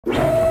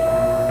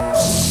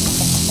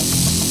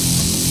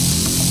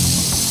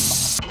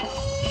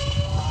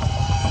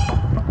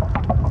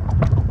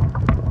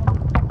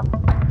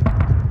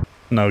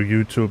Now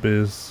YouTube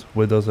is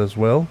with us as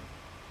well.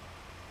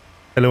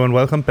 Hello and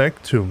welcome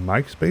back to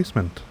Mike's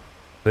Basement.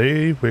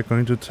 Today we're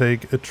going to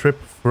take a trip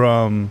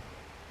from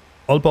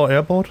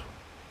Aalborg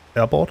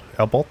Airport,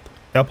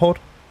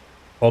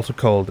 also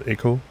called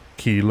Echo,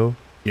 Kilo,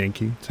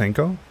 Yankee,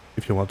 Tango,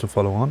 if you want to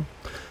follow on.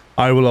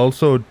 I will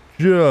also,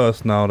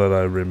 just now that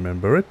I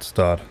remember it,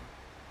 start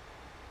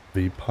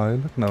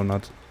V-Pilot, no,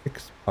 not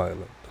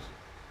X-Pilot.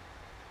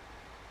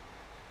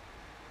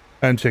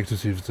 And check to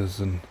see if there's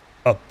an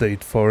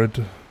update for it.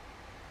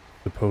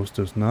 Suppose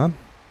there's not.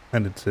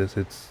 And it says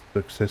it's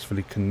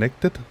successfully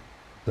connected.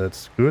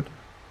 That's good.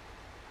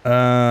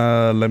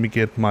 Let me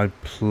get my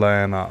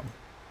plan up.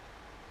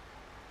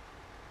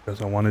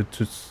 Because I wanted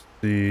to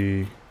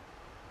see...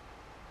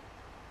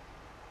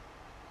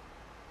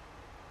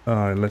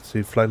 let's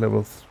see, flight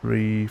level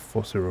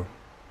 340.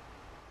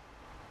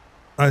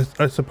 I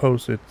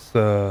suppose it's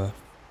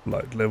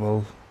flight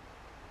level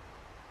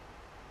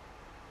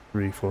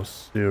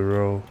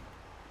 340.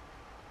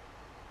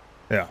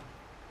 Yeah.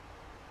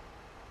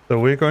 So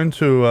we're going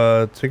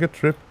to take a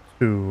trip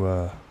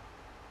to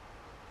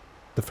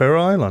the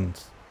Faroe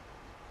Islands.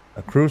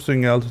 A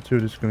cruising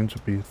altitude is going to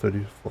be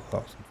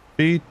 34,000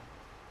 feet.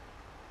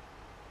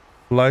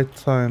 Flight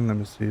time, let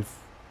me see if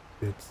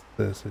it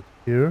says it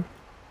here.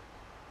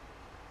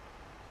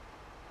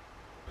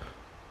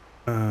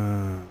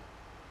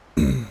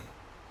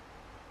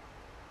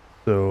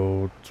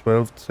 So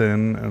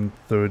 12:10 and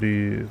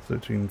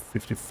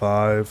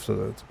 13:55, so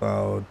that's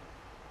about,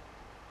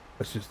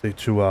 let's just say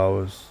 2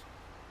 hours,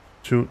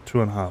 two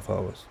and a half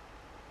hours,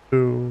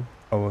 2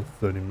 hours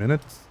 30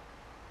 minutes,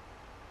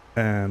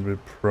 and we're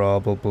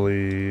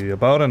probably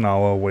about an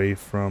hour away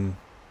from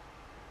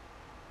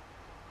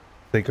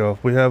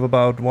takeoff. We have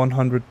about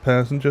 100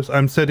 passengers.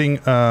 I'm setting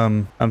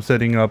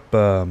up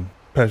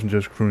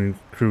passengers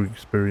crew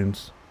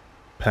experience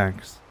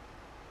packs.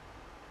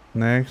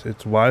 Next,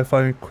 it's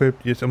Wi-Fi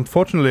equipped. Yes,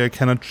 unfortunately I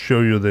cannot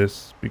show you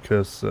this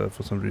because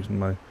for some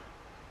reason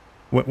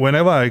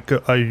whenever I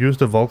use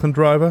the Vulkan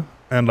driver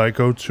and I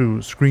go to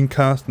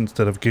screencast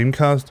instead of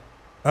gamecast,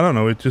 I don't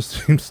know, it just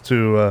seems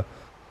to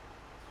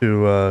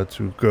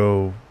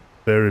go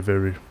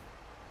very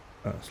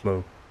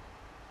slow.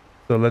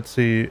 So let's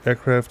see,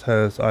 aircraft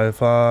has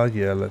IFR.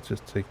 Yeah, let's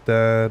just take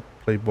that.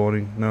 Play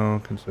boarding. No,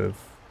 conserve.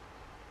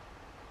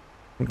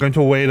 I'm going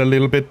to wait a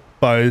little bit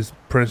by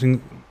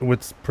pressing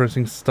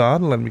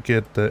start. Let me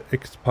get the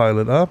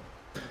X-Pilot up.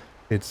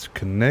 It's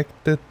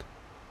connected.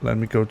 Let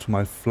me go to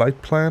my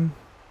flight plan.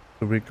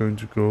 So we're going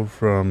to go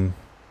from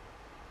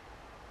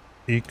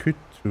EKYT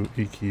to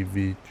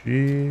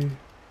EKVG.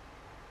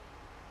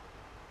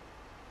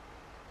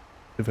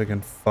 If I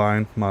can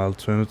find my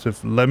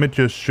alternative. Let me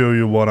just show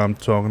you what I'm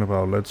talking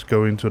about. Let's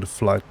go into the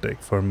flight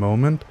deck for a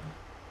moment.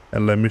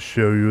 And let me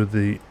show you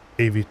the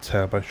AV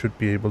tab. I should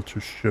be able to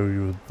show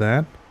you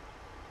that.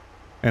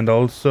 And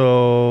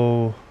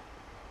also,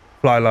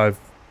 FlyLive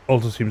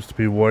also seems to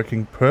be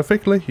working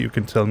perfectly. You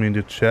can tell me in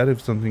the chat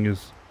if something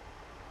is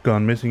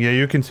gone missing. Yeah,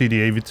 you can see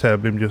the AV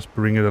tab. Let me just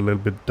bring it a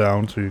little bit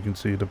down so you can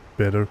see it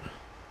better.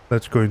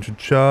 Let's go into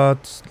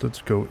charts.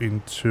 Let's go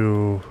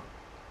into...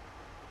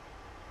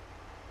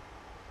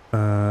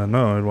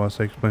 no, it was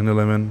explain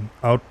 11.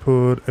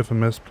 Output,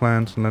 FMS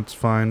plans, and let's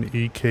find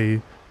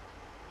EKYT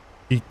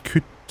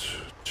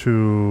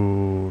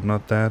to...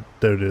 not that.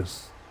 There it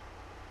is.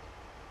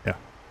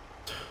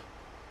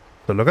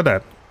 So look at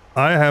that.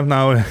 I have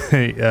now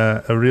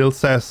a real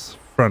SAS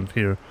front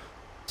here.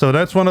 So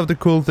that's one of the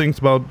cool things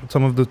about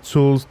some of the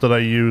tools that I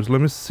use.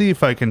 Let me see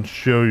if I can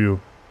show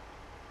you.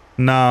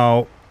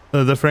 Now,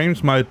 the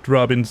frames might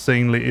drop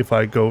insanely if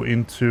I go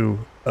into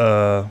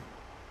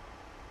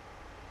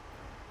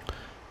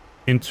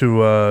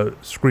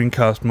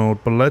screencast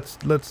mode, but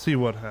let's see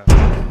what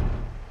happens.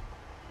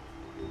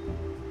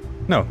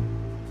 No,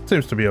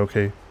 seems to be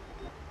okay.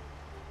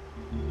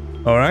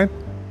 All right.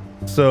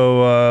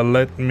 So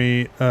let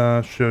me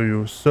show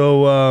you.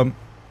 So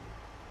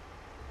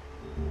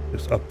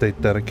just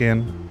update that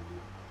again.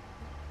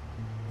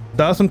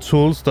 There are some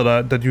tools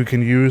that you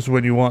can use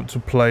when you want to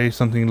play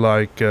something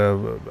like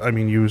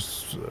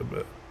use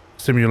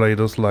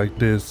simulators like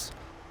this.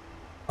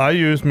 I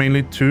use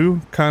mainly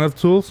two kind of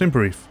tools.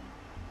 SimBrief.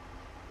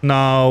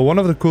 Now, one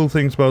of the cool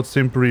things about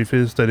SimBrief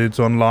is that it's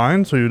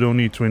online, so you don't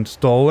need to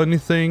install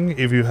anything.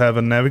 If you have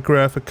a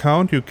Navigraph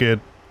account, you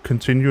get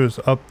continuous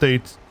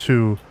updates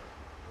to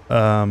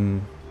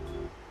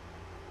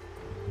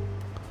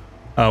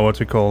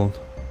what's it called?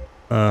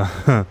 The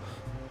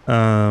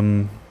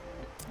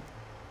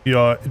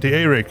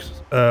ARIX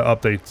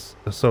updates.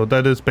 So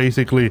that is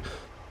basically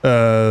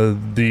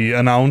the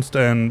announced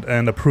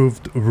and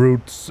approved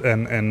routes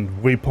and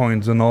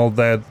waypoints and all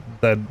that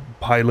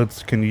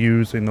pilots can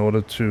use in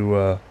order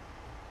to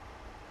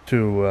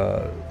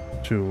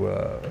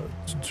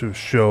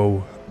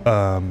show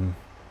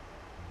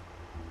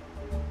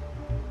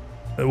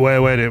where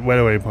the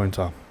waypoints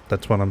are.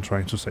 That's what I'm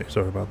trying to say.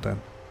 Sorry about that.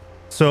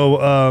 So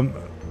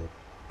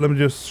let me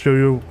just show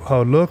you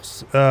how it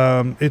looks.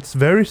 It's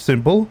very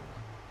simple.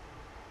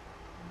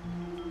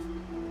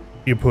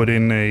 You put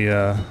in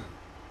a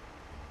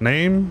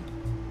name,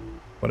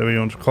 whatever you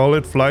want to call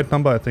it, flight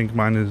number, I think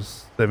mine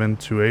is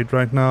 728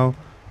 right now,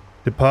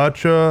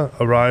 departure,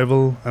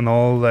 arrival, and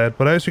all that.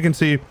 But as you can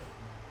see,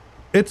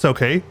 it's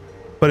okay,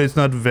 but it's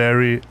not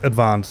very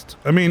advanced.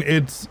 I mean,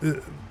 it's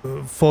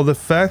for the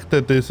fact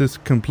that this is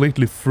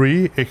completely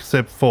free,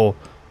 except for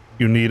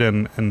you need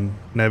an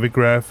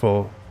Navigraph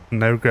or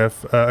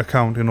Navigraph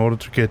account in order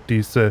to get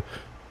these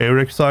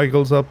ARIC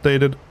cycles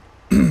updated.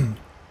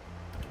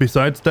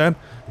 Besides that,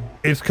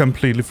 it's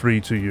completely free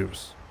to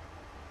use,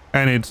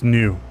 and it's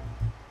new.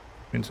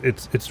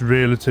 It's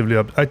relatively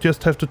up. I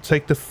just have to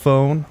take the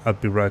phone. I'll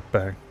be right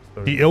back.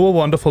 Sorry. The ever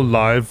wonderful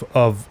life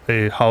of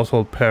a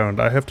household parent.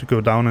 I have to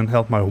go down and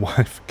help my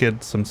wife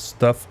get some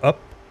stuff up.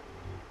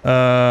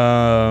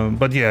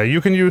 But yeah, you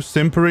can use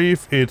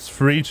Simbrief. It's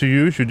free to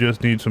use. You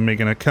just need to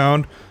make an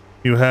account.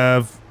 You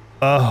have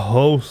a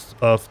host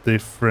of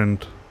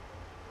different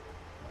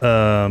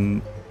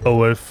flight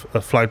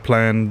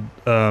plan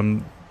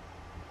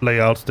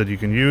layouts that you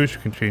can use. You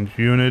can change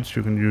units.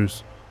 You can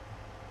use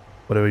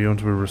whatever you want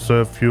to be,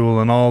 reserve fuel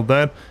and all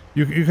that.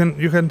 You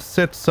can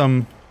set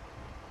some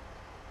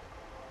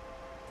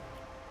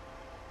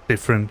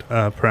different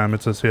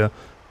parameters here,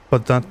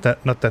 but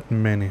not that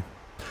many.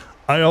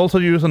 I also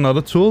use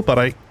another tool, but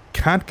I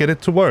can't get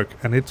it to work,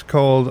 and it's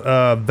called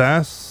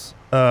VAS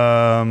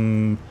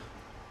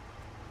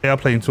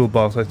Airplane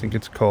Toolbox, I think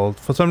it's called.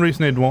 For some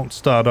reason it won't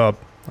start up.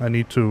 I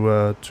need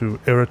to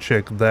error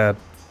check that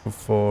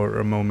for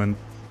a moment.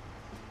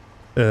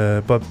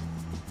 But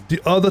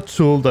the other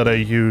tool that I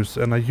use,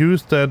 and I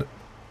use that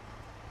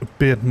a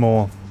bit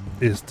more,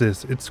 is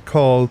this. It's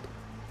called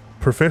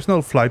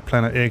Professional Flight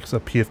Planner X, or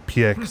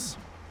PFPX.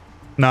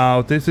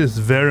 Now, this is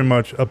very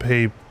much a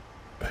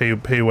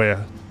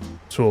payware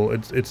tool.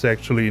 It's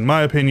actually, in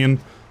my opinion,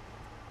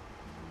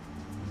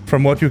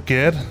 from what you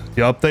get,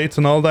 the updates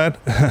and all that,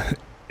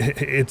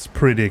 it's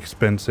pretty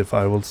expensive,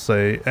 I will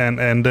say.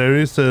 And there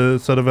is a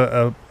sort of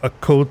a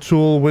code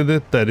tool with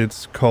it that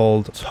it's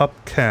called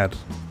TopCat.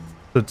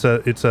 It's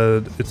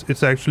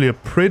actually a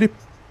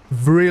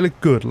really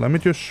good. Let me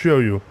just show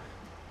you.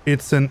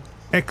 It's an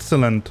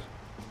excellent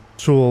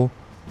tool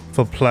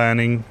for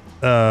planning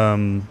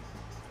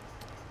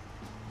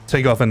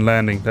takeoff and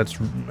landing. That's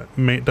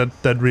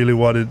really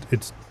what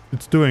it's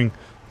doing.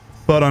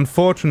 But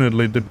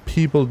unfortunately, the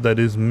people that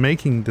is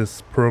making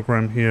this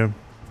program here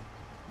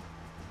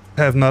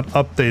have not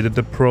updated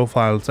the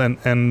profiles,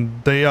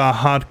 and they are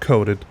hard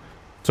coded.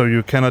 So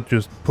you cannot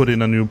just put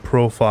in a new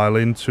profile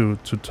into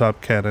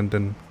TopCat and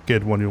then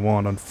get what you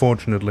want.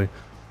 Unfortunately,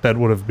 that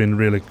would have been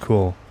really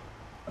cool.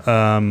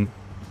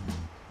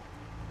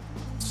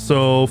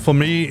 So for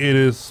me, it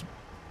is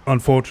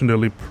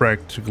unfortunately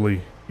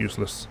practically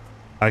useless.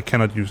 I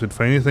cannot use it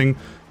for anything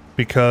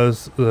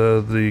because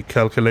the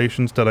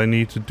calculations that I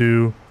need to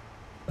do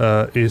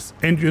is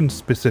engine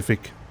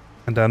specific.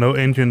 And there are no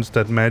engines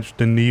that match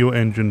the Neo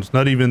engines,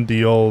 not even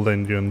the old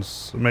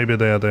engines. Maybe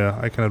they are there,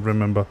 I cannot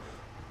remember.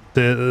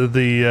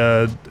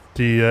 The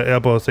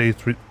Airbus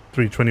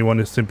A321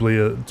 is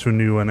simply too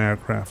new an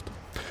aircraft.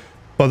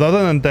 But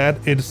other than that,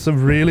 it's a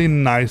really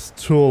nice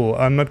tool.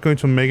 I'm not going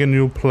to make a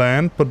new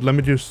plan, but let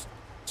me just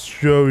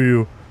show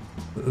you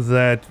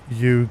that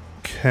you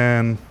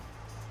have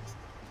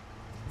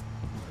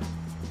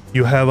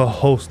a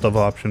host of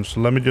options.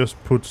 So let me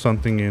just put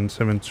something in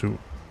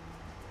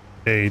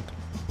 728.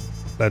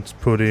 Let's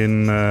put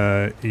in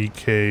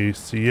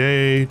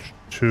EKCH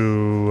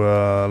to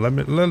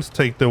let's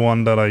take the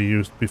one that I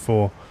used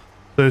before.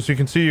 So as you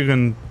can see, you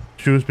can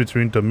choose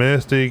between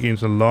domestic,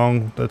 it's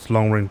that's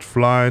long range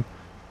flight.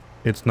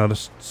 It's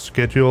not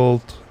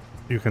scheduled.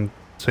 You can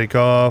take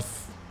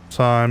off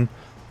time,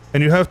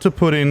 and you have to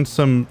put in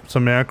some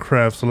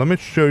aircraft. So let me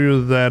show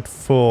you that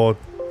for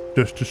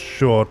just a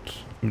short.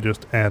 Let me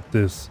just add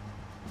this.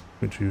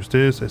 Let's use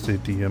this as a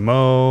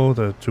DMO,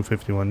 the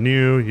 251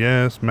 new,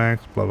 yes,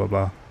 max, blah blah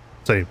blah.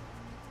 Save.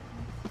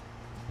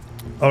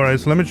 Alright,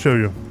 so let me show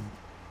you.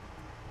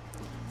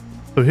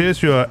 So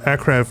here's your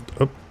aircraft.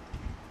 Oh.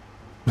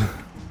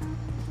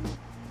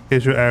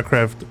 Here's your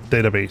aircraft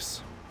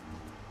database.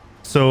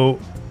 So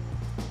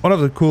one of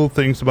the cool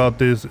things about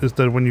this is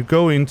that when you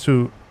go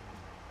into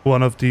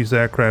one of these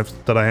aircrafts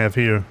that I have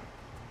here,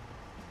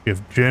 you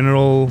have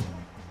general,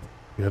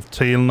 you have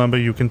tail number,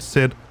 you can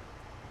set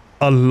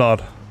a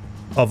lot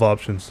of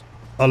options.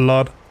 A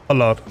lot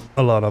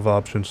of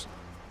options.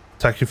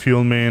 Taxi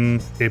fuel min,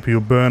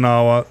 APU burn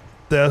hour,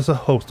 there's a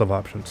host of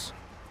options.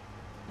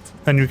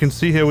 And you can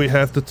see here we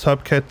have the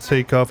TopCat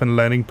takeoff and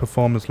landing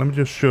performance. Let me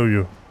just show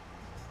you.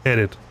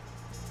 Edit.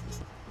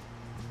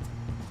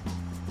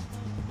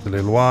 A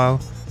little while.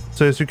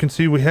 So as you can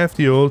see, we have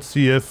the old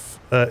CF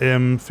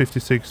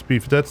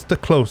M56B. That's the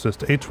closest,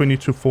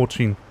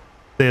 A321.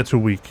 They're too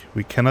weak.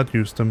 We cannot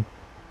use them.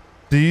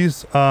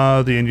 These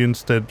are the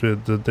engines that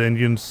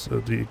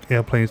the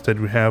airplanes that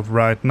we have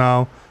right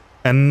now,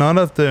 and none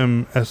of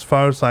them, as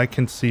far as I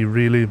can see,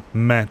 really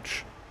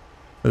match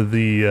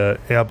the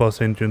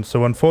Airbus engine.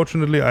 So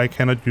unfortunately, I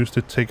cannot use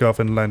the takeoff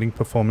and landing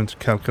performance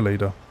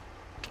calculator.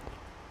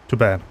 Too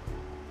bad.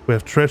 We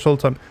have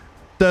threshold time.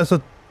 There's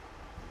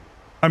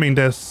I mean,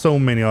 there's so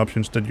many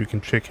options that you can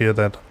check here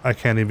that I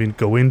can't even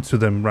go into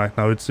them right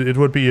now. It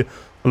would be a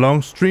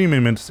long stream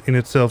in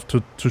itself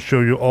to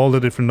show you all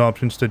the different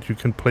options that you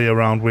can play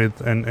around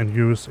with and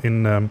use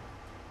in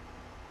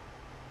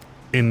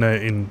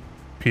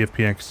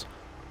PFPX.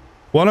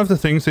 One of the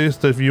things is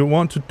that if you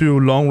want to do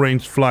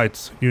long-range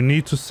flights, you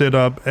need to set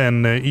up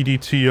an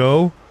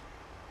EDTO.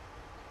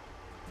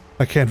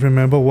 I can't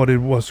remember what it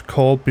was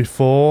called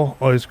before,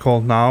 or it's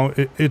called now.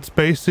 It's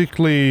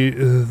basically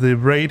the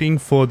rating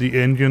for the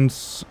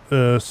engine's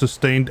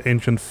sustained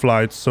engine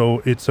flights.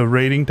 So it's a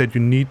rating that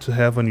you need to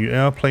have on your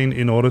airplane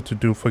in order to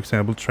do, for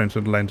example,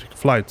 transatlantic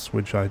flights,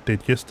 which I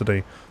did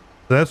yesterday.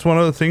 That's one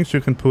of the things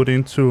you can put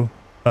into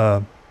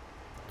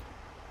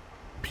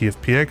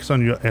PFPX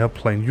on your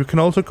airplane. You can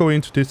also go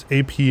into this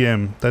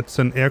APM. That's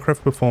an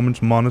aircraft performance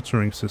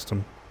monitoring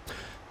system.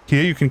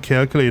 Here you can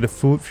calculate a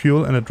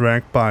fuel and a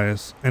drag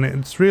bias, and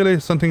it's really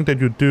something that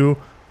you do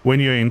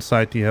when you're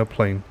inside the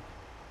airplane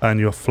and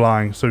you're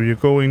flying. So you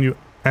go in, you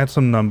add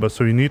some numbers.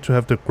 So you need to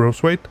have the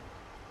gross weight,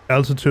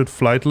 altitude,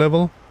 flight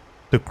level,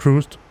 the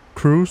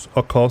cruise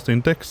or cost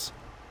index,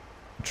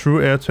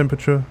 true air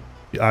temperature,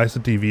 the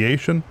ISO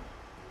deviation,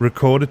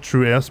 recorded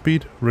true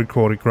airspeed,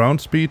 recorded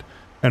ground speed,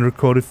 and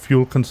recorded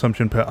fuel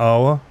consumption per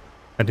hour.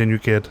 And then you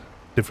get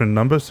different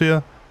numbers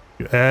here.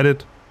 You add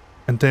it.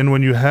 And then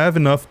when you have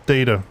enough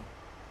data,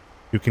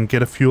 you can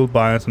get a fuel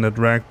bias and a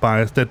drag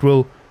bias that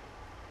will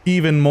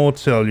even more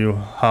tell you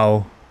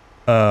how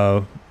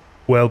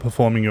well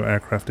performing your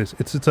aircraft is.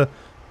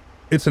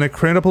 It's an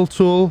incredible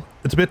tool.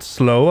 It's a bit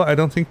slower. I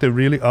don't think they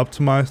really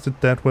optimized it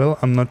that well.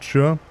 I'm not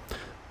sure.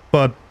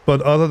 But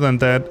other than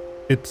that,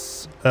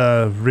 it's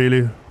a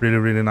really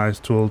nice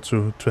tool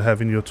to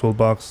have in your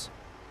toolbox.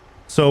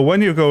 So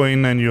when you go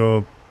in and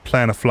you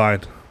plan a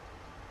flight,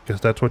 because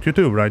that's what you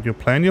do, right? You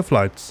plan your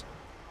flights.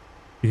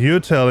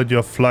 You tell it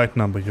your flight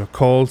number, your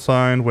call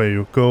sign, where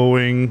you're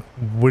going,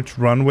 which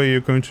runway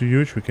you're going to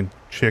use. We can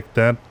check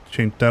that,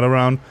 change that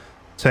around.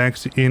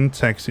 Taxi in,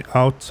 taxi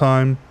out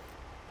time.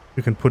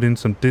 You can put in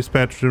some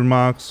dispatch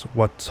remarks,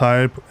 what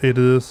type it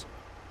is,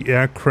 the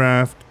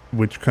aircraft,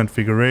 which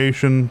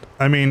configuration.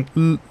 I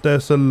mean,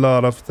 there's a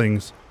lot of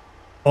things.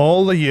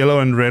 All the yellow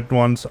and red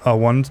ones are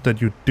ones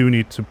that you do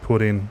need to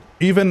put in.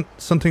 Even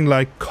something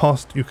like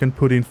cost, you can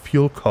put in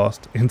fuel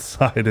cost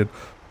inside it,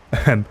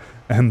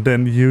 and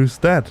then use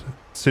that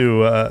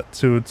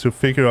to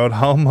figure out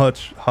how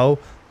much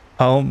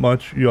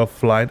your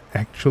flight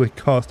actually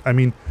cost. I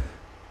mean,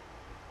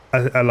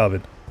 I love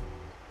it.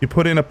 You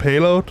put in a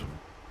payload,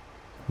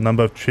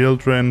 number of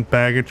children,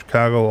 baggage,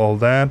 cargo, all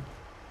that.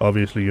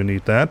 Obviously you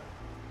need that.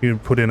 You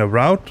put in a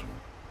route,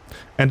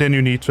 and then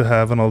you need to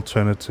have an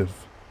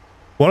alternative.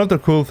 One of the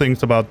cool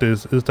things about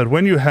this is that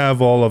when you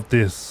have all of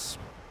this,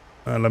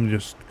 let me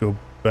just go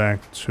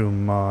back to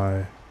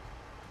my...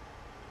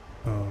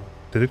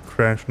 did it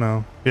crash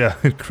now? Yeah,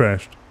 it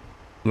crashed.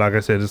 Like I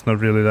said, it's not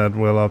really that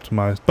well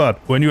optimized. But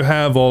when you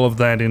have all of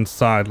that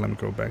inside, let me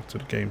go back to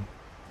the game.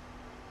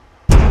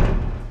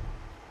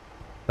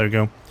 There we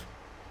go.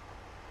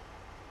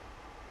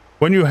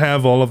 When you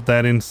have all of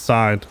that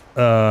inside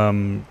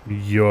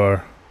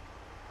your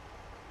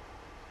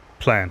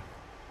plan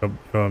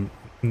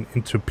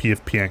into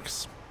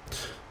PFPX,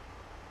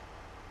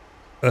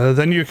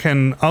 then you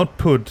can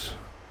output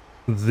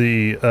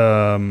the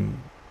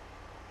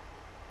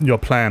your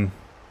plan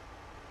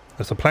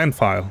as a plan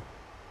file.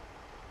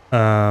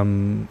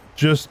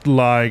 Just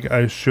like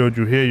I showed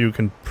you here, you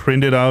can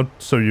print it out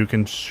so you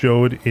can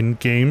show it in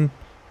game.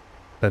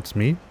 That's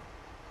me.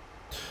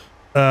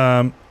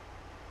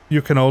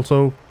 You can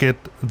also get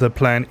the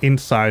plan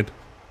inside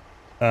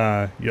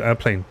your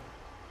airplane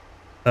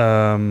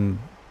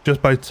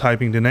just by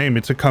typing the name.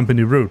 It's a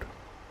company route,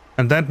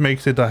 and that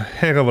makes it a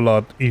heck of a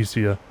lot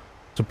easier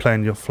to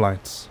plan your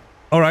flights.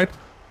 All right,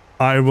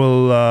 I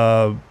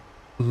will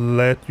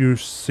let you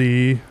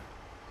see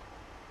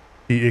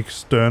the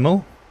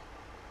external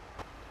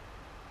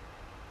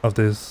of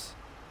this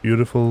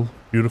beautiful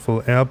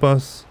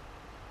Airbus.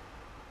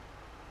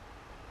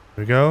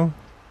 There we go.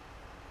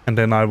 And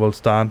then I will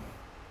start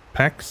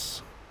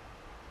PAX.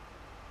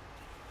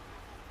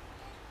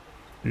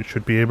 You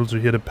should be able to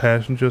hear the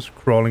passengers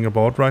crawling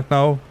aboard right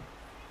now,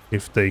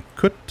 if they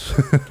could,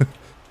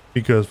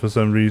 because for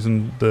some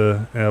reason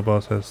the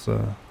Airbus has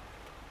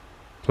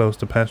closed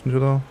the passenger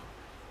door.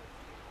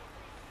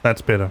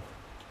 That's better.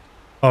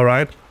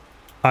 Alright,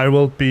 I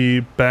will be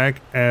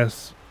back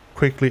as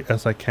quickly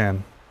as I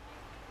can.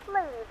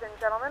 Ladies and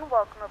gentlemen,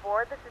 welcome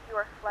aboard. This is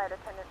your flight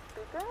attendant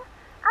speaking.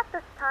 At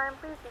this time,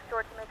 please be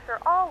sure to make sure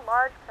all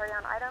large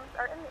carry-on items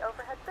are in the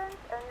overhead bins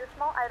and your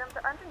small items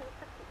are underneath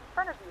the seat in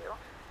front of you.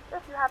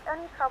 If you have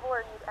any trouble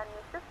or need any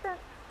assistance,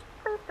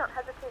 please don't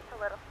hesitate to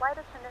let a flight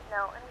attendant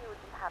know and we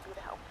would be happy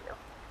to help you.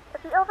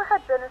 If the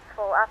overhead bin is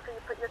full after you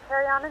put your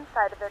carry-on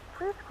inside of it,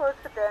 please close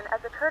the bin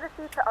as a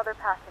courtesy to other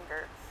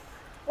passengers.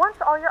 Once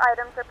all your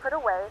items are put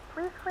away,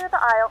 please clear the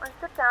aisle and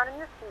sit down in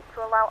your seat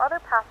to allow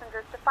other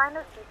passengers to find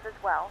their seats as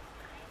well.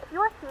 If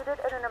you are seated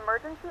in an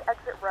emergency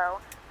exit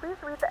row, please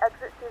read the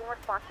exit seating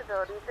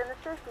responsibilities in the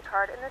safety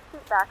card in the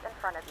seat back in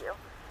front of you.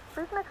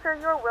 Please make sure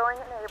you are willing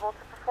and able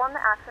to perform the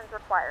actions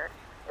required.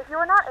 If you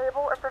are not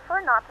able or prefer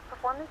not to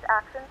perform these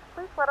actions,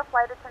 please let a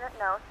flight attendant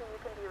know so you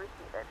can be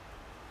reseated.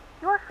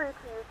 You are free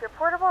to use your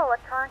portable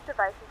electronic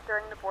devices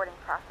during the boarding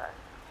process.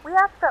 We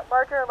ask that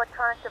larger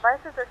electronic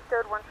devices are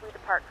stowed once we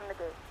depart from the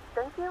gate.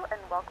 Thank you and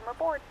welcome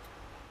aboard.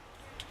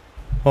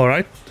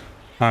 Alright,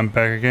 I'm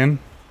back again.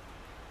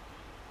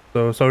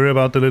 So sorry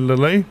about the little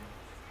delay.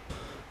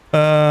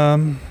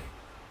 So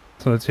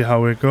let's see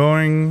how we're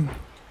going.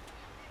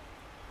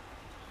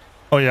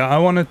 Oh yeah, I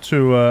wanted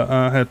to,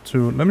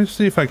 let me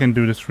see if I can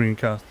do the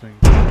screencasting.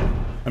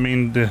 I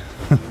mean, the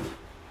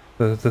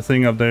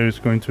thing up there is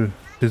going to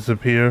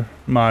disappear.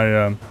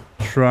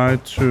 Try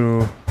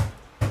to...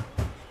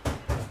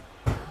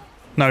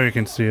 Now you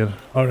can see it.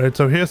 Alright,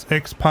 so here's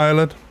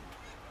X-Pilot.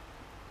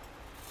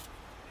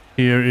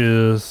 Here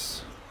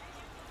is...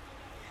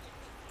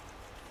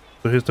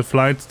 So here's the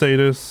flight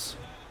status.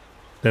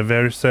 They're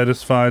very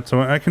satisfied.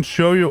 So I can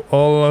show you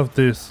all of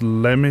this.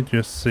 Let me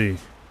just see.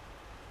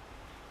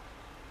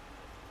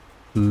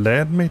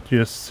 Let me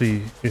just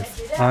see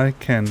if I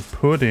can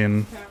put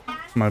in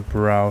my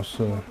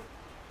browser.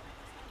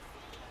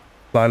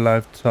 Fly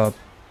live top.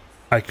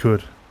 I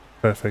could.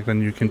 Perfect.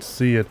 And you can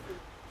see it.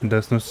 And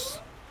there's no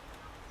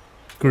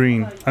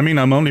screen. I mean,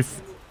 I'm only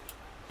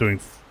doing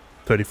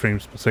 30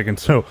 frames per second,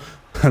 so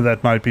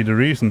that might be the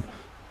reason.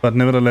 But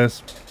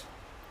nevertheless.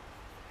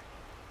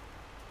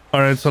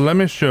 Alright, so let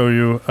me show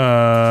you.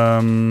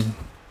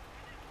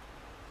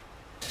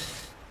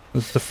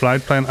 This is the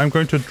flight plan. I'm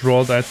going to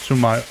draw that to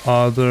my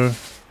other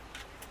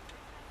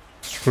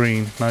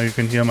screen. Now you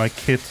can hear my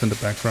kids in the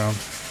background.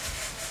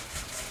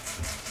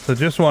 So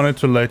just wanted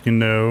to let you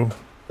know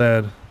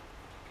that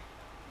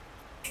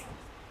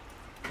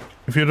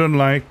if you don't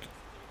like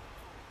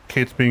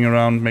kids being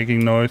around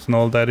making noise and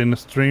all that in the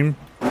stream,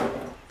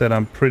 then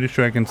I'm pretty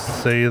sure I can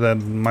say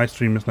that my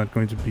stream is not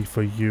going to be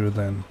for you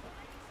then.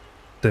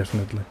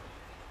 Definitely.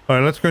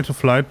 Alright, let's go into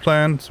flight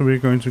plan. So we're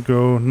going to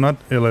go, not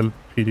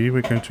LLPD,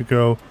 we're going to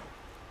go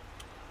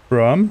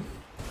from,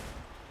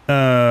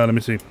 let me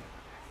see,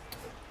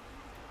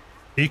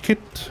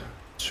 EKYT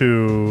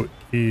to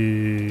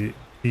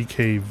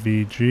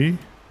EKVG.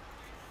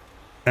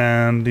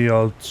 And the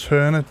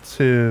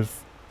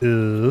alternative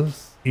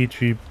is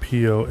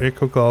EGPO,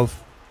 Echo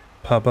Golf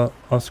Papa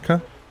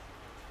Oscar,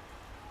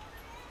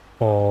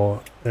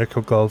 or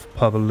Echo Golf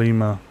Papa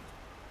Lima.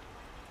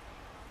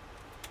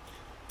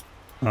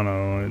 I don't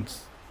know,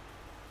 it's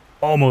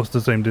almost the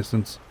same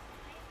distance.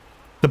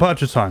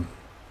 Departure time.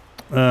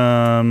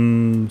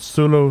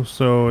 Solo,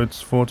 so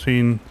it's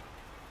 14.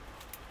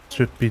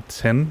 Should be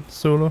 10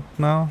 solo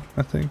now,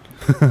 I think.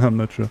 I'm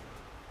not sure.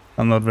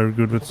 I'm not very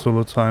good with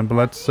solo time, but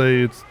let's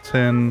say it's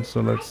 10,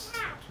 so let's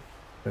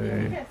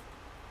say...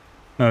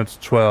 No, it's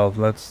 12.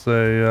 Let's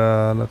say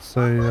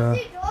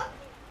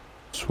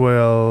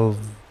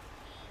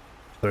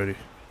 12:30.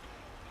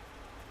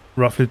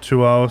 Roughly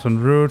 2 hours en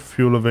route.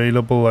 Fuel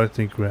available, I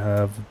think we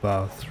have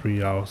about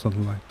 3 hours,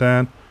 something like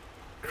that.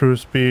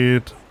 Cruise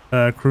speed,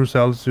 cruise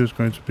altitude is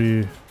going to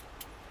be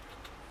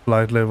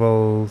flight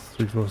level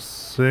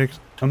 346.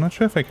 I'm not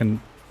sure if I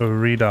can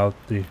read out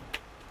the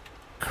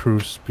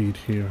cruise speed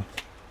here.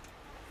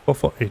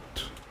 448.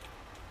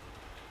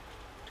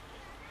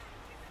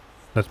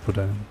 Let's put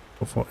that in.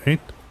 448.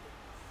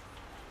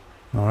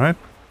 Alright.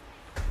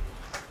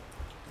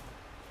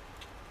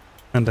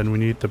 And then we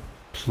need the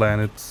plan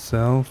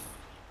itself.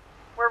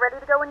 We're ready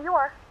to go when you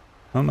are.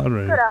 I'm not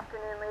ready. Good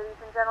afternoon, ladies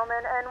and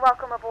gentlemen, and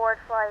welcome aboard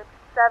flight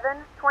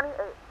 728.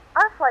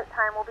 Our flight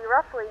time will be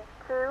roughly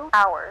 2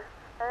 hours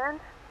and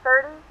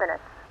 30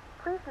 minutes.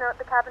 Please note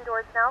the cabin door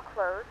is now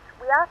closed.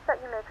 We ask that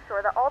you make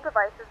sure that all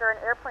devices are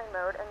in airplane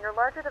mode and your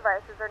larger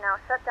devices are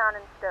now shut down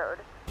and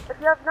stowed. If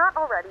you have not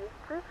already,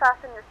 please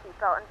fasten your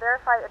seatbelt and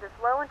verify it is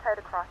low and tight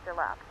across your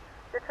lap.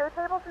 Your tray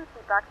tables and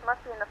seat backs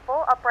must be in the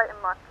full upright and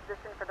locked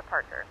position for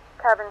departure.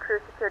 Cabin crew,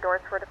 secure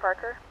doors for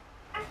departure.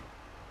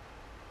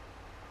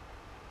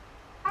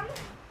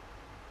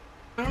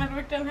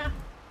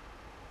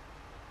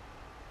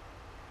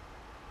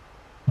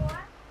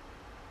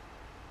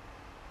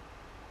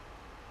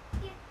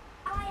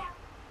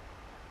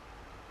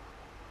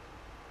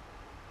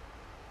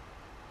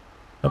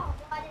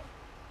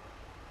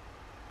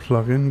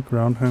 Plug in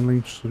ground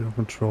handling serial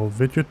control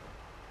widget.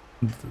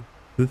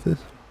 This is,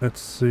 let's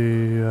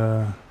see.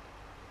 Oh.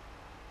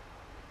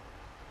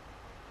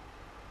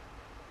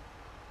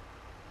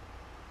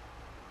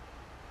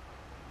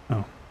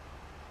 I'm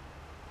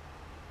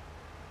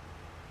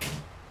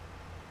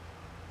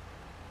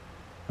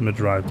gonna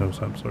drive those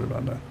up. Sorry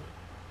about that.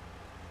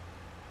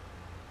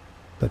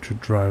 That should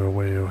drive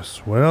away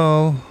as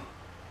well.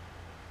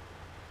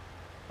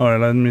 Alright,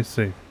 let me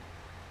see.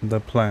 The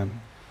plan.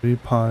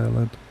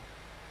 Repilot.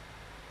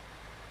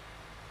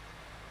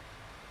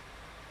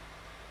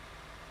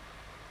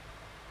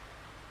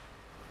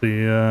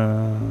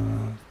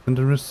 Send and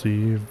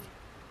receive.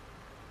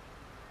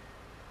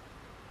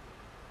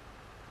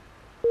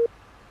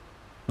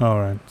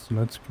 Alright, so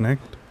let's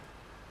connect.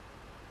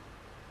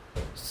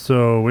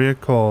 So we're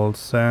called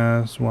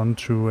SAS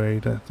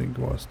 128, I think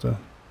was the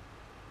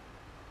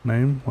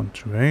Name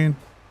 128.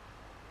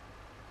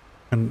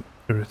 And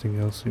everything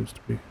else seems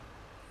to be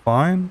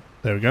fine.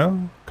 There we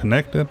go.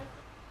 Connected.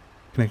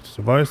 Connected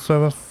to voice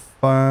server.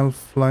 File,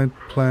 flight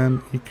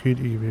plan, EKYT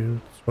view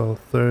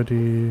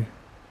 12:30.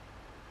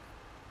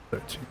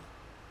 13.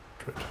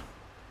 Good.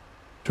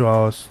 2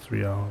 hours,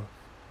 3 hours.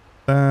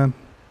 That.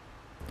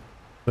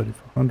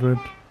 3400.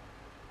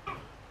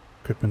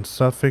 Equipment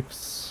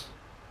suffix.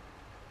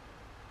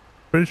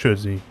 Pretty sure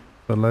it's E.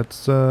 So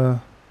let's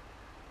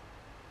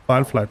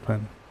file flight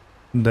plan.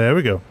 There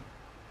we go.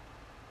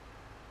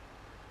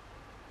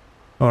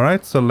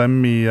 Alright, so let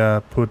me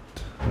put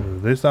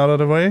this out of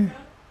the way.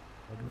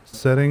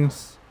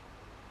 Settings.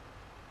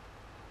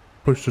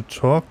 Push to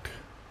talk.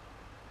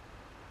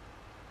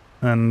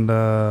 And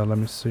let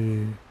me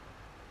see.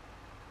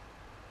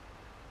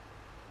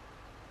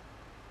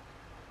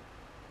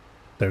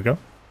 There we go.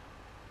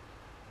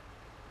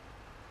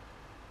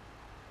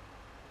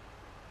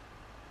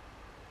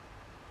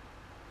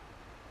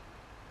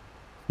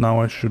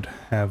 Now I should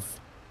have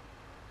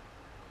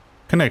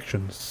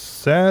connection.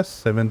 SAS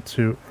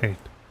 728.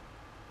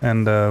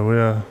 And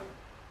we're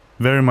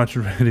very much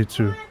ready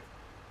to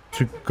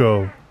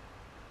go.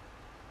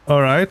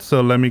 Alright,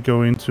 so let me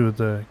go into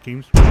the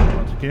game screen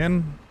once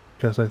again,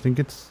 because I think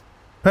it's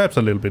perhaps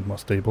a little bit more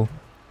stable.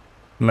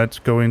 Let's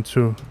go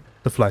into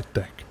the flight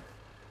deck.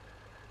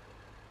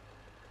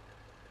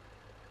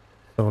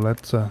 So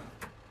let's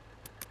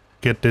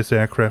get this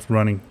aircraft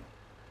running.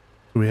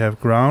 We have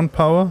ground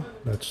power.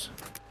 Let's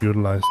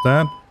utilize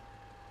that.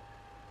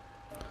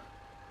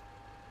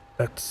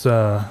 Let's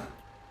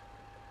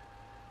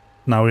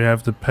now we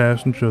have the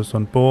passengers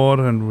on board,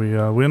 and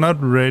we're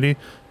not ready.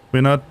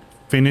 We're not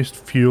finished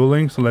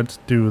fueling, so let's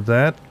do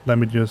that. Let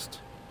me just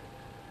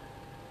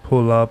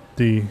pull up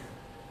the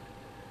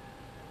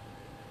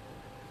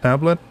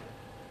tablet.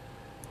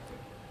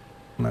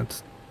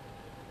 Let's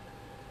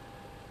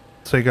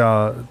check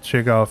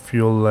our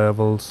fuel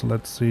levels.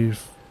 Let's see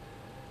if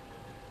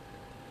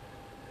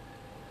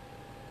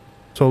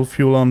total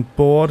fuel on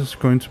board is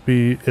going to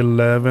be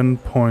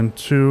 11.2.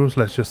 So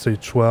let's just say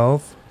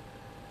 12.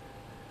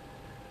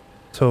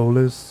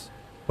 ToLiss,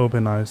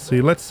 open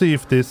IC. Let's see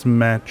if this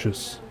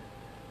matches.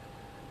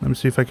 Let me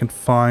see if I can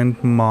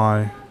find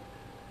my...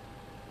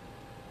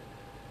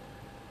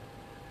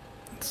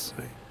 Let's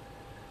see.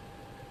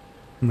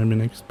 Maybe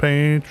next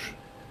page.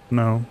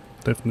 No,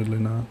 definitely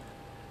not.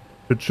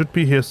 It should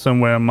be here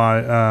somewhere.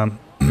 My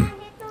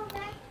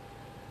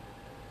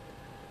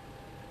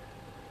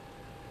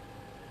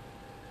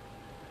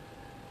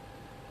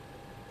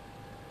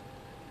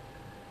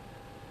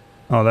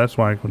oh, that's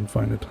why I couldn't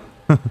find it.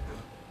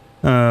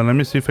 Let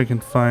me see if I can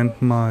find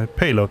my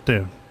payload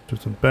there.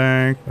 Just a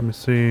bag. Let me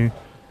see.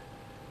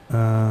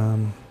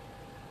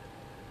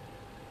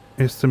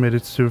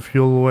 Estimated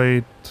fuel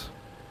weight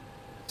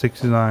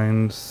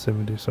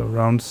 69.70, so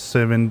around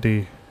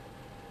 70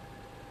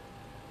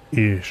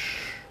 ish.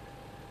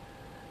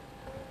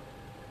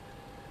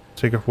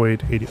 Takeoff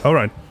weight 80. All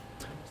right,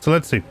 so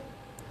let's see.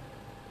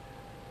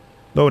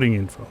 Loading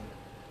info.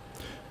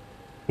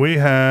 We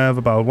have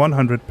about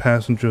 100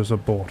 passengers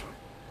aboard.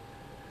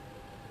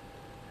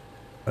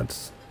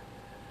 Let's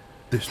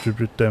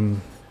distribute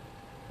them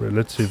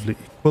relatively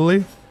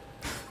equally.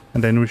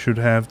 And then we should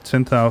have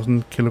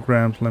 10,000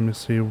 kilograms. Let me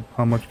see,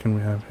 how much can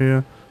we have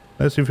here?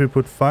 Let's see if we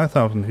put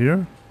 5,000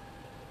 here.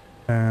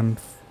 And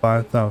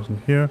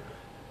 5,000 here.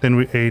 Then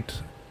we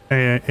ate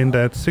in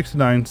that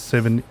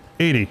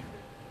 69,780.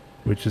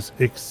 Which is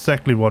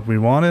exactly what we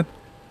wanted.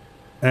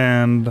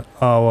 And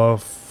our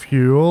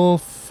fuel,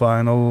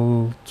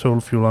 final total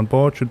fuel on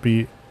board should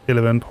be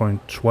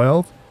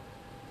 11.12. So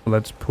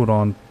let's put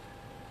on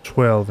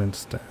 12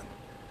 instead.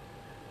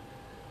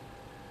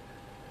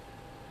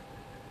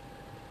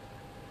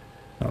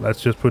 Now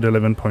let's just put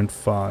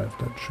 11.5.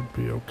 That should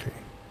be okay.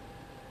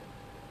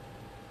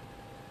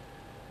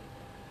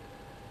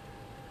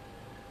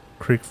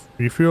 Quick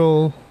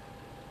refuel.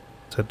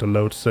 Set the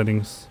load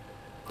settings.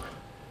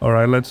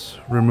 Alright, let's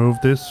remove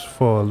this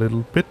for a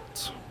little bit.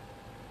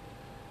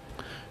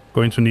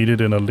 Going to need it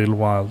in a little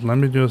while. Let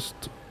me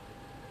just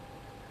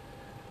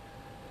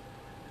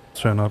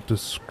turn up the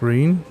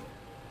screen.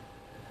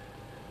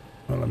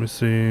 Well, let me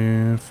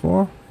see.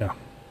 4? Yeah.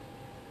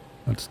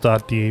 Let's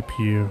start the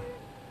APU.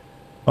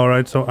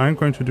 Alright, so I'm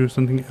going to do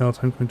something else.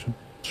 I'm going to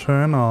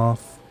turn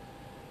off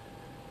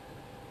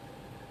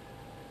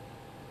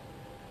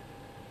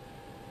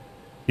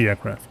the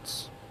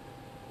aircrafts.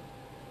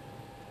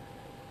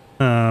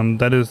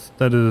 That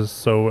is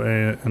so,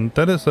 and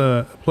that is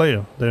a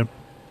player there.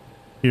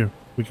 Here,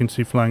 we can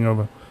see flying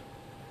over.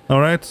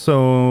 Alright,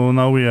 so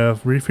now we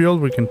have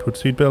refueled. We can put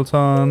seatbelts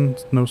on,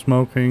 no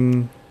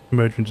smoking,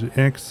 emergency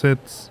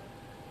exits.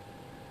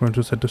 We're going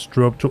to set the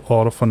strobe to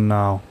auto for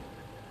now.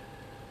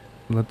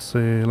 Let's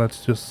say,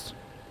 let's just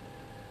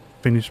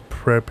finish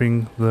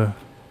prepping the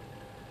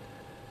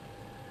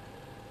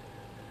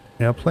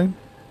airplane.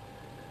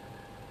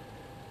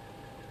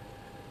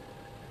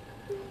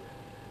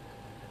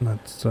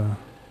 Let's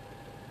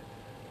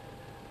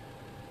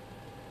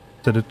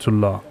set it to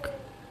lock.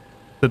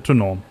 Set to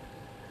norm.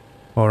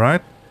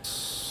 Alright.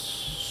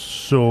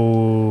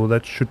 So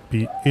that should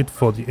be it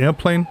for the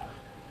airplane.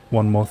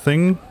 One more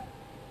thing.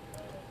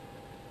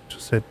 To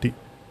set the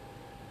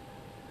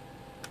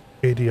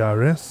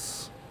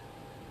ADRS.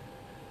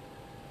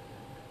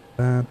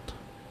 That.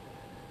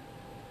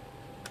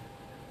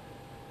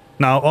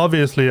 Now,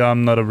 obviously,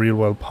 I'm not a real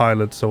world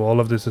pilot, so all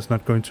of this is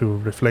not going to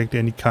reflect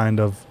any kind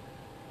of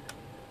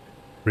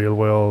real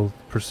world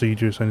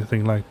procedures or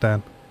anything like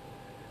that.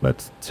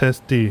 Let's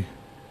test the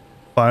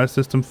fire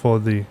system for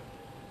the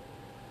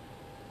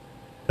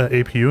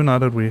APU now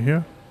that we're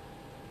here.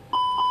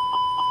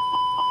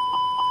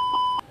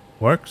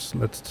 Works.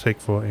 Let's take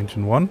for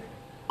engine 1.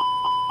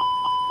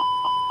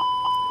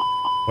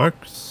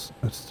 Works.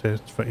 Let's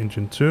test for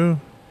engine 2.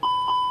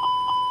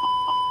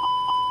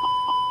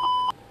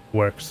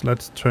 Works.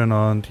 Let's turn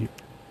on the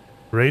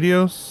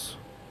radios.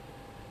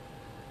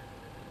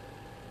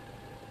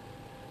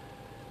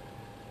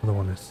 Other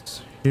one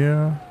is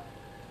here.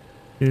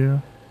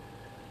 Here.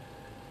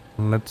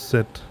 And let's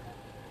set.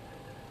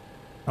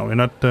 Oh, we're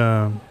not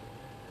set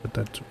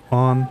that to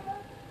on.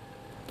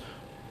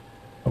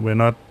 We're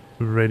not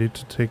ready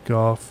to take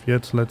off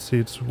yet. So let's see.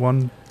 It's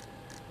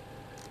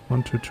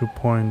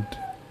 122.8.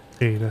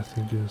 I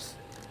think is.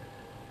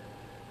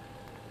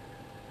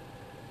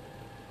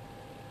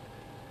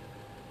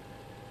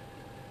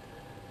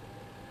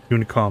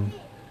 Unicom.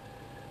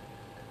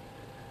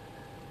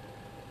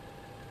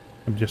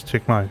 Let me just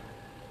check my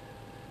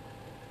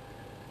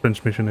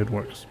transmission. It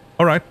works.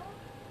 All right.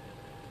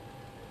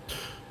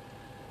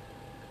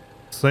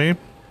 Save.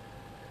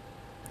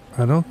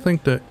 I don't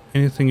think that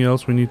anything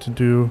else we need to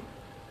do.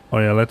 Oh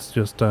yeah, let's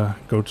just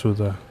go to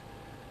the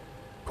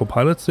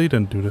co-pilot seat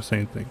and do the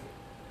same thing.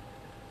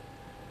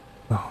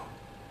 Oh.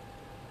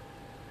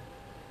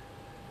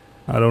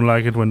 I don't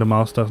like it when the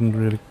mouse doesn't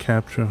really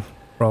capture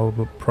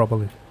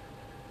properly.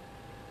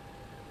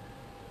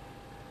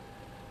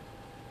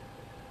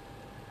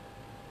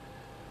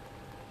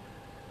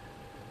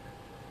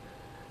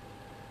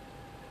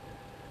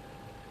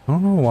 I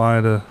don't know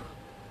why there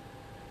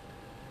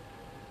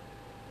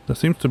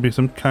seems to be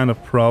some kind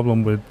of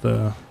problem with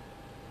the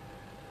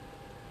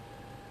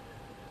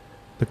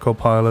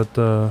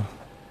co-pilot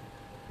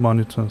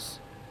monitors.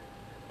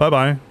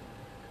 Bye-bye.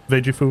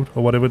 Veggie food,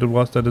 or whatever it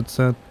was that it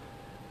said.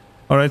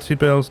 Alright,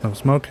 seatbelts, no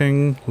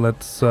smoking.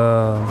 Let's we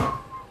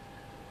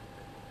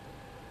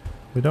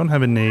don't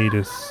have a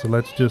native, so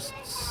let's just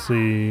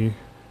see.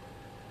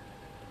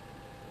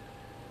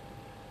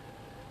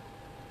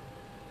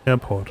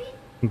 Airport.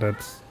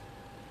 That's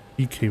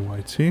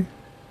EKYT.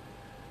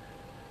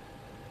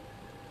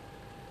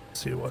 Let's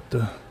see what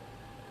the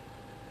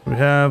we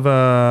have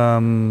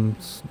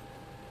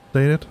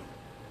stated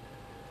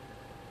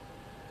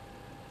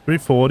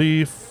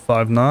 340,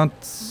 5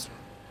 knots.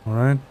 All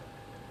right.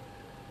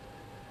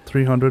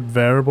 300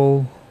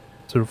 variable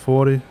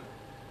 040.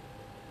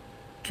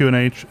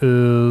 QNH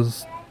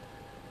is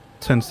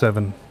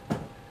 10.7.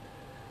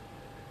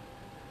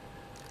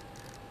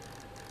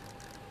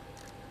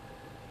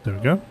 There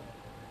we go.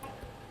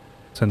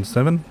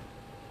 10.7.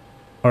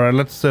 Alright,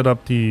 let's set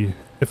up the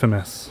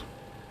FMS.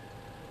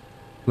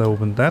 Let's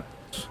open that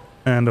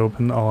and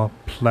open our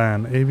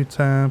plan. AV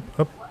tab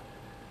up.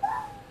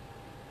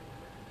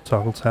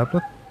 Toggle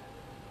tablet.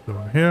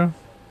 Over here.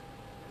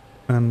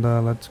 And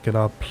let's get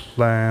our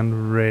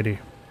plan ready.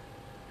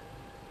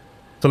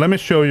 So let me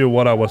show you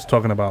what I was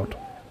talking about.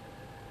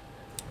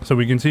 So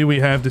we can see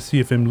we have the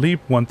CFM LEAP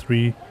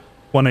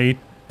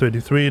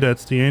 131833.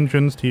 That's the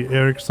engines. The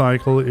Eric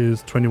cycle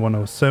is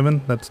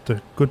 2107. That's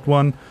the good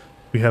one.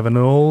 We have an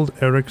old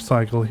Eric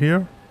cycle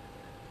here,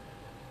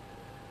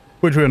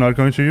 which we're not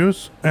going to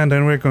use. And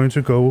then we're going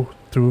to go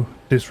through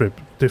this rip.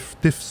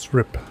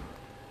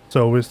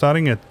 So we're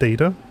starting at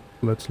data.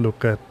 Let's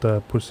look at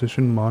the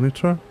position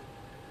monitor.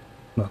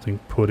 Nothing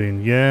put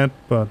in yet,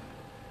 but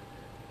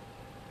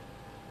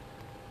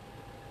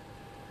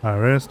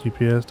IRS,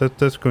 GPS,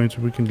 that's going to,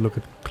 we can look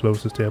at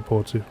closest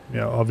airports here.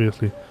 Yeah,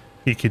 obviously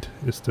EKYT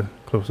is the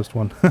closest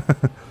one.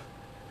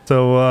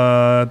 So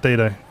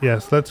data,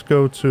 yes, let's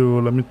go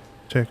to, let me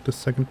check the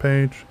second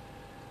page.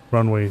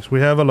 Runways, we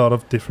have a lot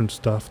of different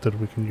stuff that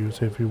we can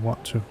use if we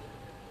want to.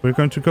 We're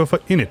going to go for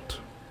init.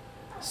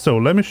 So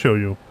let me show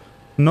you.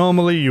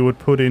 Normally you would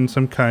put in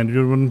some kind,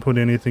 you wouldn't put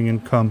anything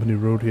in company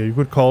route here. You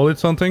could call it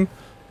something,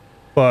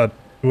 but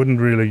you wouldn't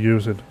really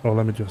use it. Oh,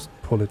 let me just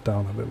pull it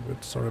down a little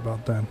bit, sorry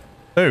about that.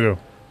 There you go.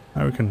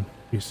 Now we can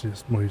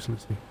more easily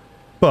see.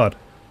 But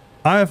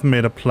I have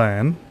made a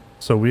plan,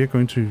 so we are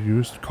going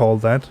to call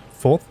that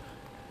fourth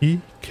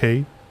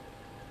EKYT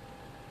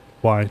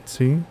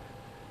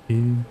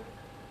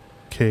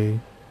EKVG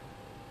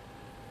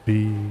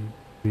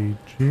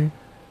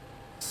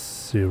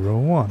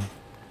 01.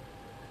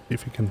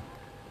 If you can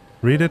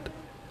read it.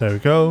 There we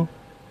go.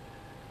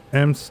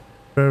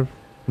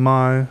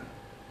 My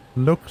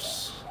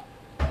looks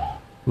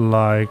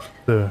like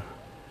the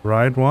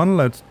right one.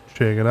 Let's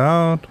check it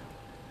out.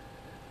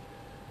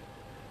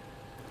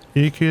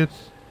 EKYT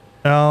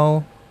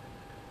L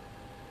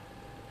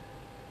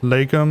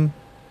Lagom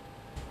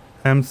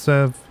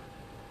Amsev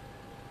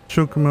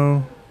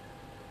Chukmo,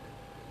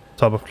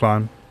 top of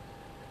climb,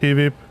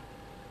 Evip,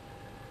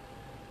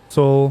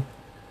 Sol,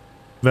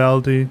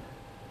 Valdi,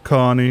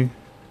 Connie,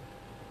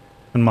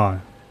 and Mai.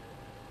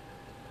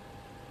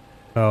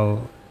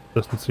 Well,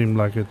 doesn't seem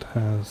like it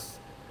has.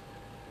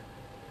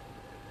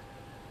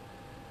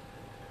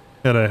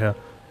 Yeah, they're here.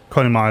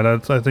 Connie, Mai,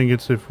 that's, I think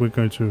it's if we're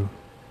going to.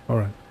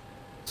 Alright.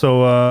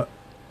 So,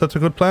 that's a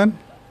good plan.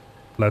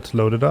 Let's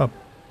load it up.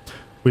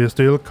 We are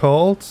still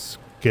called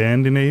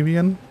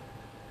Scandinavian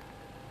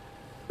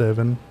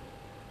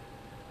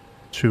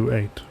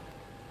 728. If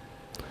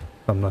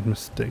I'm not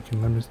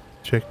mistaken. Let me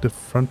check the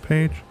front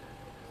page.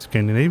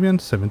 Scandinavian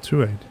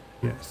 728.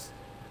 Yes.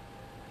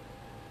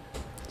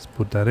 Let's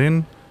put that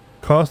in.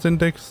 Cost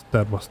index,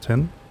 that was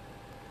 10.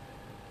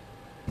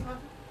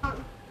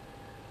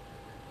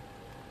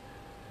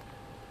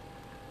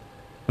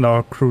 And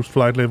our cruise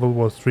flight level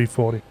was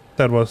 340.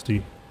 That was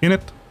the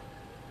init.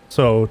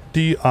 So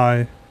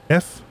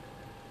DIF.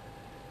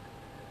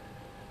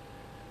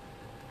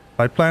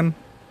 Flight plan.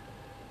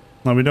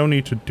 Now we don't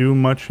need to do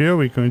much here.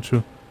 We're going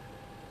to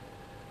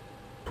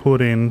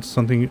put in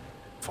something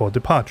for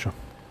departure.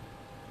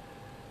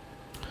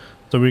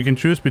 So we can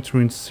choose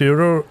between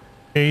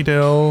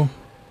 08L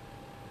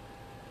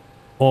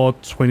or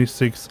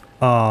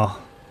 26R.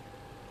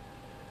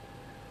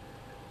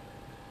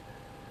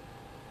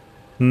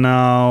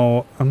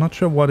 Now, I'm not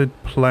sure what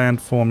it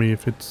planned for me,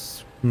 if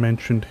it's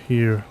mentioned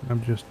here.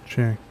 I'm just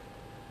checking.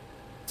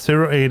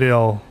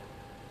 08L.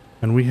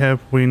 And we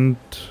have wind...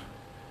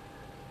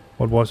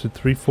 What was it?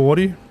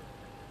 340?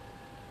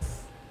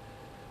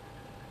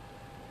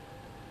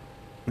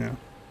 Yeah.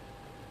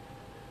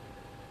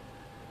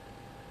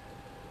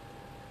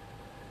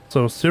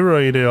 So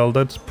 08L,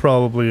 that's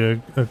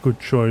probably a good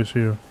choice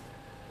here.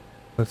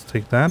 Let's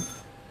take that.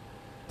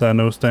 There are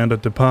no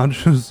standard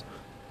departures.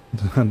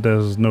 And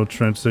there's no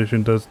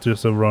transition, that's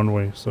just a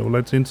runway. So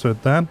let's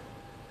insert that.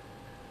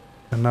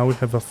 And now we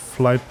have a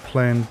flight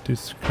plan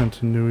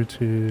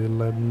discontinuity.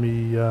 Let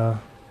me...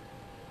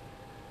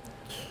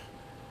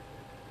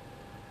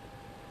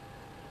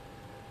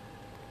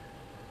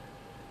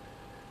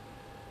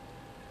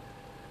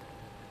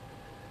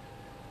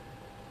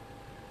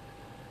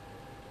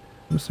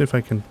 Let's see if I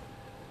can...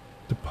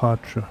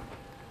 Departure.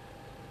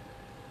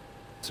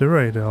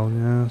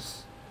 08L,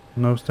 yes.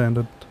 No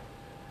standard.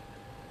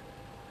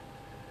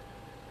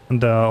 And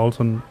there are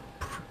also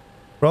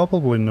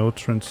probably no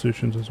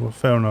transitions as well.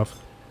 Fair enough.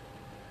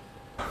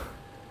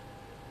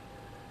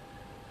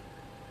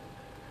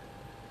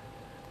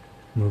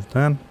 Move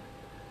that.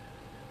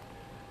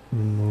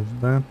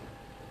 Remove that.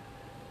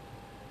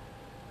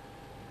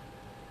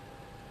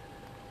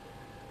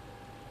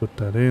 Put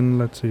that in.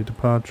 Let's see.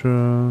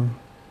 Departure.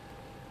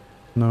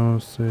 No,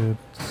 sit.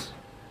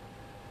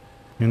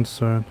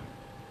 Insert.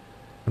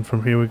 And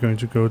from here we're going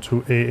to go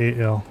to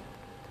AAL.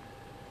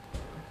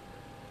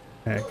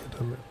 Hack it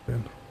a little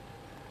bit.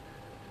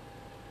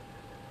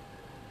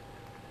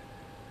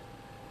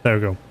 There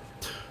we go.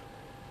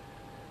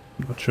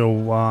 Not sure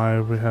why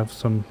we have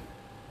some...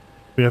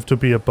 We have to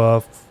be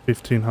above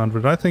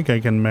 1500. I think I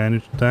can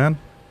manage that.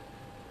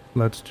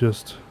 Let's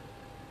just...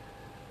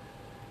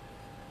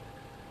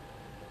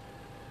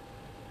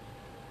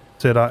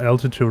 set our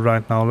altitude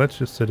right now. Let's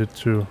just set it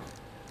to...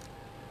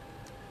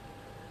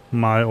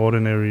 my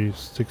ordinary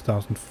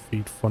 6,000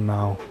 feet for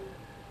now.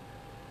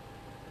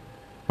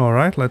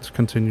 Alright, let's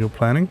continue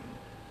planning.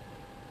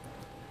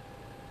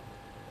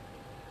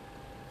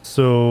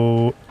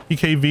 So,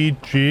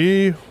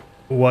 EKVG,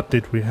 what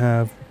did we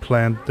have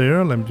planned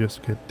there? Let me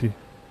just get the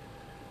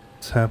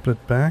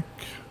tablet back.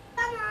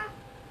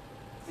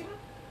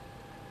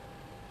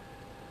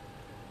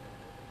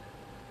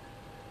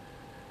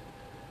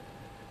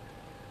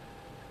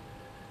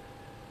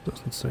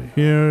 Doesn't say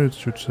here, it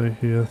should say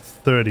here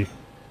 30.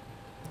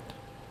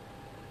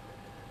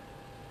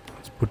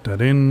 Let's put that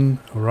in,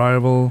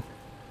 arrival.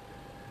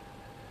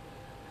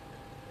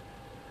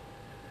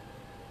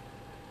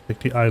 Take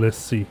the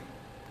ILSC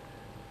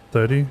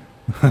 30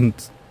 and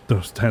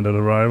the standard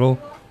arrival.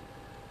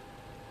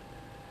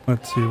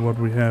 Let's see what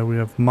we have. We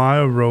have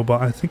Maya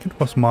robot. I think it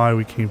was Maya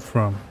we came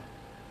from,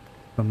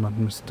 if I'm not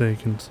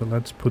mistaken. So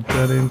let's put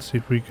that in, see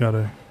if we got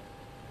a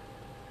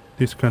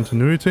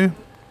discontinuity.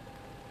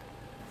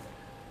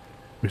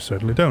 We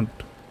certainly don't.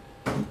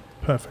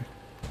 Perfect.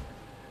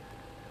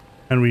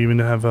 And we even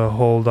have a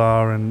hold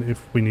R and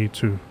if we need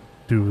to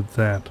do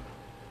that.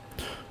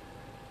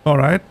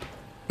 Alright.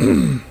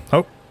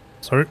 Oh.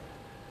 Sorry,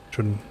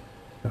 shouldn't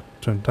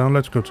turn it down.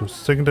 Let's go to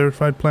secondary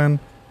flight plan.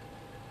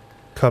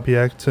 Copy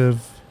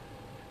active.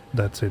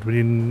 That's it. We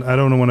didn't. I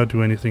don't want to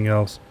do anything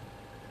else.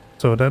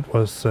 So that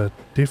was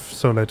diff.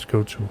 So let's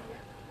go to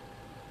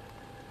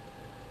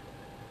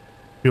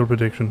fuel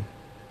prediction.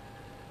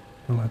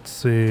 Let's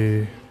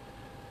see.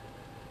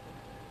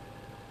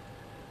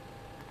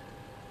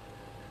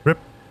 Rip.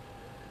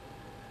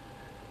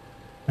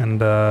 And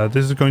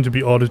this is going to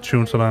be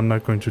auto-tuned, so I'm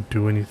not going to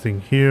do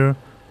anything here.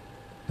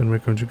 Then we're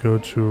going to go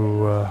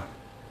to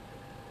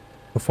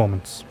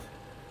performance.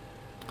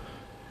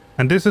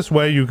 And this is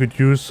where you could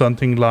use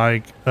something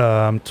like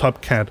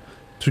TopCat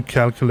to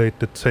calculate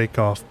the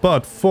takeoff.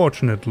 But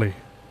fortunately,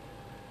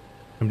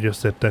 I'm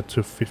just set that to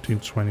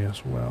 1520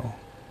 as well.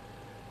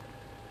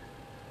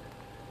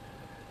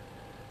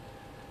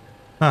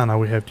 Ah, now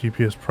we have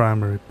GPS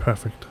primary.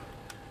 Perfect.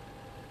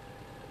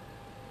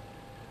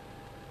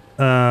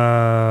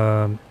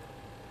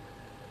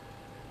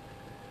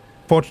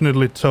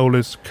 Fortunately,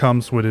 ToLiss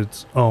comes with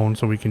its own,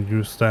 so we can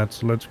use that.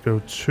 So let's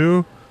go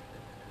to...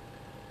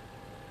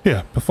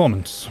 yeah,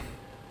 performance.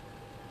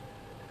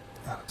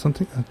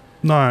 Something...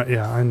 no,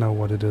 yeah, I know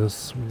what it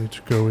is. We need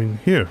to go in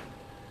here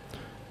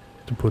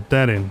to put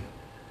that in.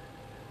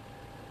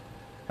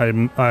 I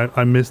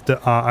missed the...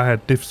 I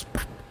had diffs...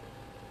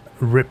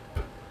 rip.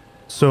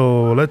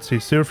 So let's see,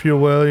 zero fuel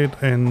weight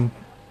and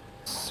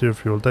zero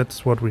fuel.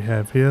 That's what we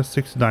have here.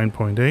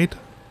 69.8.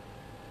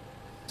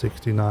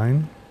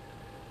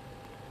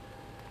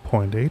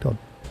 69.8 or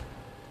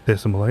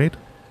decimal 8.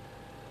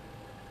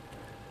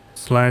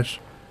 Slash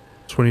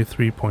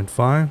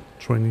 23.5.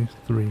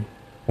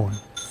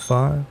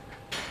 23.5.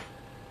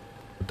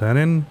 Put that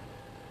in.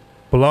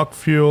 Block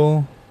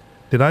fuel.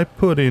 Did I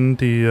put in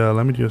the...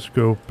 let me just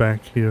go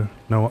back here.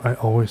 No, I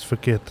always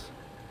forget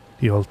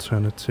the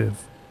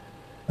alternative.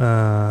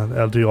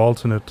 The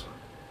alternate.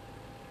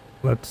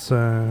 Let's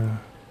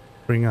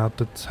bring out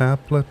the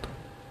tablet.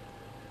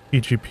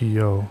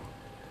 EGPO.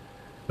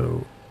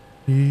 So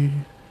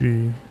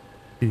EGPO.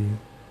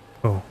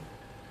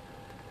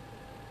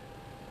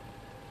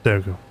 There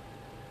we go.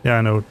 Yeah,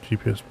 I know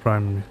GPS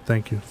primary.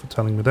 Thank you for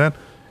telling me that.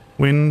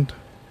 Wind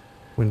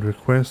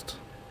request.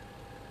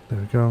 There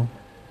we go.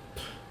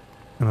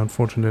 And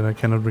unfortunately I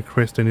cannot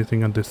request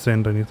anything on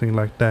descent or anything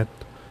like that.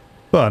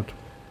 But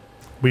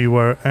we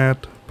were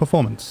at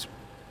performance,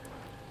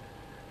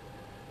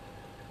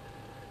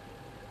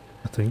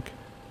 I think.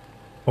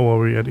 Or were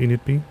we at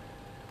init B?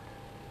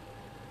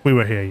 We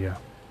were here, yeah.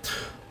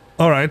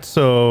 Alright,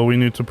 so we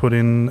need to put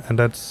in, and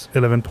that's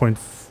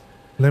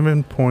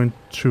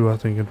 11.2 I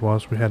think it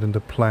was we had in the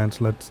plans.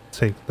 Let's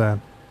take that.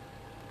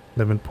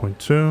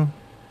 11.2.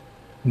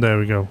 There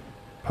we go.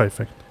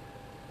 Perfect.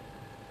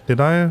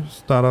 Did I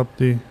start up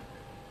the...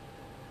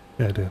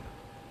 yeah, I did.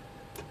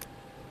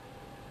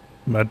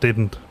 I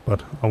didn't,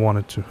 but I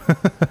wanted to.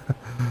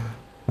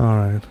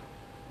 Alright.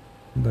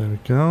 There we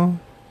go.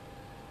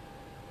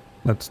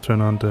 Let's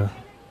turn on the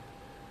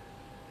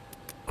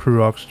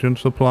crew oxygen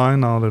supply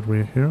now that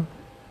we're here.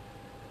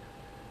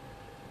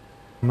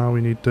 Now we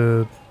need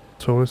the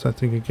ToLiss, I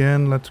think,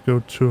 again. Let's go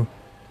to...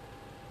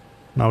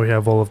 now we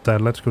have all of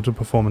that. Let's go to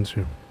performance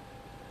here.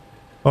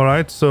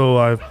 Alright, so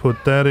I've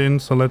put that in.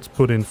 So let's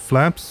put in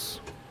flaps.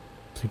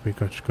 I think we're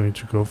going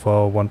to go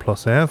for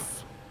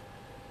 1+F.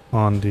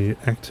 On the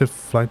active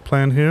flight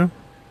plan here,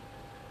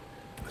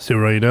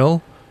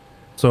 08L.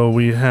 So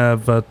we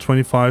have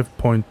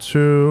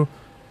 25.2.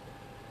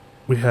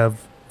 We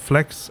have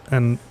flex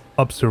and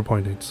up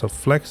 0.8. So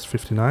flex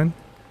 59.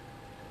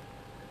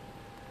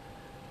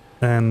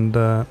 And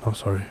oh,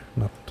 sorry,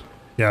 not.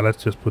 Yeah,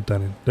 let's just put that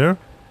in there.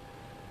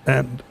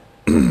 And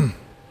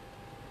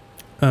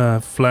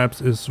flaps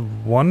is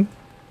 1. I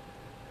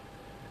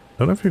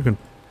don't know if you can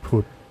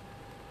put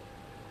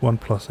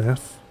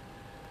 1+F.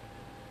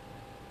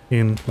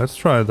 in. Let's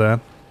try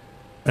that.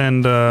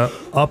 And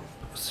up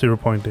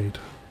 0.8.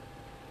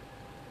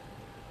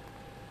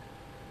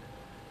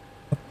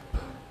 Up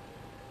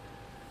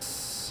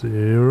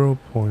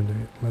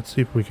 0.8. Let's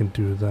see if we can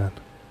do that.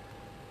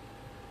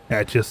 Yeah,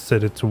 I just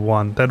set it to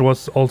 1. That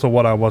was also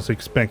what I was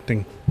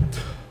expecting.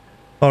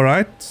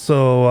 Alright,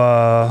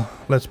 so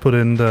let's put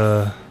in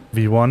the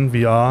V1,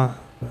 VR,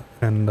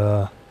 and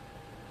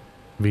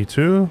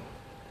V2.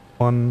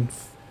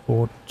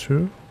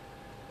 142.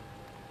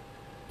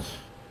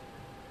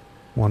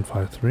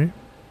 153.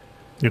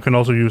 You can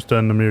also use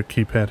the Namir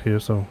keypad here,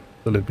 so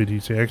it's a little bit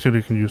easier. Actually,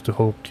 you can use the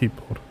whole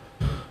keyboard.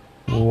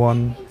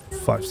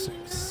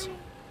 156.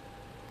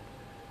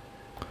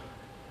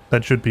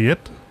 That should be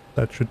it.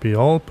 That should be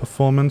all.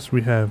 Performance,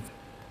 we have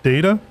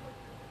data,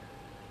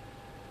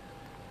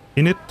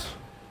 init,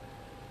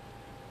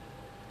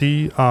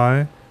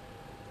 DI,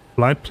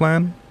 flight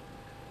plan,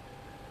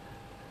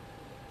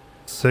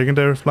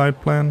 secondary flight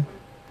plan,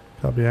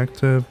 copy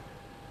active,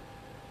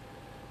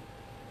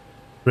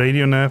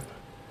 radio nav,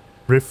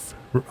 riff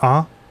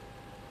R,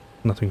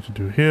 nothing to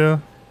do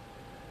here.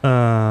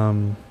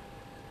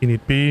 Init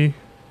B,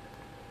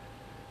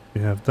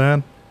 we have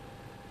that.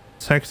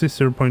 Taxi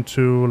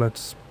 0.2,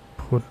 let's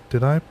put,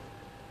 I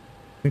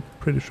think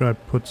pretty sure I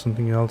put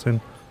something else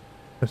in.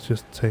 Let's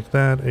just take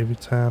that, AV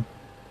tab.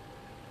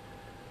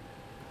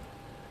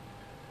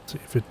 See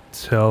if it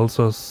tells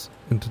us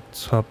in the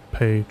top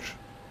page.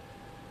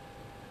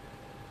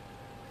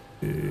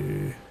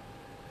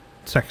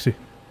 Taxi.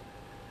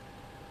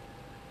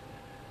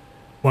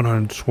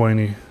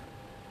 120.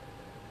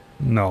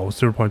 No,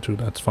 0.2,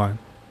 that's fine.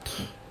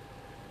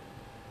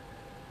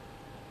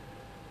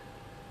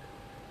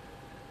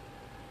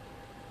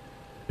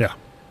 Yeah.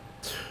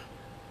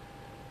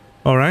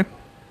 Alright.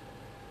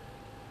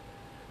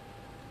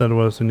 That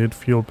was init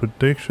fuel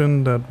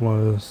prediction. That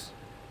was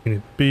We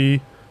need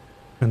B,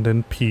 and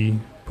then P,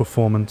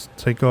 performance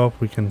takeoff.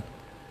 We can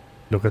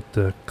look at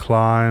the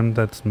climb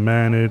that's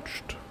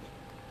managed,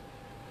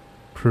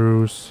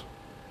 cruise,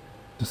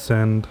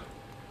 descend,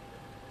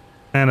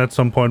 and at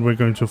some point we're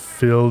going to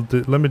fill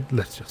the,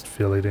 let's just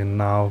fill it in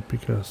now,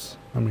 because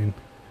I mean,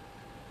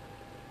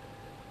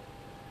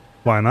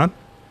 why not?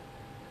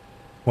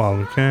 While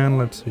we can,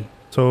 let's see.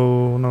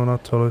 So no,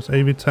 not ToLiss,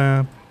 AV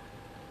tab.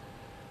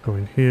 Go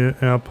in here,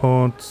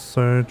 airport,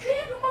 search.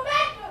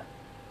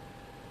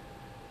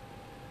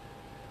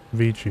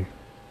 VG.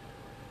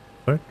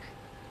 Search.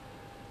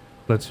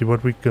 Let's see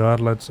what we got.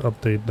 Let's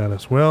update that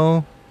as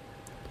well.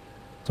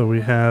 So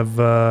we have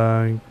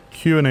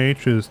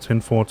QNH is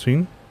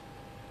 1014.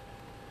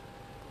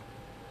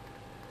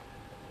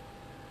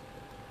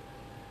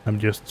 I'm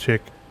just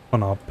check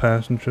on our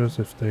passengers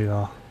if they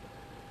are.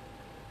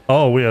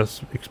 Oh, we are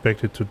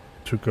expected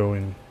to go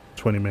in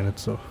 20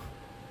 minutes, so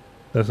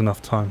there's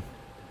enough time.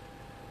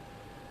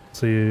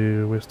 See,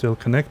 we're still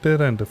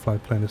connected and the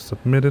flight plan is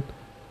submitted.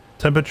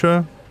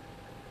 Temperature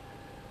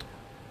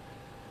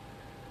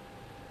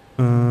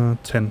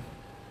 10.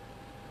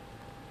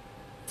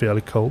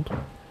 Fairly cold.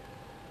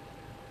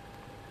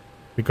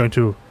 We're going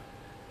to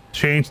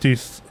change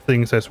these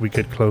things as we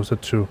get closer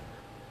to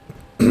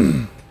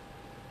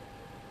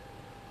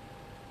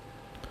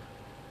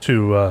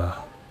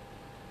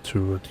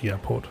to the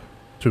airport,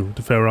 to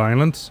the Faroe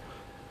Islands.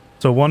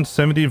 So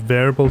 170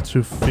 variable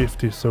to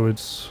 50, so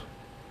it's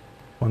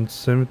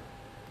 170.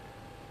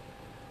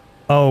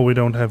 Oh, we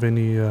don't have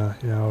any, yeah,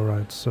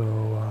 alright,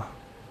 so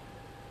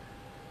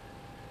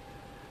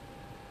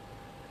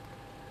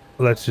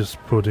let's just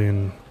put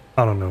in,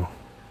 I don't know,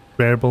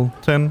 variable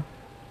 10,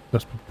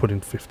 let's put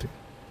in 50.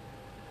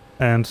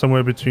 And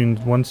somewhere between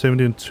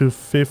 170 and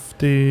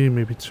 250,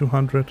 maybe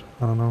 200,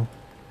 I don't know.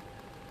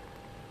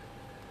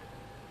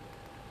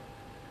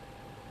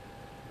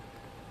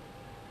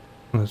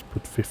 Let's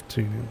put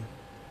 15 in.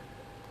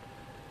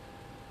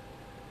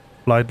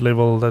 Flight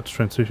level, that's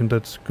transition,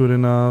 that's good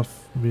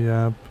enough.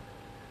 We're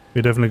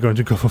definitely going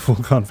to go for full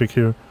config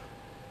here.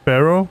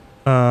 Faroe,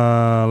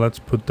 let's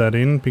put that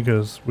in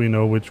because we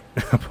know which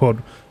airport,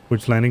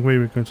 which landing way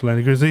we're going to land.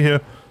 You can see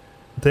here,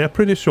 they're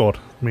pretty short.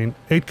 I mean,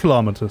 8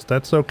 kilometers,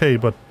 that's okay,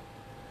 but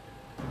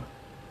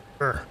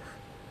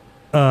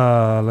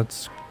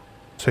let's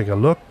take a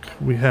look.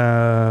 We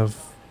have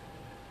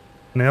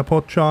an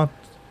airport chart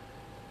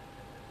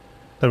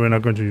that we're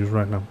not going to use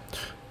right now.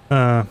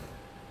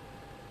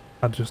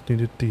 I just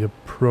needed the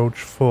approach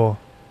for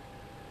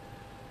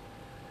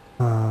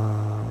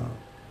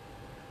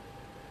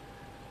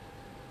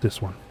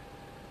this one.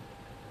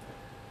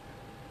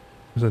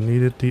 Because I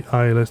needed the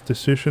ILS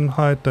decision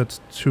height, that's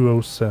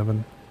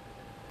 207.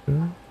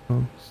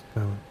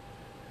 207.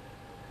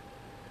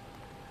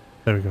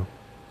 There we go.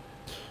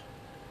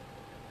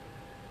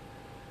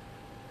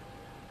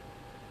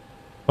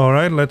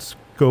 Alright, let's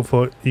go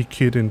for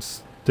EKYT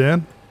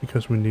instead,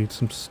 because we need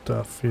some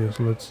stuff here.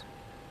 So let's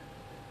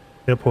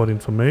airport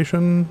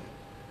information,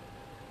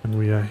 and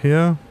we are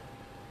here.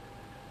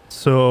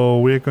 So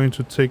we're going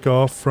to take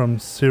off from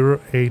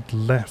 08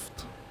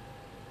 left,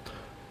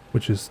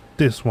 which is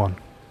this one.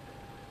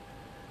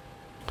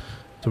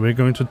 So we're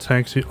going to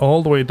taxi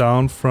all the way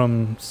down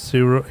from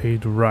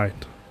 08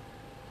 right,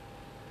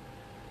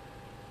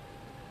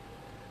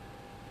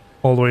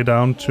 all the way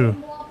down to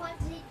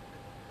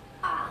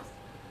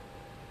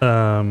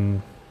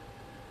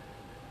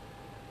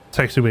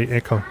taxiway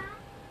Echo.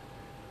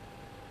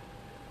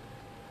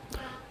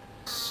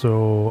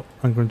 So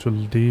I'm going to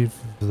leave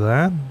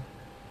that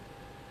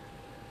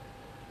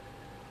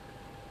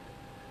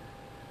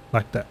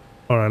like that.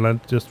 Alright,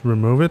 let's just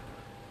remove it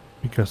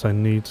because I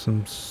need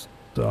some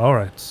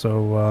alright,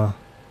 so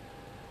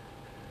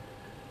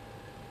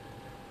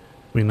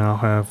we now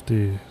have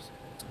the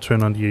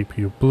turn on the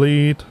APU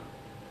bleed.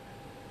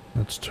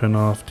 Let's turn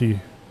off the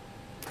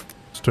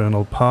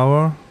external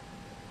power.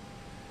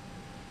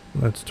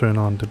 Let's turn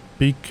on the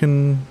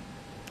beacon,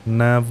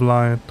 nav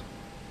light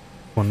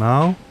for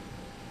now.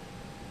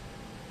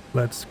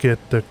 Let's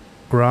get the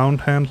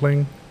ground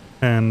handling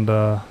and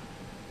drive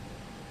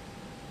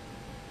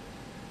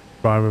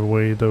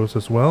away those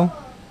as well.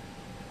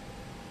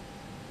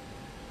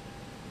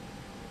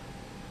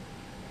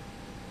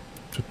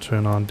 To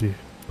turn on the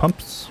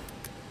pumps.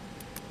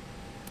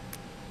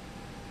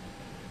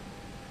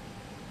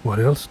 What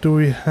else do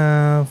we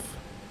have?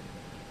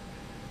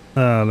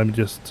 Let me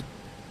just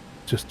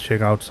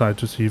check outside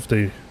to see if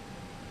they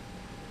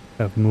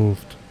have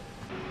moved.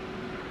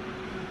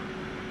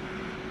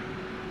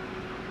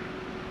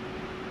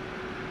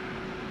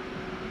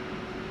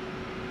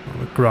 Oh,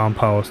 the ground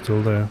power is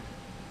still there.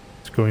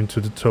 Let's go into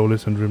the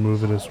ToLiss and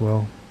remove it as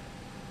well.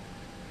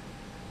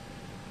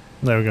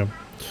 There we go.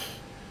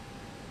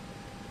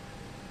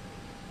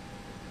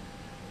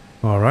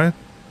 Alright,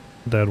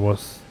 that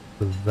was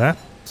that.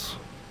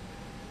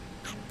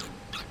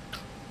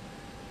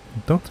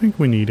 Don't think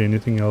we need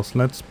anything else.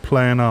 Let's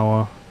plan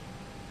our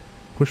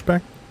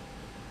pushback.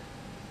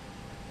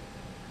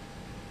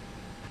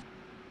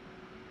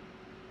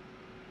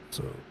 So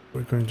So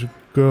we're going to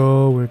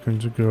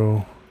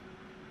go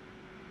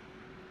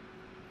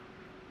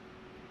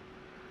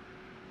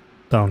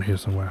down here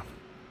somewhere.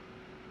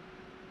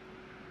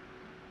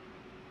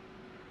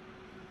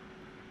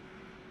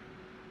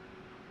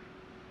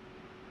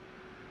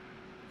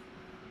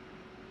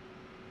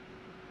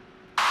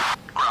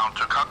 Ground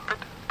to cockpit.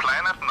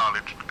 Plan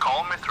acknowledged.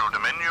 Call me through the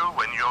menu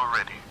when you're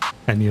ready.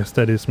 And yes,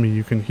 that is me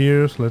you can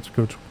hear. So let's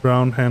go to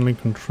ground handling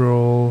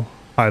control.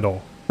 Hide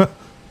all.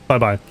 Bye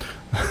bye.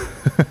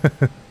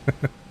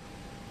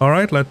 All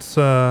right, let's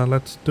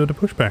do the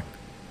pushback.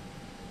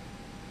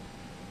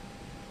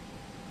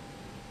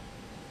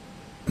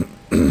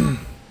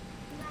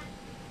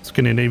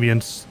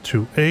 Scandinavians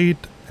 28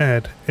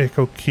 at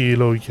Echo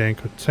Kilo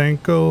Yankee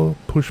Tango,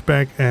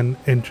 pushback and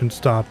engine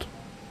start.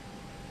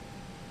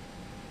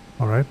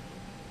 All right.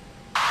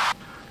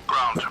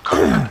 Ground to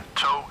cockpit.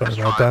 Tow is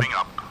driving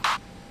up.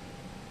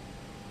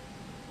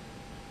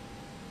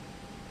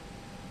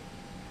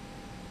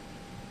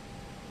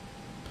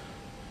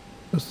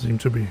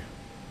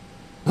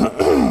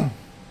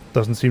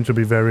 Doesn't seem to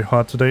be very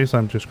hot today, so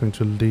I'm just going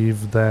to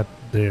leave that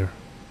there.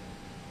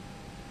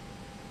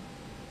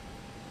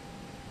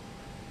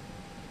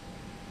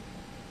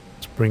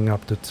 Let's bring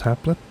up the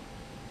tablet.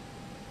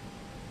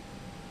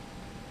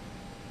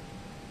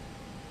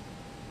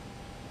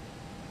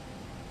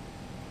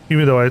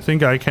 Even though I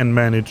think I can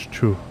manage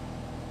to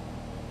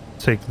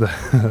take the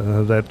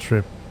that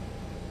trip.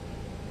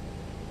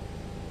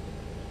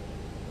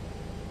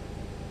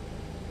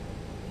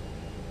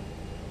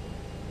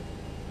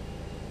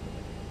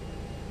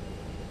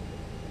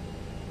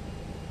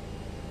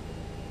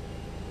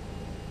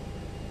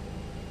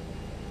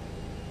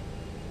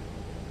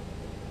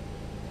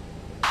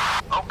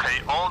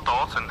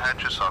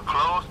 Are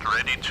closed,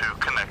 ready to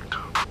connect.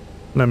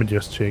 Let me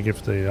just check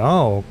if they are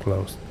all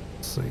closed.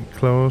 Let's see.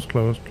 Close.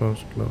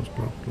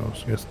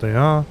 Yes, they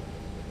are.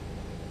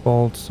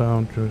 Fault,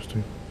 sound,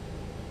 joystick,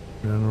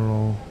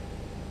 general.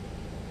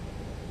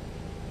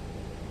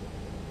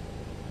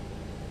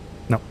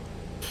 No.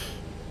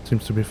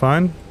 Seems to be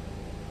fine.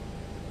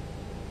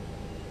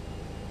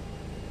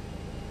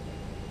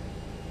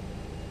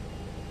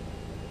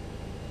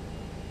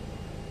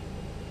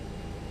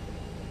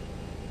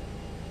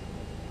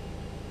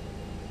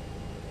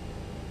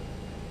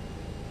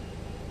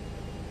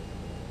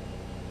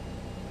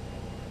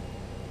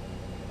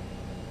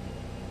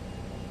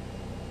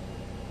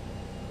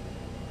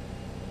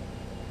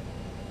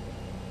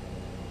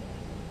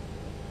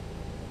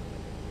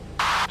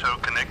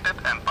 Connected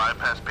and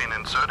bypass pin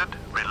inserted.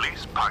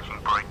 Release parking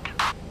brake.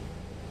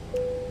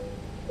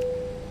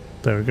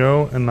 There we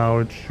go, and now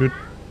it should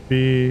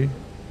be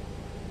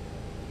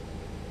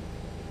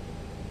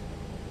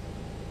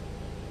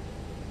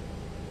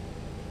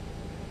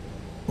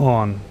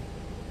on.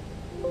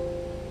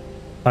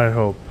 I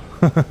hope.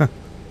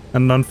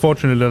 And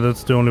unfortunately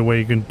that's the only way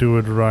you can do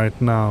it right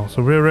now.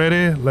 So we're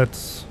ready.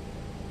 Let's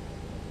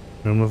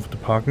remove the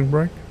parking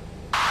brake.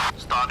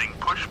 Starting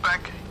pushback.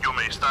 You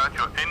may start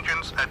your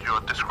engines at your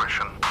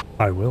discretion.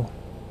 I will.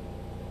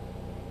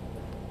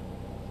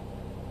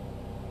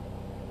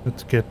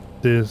 Let's get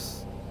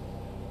this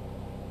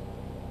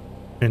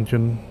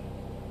engine.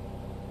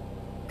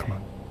 Come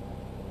on.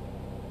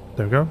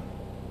 There we go.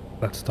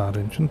 Let's start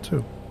engine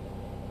 2.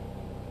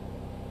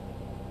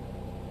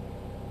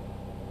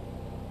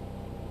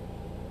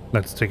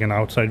 Let's take an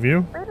outside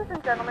view. Ladies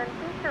and gentlemen,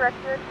 please direct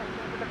your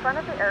attention to the front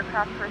of the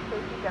aircraft for a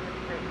safety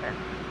demonstration.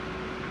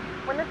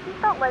 When the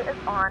seatbelt light is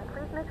on,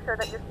 please make sure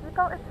that your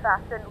seatbelt is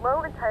fastened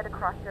low and tight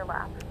across your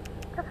lap.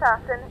 To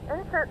fasten,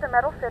 insert the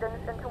metal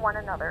fittings into one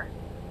another.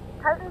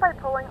 Tighten by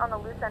pulling on the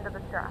loose end of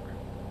the strap.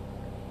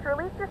 To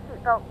release your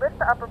seatbelt, lift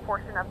the upper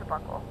portion of the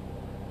buckle.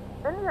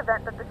 In the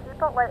event that the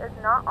seatbelt light is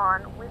not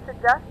on, we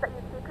suggest that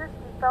you keep your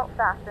seatbelt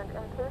fastened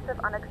in case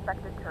of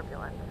unexpected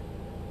turbulence.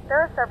 There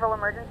are several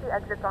emergency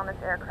exits on this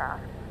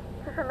aircraft.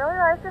 To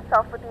familiarize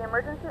yourself with the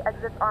emergency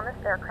exits on this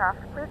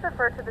aircraft, please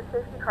refer to the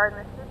safety card in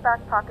the seat back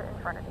pocket in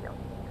front of you.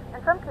 In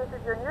some cases,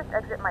 your nearest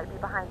exit might be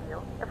behind you.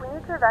 If we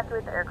need to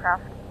evacuate the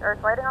aircraft, there is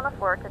lighting on the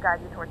floor to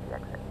guide you towards the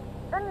exit.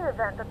 In the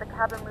event that the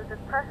cabin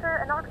loses pressure,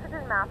 an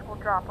oxygen mask will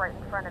drop right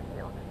in front of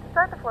you. To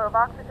start the flow of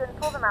oxygen,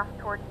 pull the mask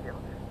towards you.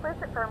 Place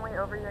it firmly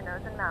over your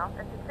nose and mouth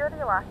and secure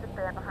the elastic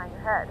band behind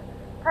your head.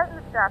 Tighten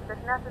the straps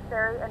if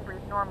necessary and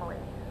breathe normally.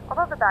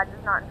 Although the bag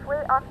does not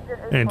inflate, oxygen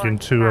is Engine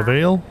 2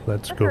 avail.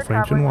 Let's go for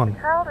engine 1. If you're traveling with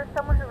a child or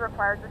someone who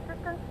requires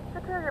assistance,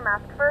 secure your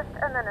mask first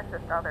and then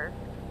assist others.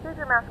 Keep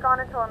your mask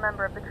on until a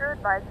member of the crew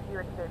advises you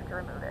it's safe to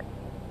remove it.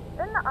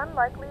 In the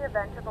unlikely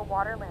event of a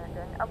water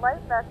landing, a life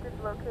vest is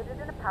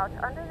located in a pouch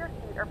under your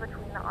seat or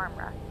between the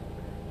armrests.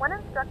 When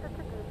instructed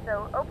to do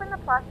so, open the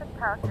plastic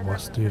pouch and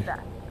remove the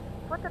vest.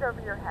 Flip it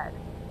over your head.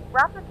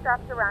 Wrap the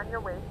straps around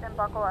your waist and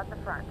buckle at the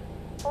front.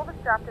 Pull the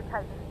strap to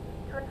tighten.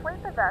 To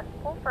inflate the vest,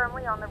 pull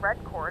firmly on the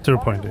red cord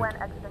only when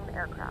exiting the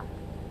aircraft.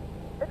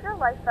 If your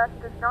life vest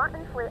does not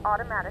inflate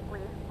automatically,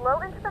 blow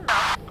into the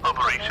mouth.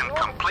 Operation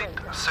complete.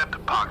 Set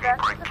parking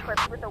brake. The vest brake. is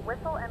equipped with a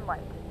whistle and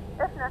light.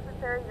 If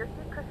necessary, your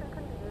seat cushion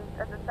can be used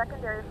as a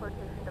secondary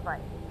flotation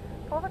device.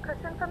 pull the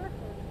cushion from the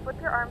seat, slip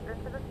your arms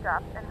into the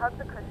straps, and hug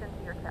the cushion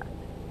to your chest.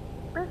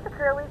 Please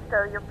securely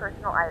stow your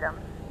personal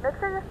items. Make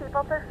sure your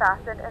seatbelts are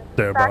fastened and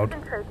seat backs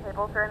and tray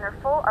tables are in their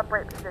full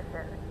upright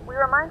position. We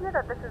remind you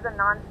that this is a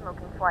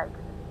non-smoking flight.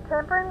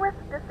 Tampering with,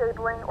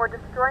 disabling, or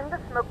destroying the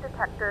smoke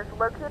detectors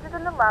located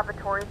in the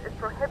lavatories is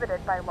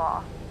prohibited by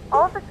law.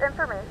 All of this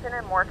information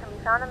and more can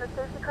be found in the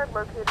safety card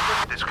located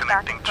in the seat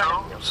back in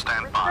front of you.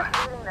 Stand by.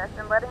 Please reading this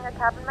and letting a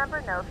cabin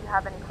member know if you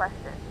have any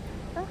questions.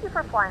 Thank you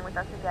for flying with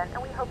us again,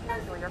 and we hope you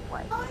enjoy your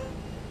flight.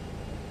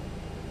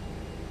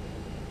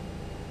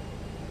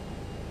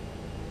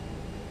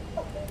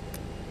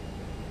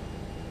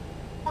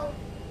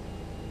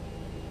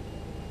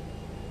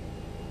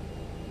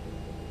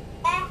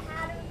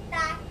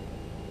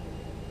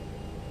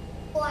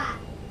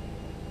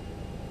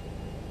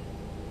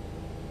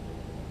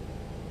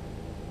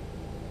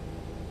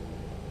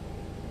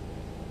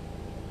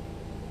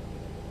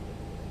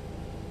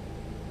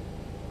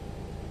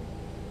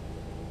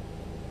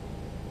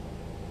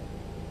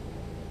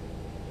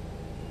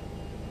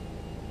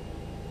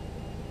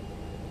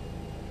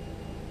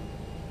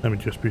 Let me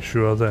just be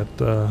sure that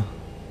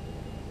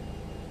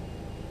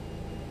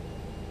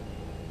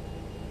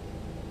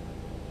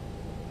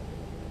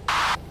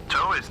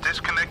Toe is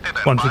disconnected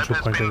and pipe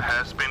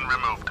has been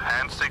removed.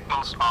 Hand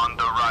signals on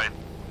the right.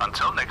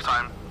 Until next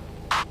time.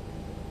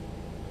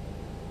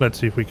 let's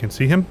see if we can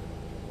see him.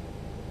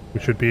 We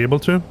should be able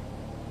to.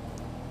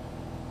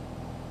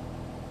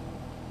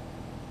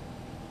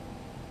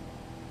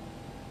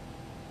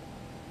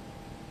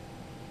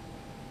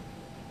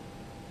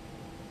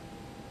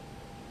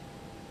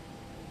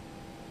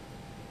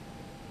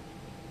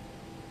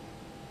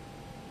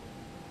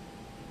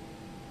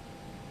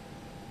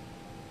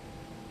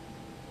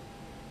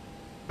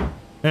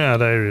 Yeah,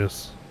 there he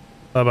is.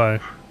 Bye-bye.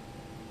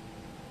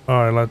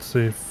 Alright, let's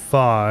see.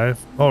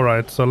 5.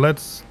 Alright, so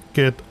let's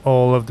get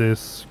all of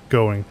this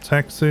going.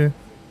 Taxi.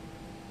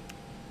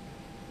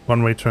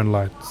 One-way turn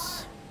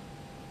lights.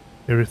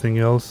 Everything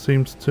else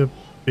seems to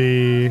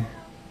be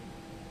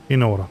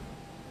in order.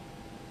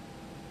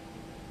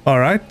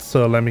 Alright,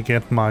 so let me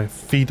get my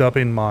feet up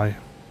in my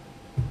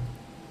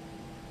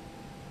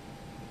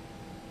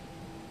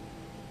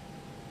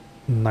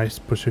nice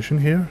position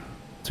here.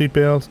 Seat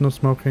belts, no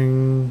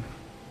smoking.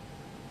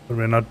 But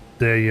we're not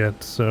there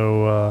yet,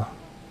 so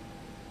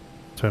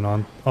turn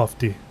off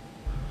the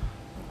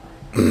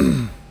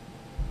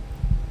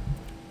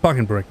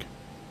parking brake.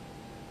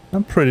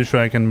 I'm pretty sure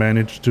I can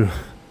manage to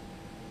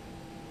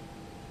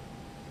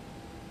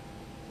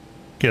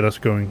get us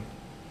going.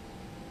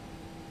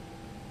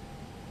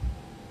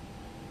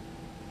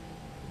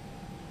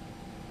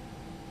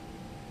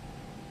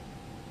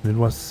 It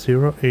was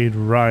 08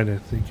 right, I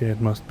think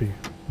it must be.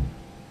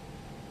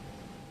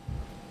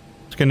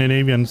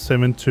 Scandinavian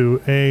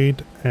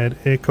 728 at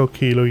Echo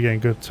Kilo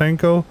Yankee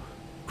Tango,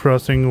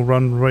 crossing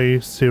runway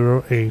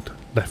 08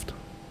 left.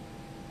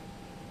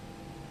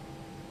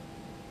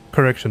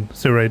 Correction,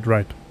 08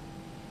 right.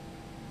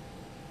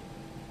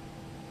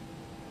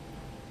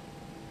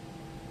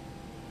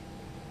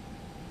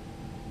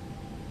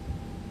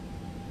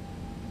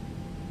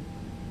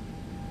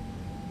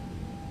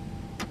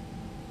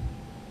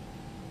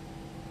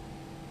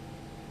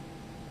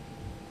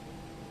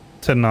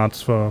 Ten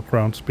knots for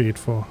ground speed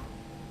for.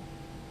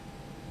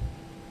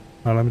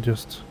 Now let me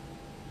just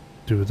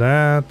do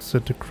that,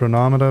 set the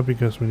chronometer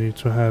because we need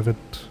to have it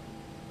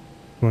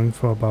going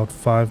for about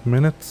 5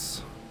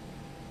 minutes.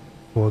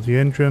 For the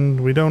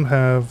engine, we don't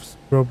have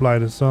strobe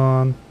light is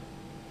on.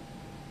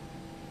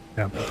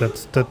 Yeah,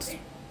 that's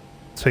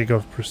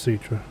takeoff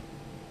procedure.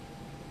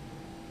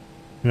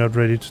 We're not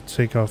ready to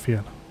take off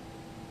yet.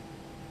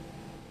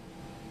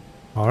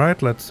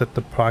 Alright, let's set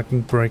the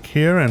parking brake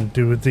here and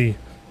do the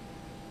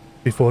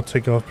before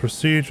takeoff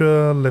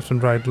procedure, left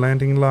and right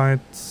landing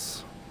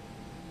lights.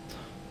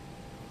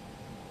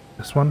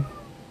 This one?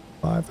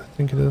 5, I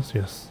think it is,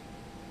 yes.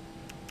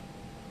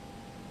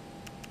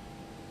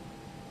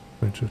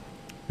 Going to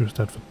use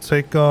that for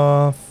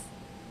takeoff.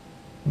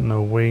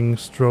 No wing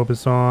strobe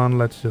is on.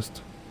 Let's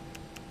just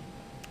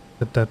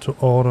set that to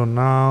auto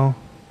now.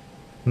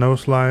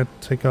 Nose light,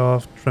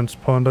 takeoff,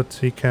 transponder,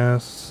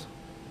 TCAS.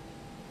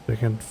 I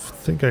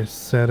think I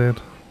set it.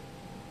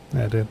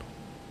 I did.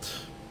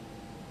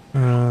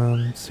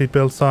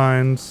 Seatbelt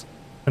signs.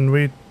 And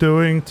we're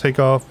doing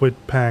takeoff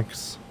with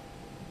packs.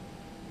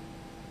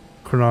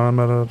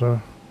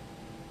 Chronometer.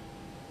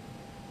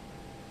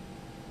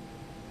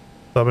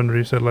 Stop and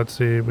reset. Let's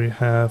see. We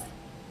have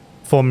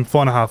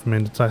 4.5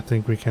 minutes. I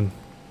think we can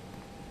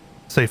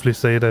safely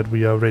say that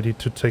we are ready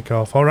to take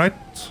off. All right.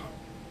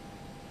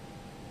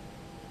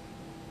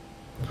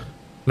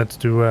 Let's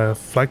do a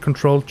flight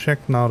control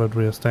check now that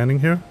we are standing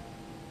here.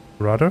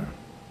 Rudder.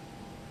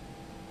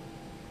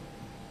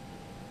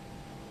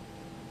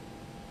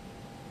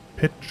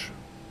 Pitch.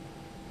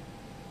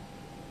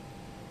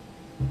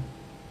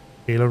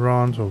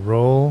 Ailerons or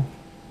roll.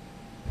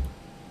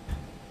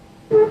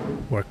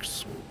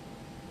 Works.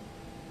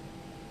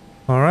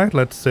 Alright,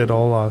 let's set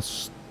all our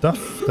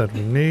stuff that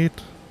we need.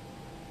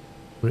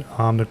 We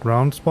arm the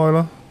ground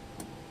spoiler.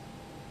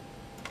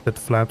 Set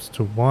flaps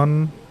to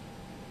 1.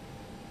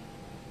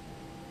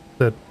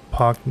 Set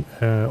park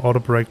auto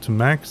brake to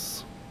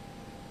max.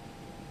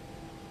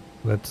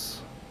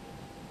 Let's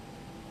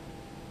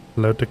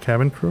load the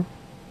cabin crew.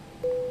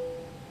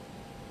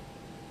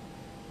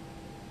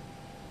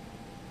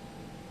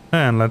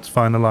 And let's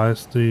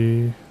finalize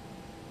the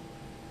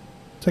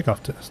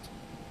takeoff test.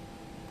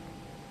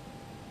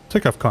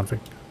 Takeoff config.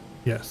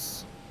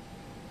 Yes.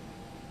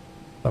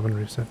 Stop and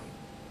reset.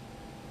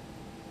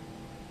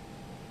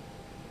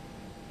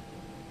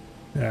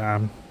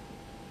 Yeah,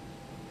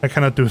 I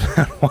cannot do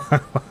that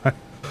while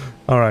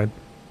Alright.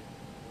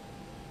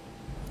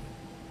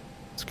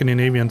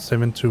 Scandinavian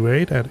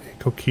 728 at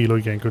Echo Kilo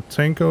Yankee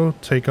Tango.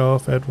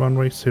 Takeoff at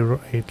runway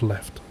 08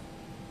 left.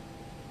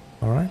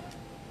 Alright.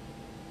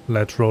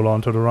 Let's roll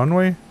onto the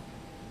runway.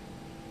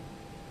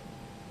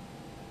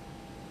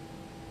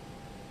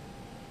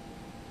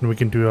 And we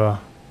can do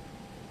a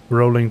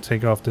rolling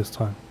takeoff this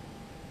time.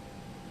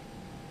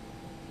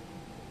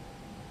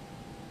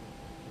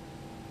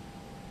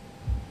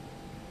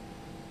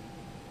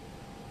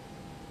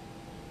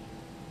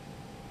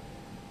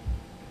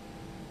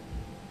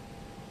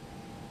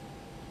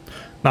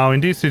 Now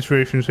in these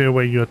situations here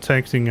where you're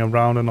taxiing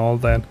around and all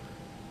that,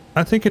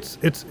 I think it's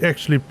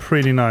actually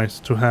pretty nice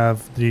to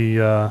have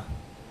the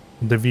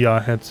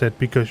VR headset,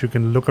 because you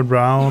can look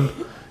around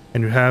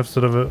and you have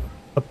sort of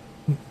a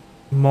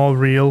more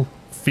real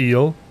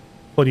feel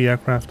for the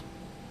aircraft.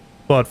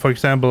 But for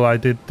example, I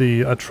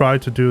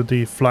tried to do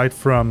the flight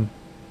from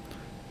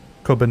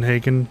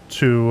Copenhagen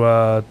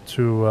to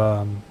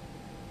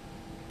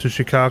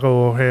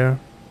Chicago O'Hare,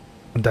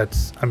 and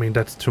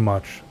that's too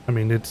much. I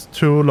mean, it's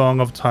too long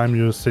of time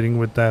you're sitting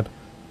with that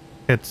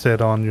headset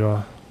on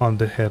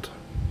the head.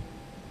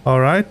 All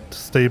right,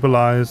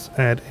 stabilize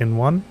at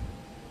N1,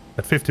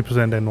 at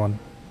 50% N1.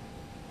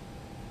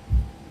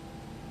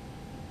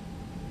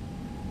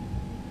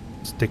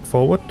 Stick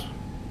forward,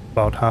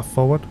 about half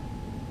forward.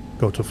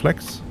 Go to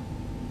flex.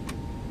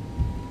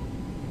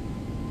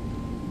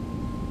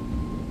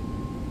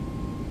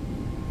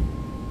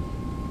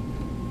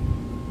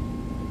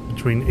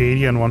 Between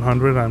 80 and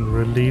 100, I'm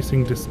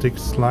releasing the stick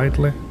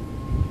slightly.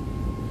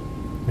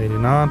 80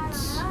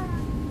 knots.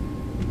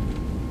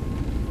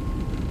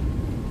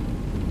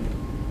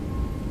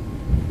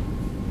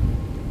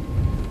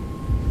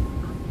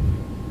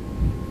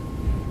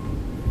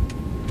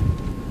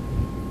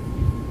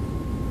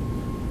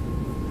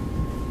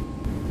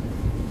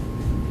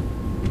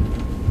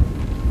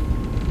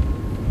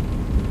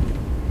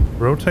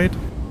 Rotate.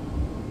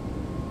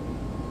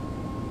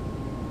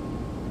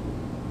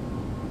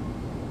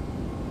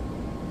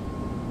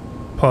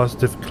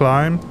 Positive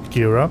climb,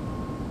 gear up.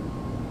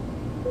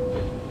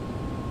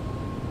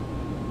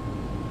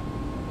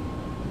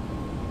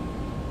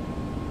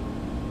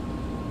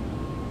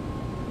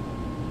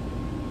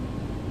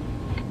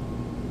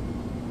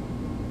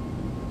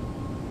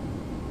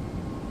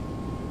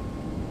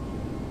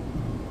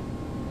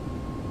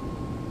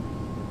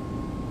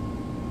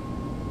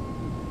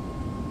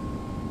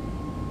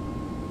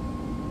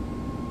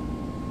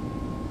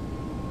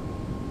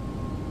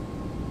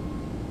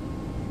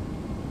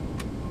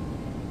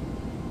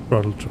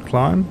 Throttle to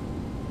climb.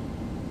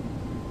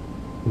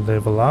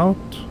 Level out.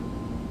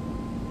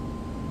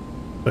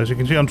 So as you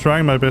can see, I'm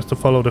trying my best to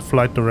follow the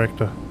flight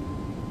director.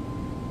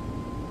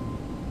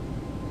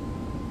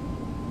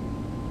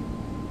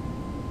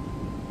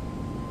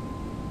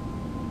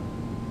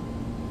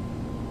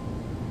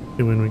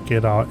 See when we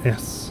get our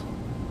S.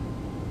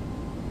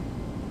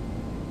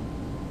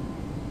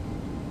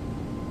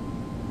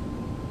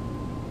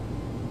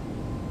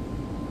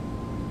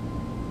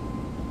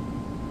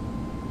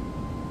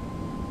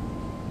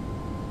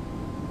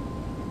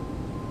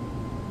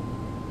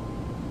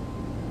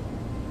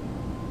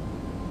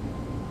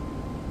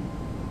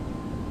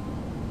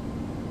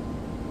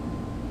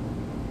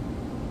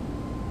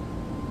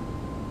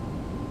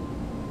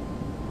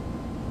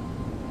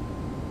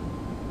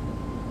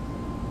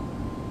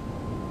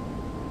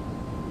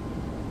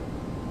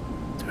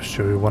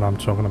 Show you what I'm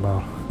talking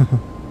about.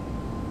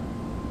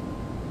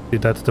 See,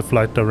 that's the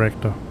flight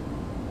director.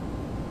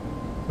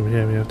 So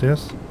here we have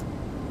this.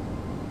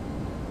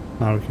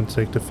 Now we can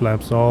take the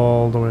flaps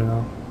all the way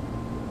out.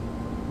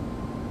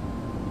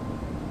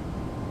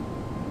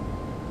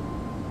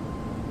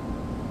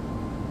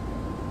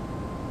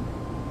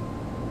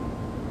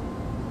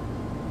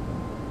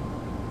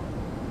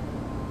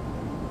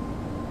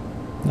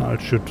 Now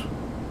it should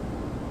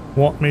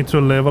want me to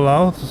level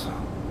out.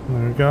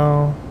 There we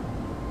go.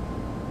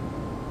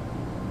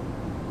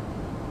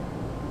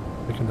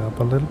 Pick it up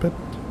a little bit.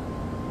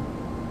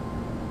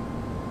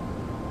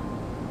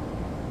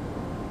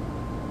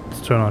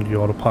 Let's turn on the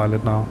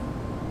autopilot now.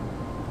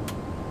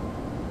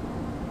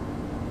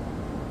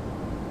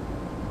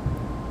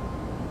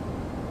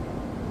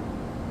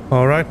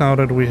 Alright, now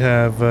that we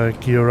have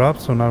gear up,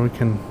 so now we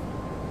can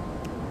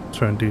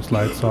turn these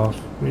lights off.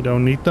 We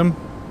don't need them.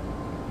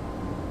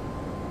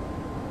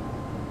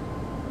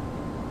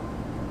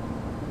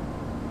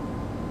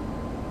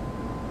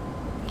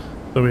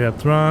 So we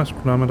have thrust,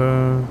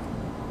 chronometer,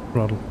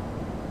 throttle.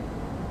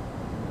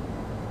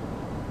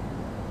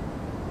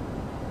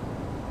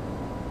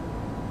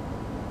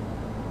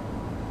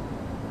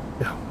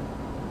 Yeah.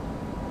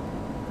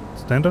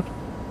 Standard.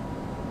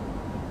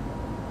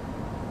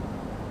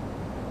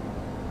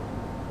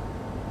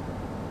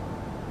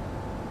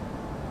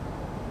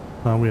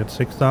 Now we're at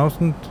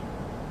 6,000.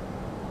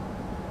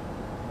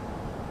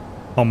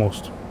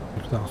 Almost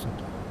 6,000.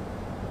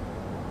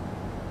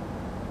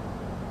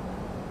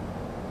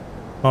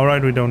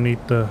 Alright, we don't need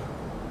the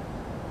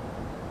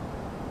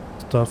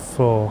stuff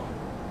for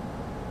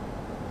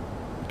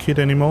kit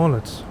anymore.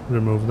 Let's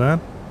remove that.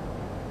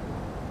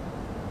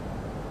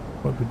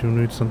 But we do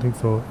need something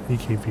for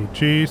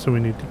EKVG, so we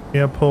need the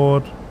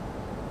airport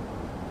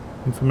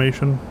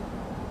information.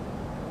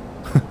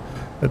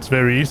 That's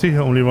very easy,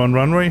 only one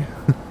runway.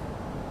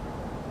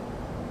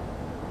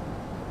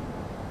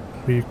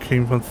 We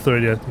came from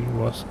 30, I think it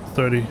was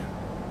 30.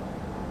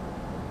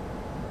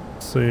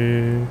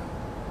 Say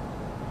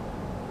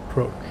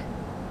approach.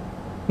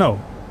 No,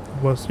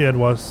 it was, yeah, it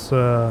was,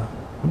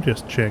 I'm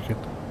just checking.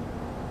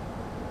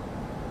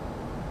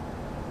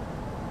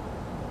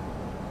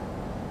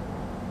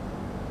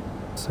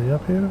 Say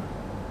up here.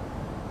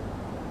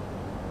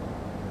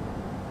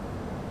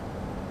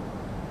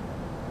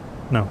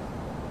 No.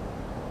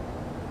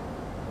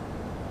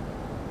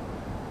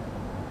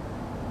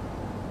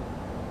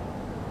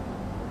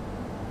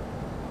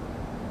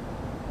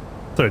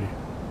 So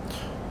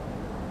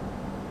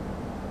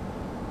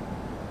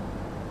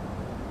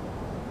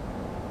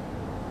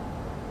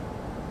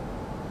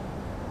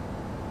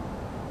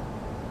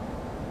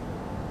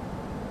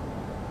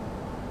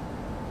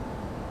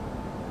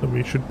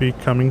we should be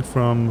coming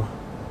from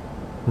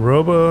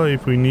Rober.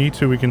 If we need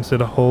to, we can set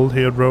a hold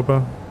here at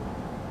Rober.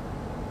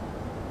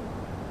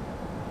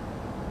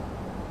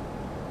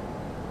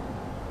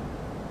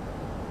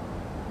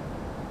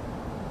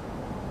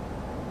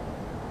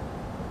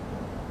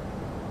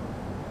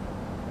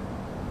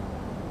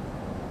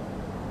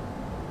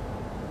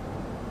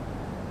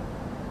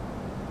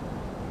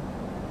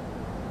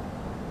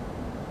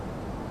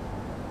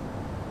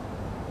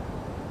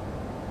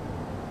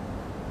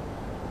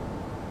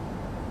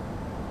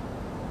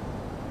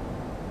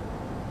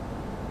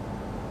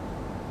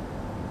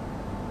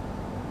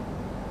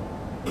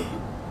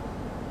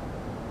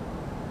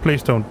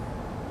 Please don't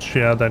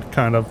share that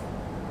kind of,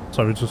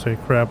 sorry to say,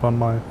 crap on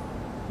my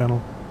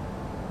channel.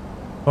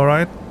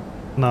 Alright,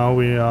 now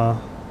we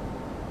are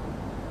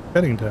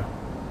getting there.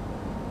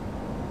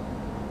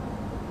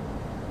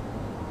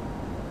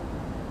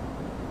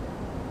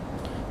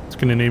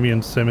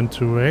 Scandinavian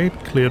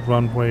 728, cleared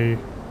runway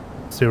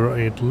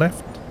 08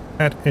 left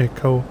at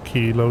Echo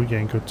Kilo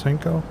Yankee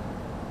Tango.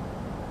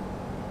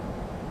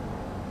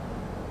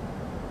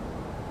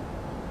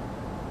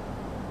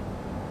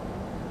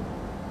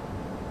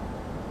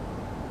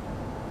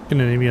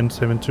 Scandinavian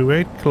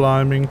 728,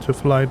 climbing to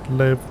flight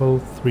level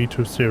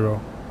 320.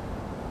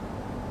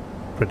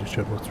 Pretty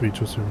sure it was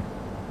 320.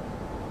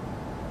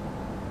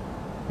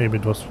 Maybe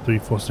it was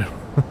 340.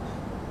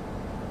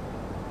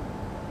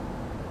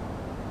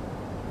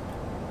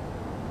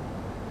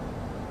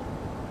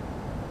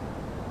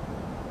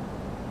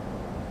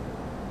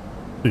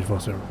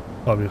 340,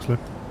 obviously.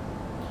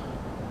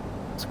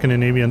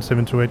 Scandinavian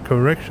 728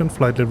 correction,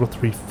 flight level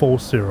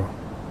 340.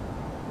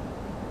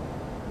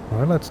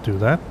 Alright, let's do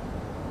that.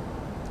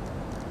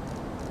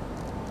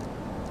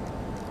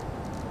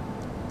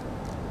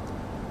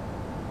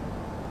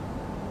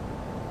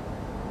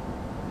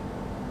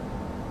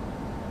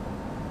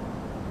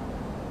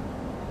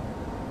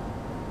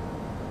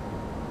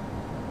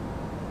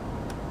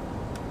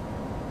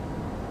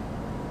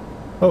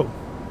 Oh,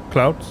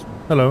 clouds.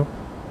 Hello.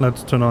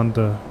 Let's turn on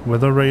the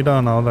weather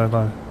radar now that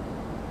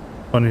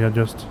I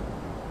just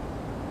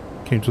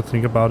came to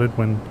think about it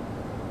when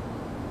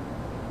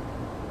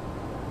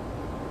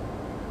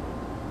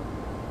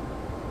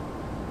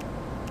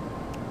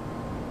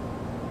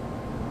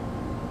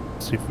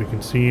see if we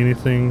can see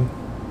anything.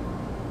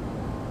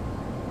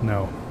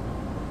 No.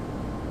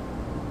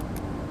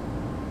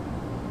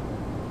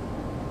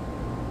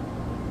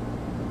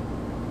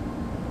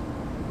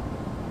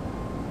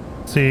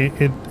 See,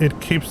 it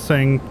keeps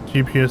saying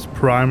GPS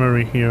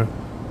primary here,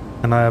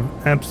 and I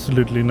have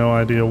absolutely no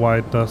idea why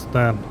it does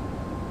that.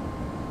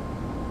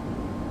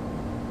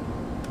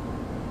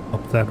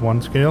 Up that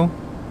one scale.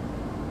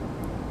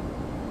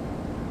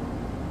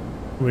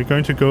 We're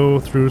going to go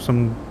through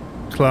some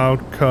cloud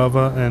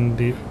cover, and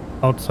the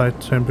outside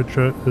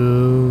temperature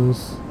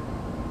is,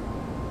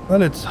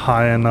 well, it's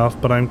high enough,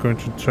 but I'm going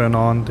to turn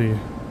on the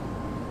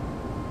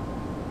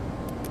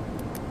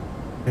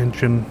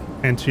engine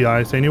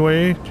anti-ice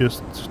anyway,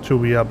 just to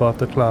be above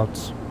the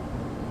clouds.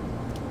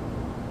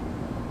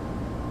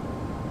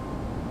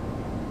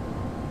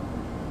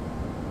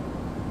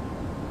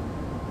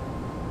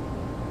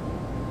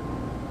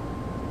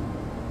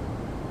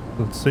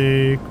 Let's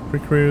see,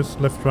 pre-cruise,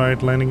 left,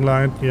 right, landing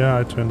light. Yeah,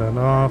 I turned that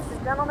off. Ladies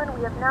and gentlemen,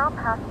 we have now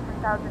passed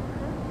 10,000 feet.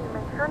 You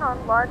may turn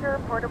on larger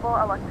portable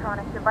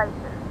electronic devices.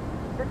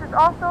 This is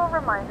also a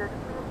reminder to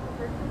please keep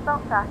your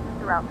seatbelt fastened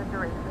throughout the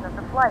duration of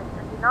the flight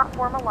and do not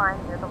form a line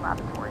near the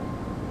lavatory.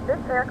 This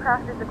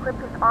aircraft is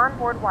equipped with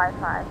onboard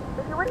Wi-Fi.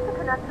 If you wish to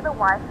connect to the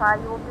Wi-Fi,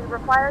 you will be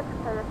required to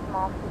pay a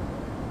small fee.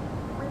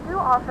 We do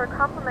offer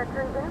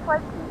complimentary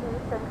in-flight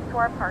TV thanks to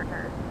our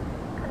partners.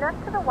 Connect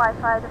to the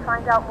Wi-Fi to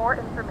find out more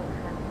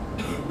information.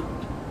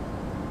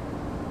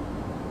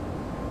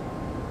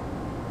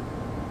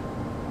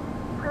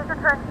 Please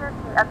return to your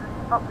seat as the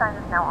seatbelt sign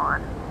is now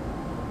on.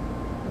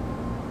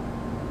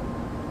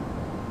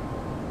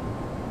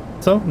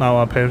 So now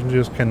our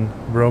passengers can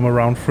roam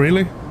around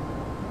freely.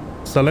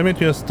 So let me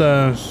just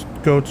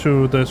go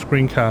to the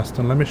screencast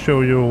and let me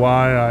show you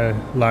why I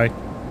like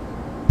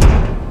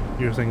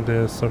using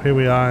this. So here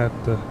we are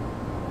at the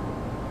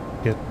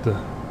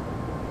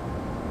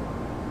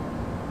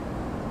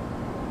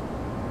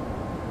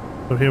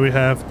so here we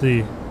have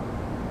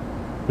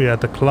we had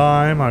the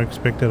climb, our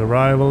expected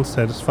arrival,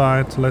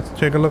 satisfied. So let's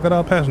take a look at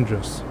our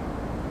passengers.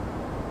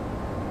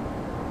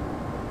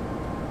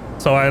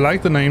 So I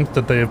like the names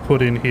that they have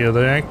put in here.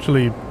 They're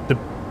actually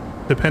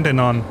depending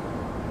on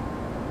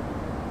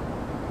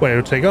where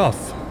you take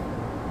off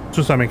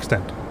to some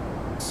extent.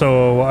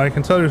 So I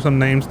can tell you some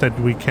names that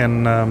we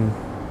can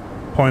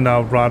point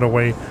out right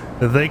away.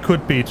 They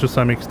could be to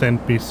some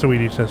extent be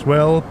Swedish as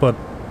well, but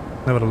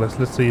nevertheless,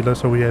 let's see.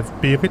 So we have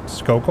Berit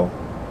Skovgaard,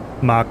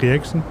 Mark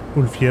Eriksen,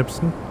 Ulf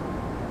Jebsen,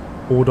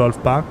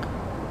 Rudolf Bach,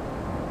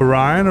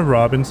 Brian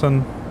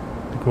Robinson.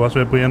 Det kunne også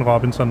være Brian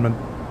Robinson, men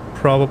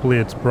probably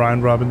it's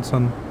Brian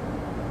Robinson.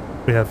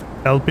 We have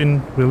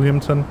Albin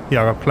Williamson,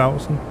 Jakob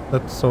Clausen.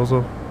 That's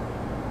also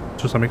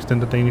to some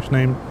extent a Danish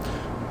name.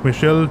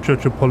 Michelle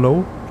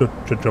Jojopoulou,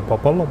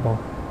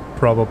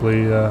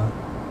 probably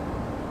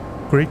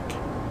Greek.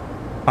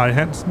 Kai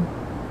Hansen,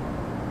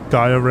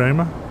 Gaia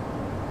Rama,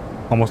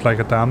 almost like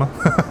a dama.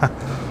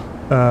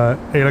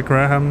 Ayla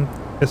Graham,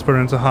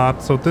 Esperanza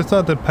Hart. So these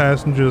are the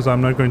passengers.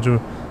 I'm not going to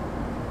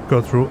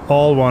go through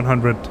all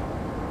 100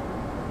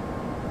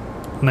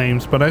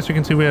 names, but as you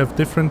can see, we have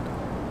different.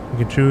 You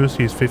can choose.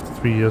 He's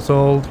 53 years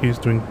old. He's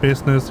doing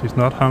business. He's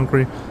not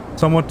hungry.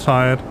 Somewhat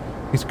tired.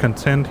 He's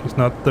content. He's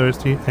not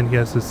thirsty, and he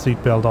has his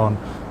seatbelt on.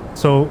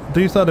 So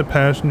these are the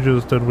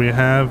passengers that we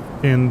have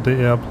in the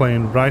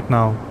airplane right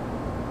now,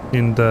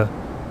 in the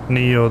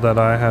Neo that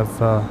I have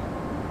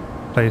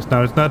placed.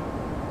 Now it's not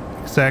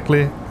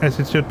exactly as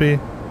it should be.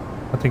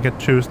 I think I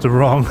chose the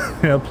wrong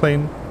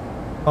airplane,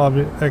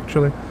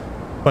 actually,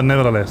 but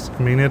nevertheless,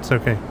 I mean, it's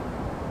okay.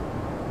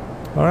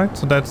 All right,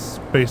 so that's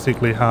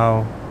basically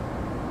how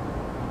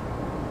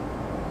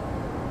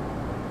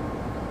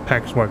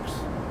PAX works.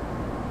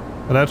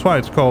 And that's why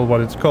it's called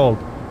what it's called,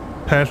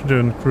 passenger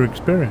and crew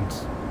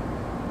experience.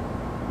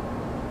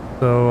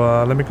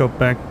 So let me go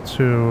back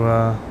to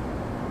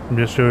let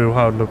me just show you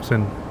how it looks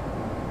in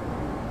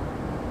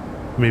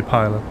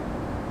VPilot.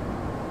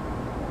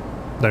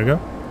 There we go.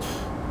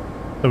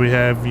 So we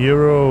have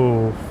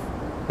Euro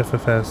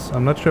FFS.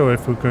 I'm not sure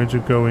if we're going to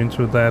go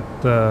into that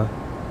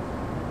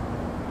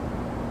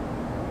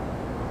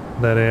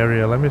that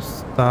area. Let me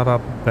start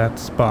up that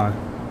spy.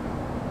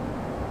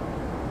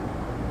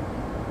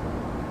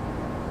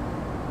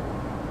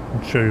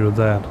 And show you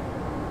that.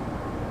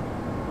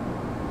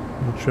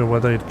 Not sure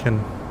whether it can.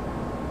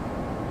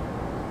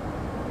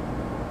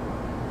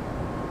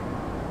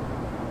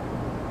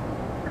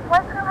 The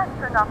flight crew has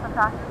turned off the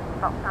fasten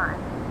seatbelt sign.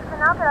 You can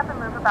now get up and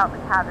move about the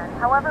cabin.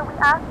 However, we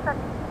ask that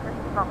you keep your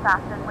seatbelt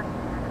fastened when you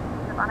use in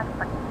case of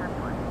unexpected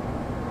turbulence.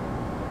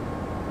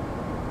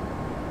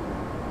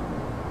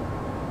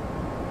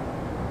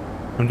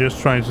 I'm just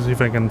trying to see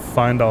if I can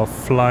find our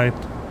flight.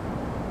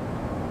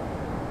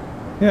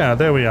 Yeah,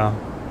 there we are.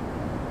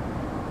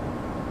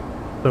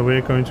 So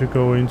we're going to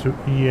go into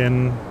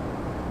EN.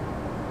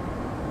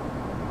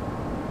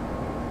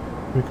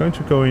 We're going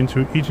to go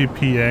into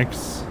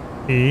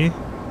EGPXE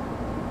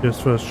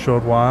just for a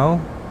short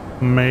while.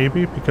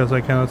 Maybe, because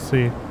I cannot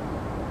see.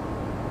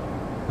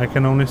 I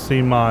can only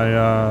see my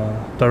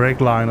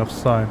direct line of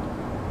sight.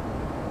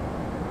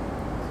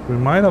 So we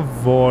might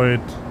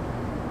avoid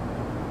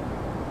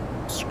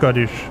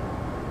Scottish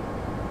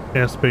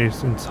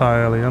airspace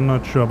entirely. I'm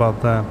not sure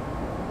about that.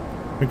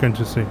 We're going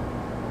to see.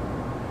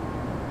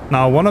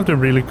 Now, one of the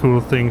really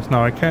cool things,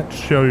 now I can't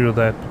show you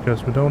that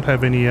because we don't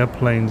have any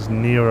airplanes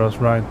near us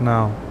right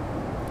now.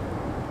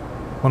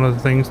 One of the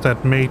things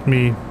that made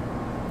me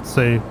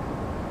say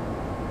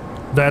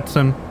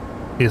VATSIM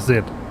is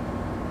it.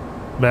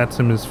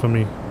 VATSIM is for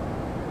me.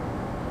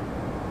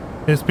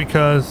 It's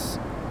because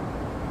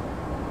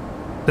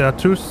there are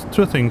two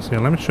things here.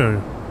 Let me show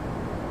you.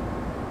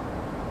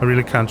 I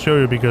really can't show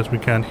you because we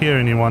can't hear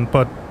anyone,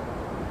 but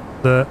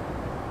the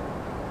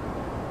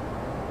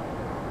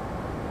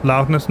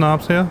loudness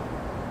knobs here,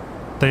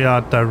 they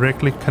are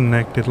directly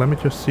connected. Let me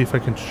just see if I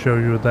can show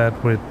you that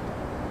with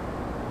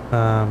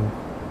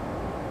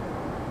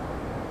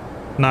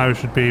now you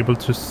should be able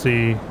to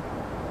see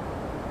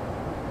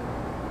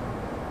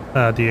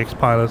the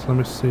X-Pilots. Let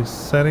me see,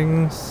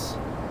 settings,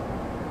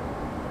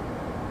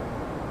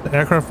 the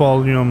aircraft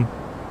volume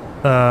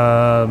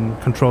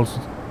controls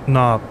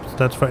knobs,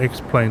 that's for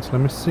X-planes. Let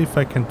me see if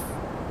I can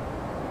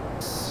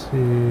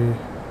see.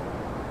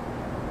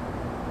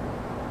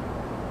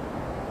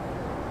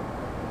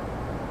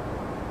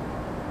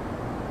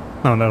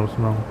 No, that was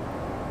wrong.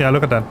 Yeah,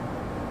 look at that.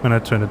 When I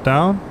turn it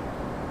down,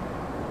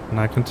 and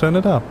I can turn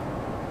it up.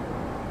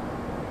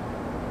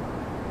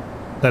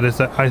 That is,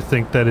 I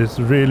think that is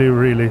really,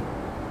 really,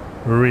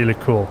 really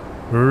cool.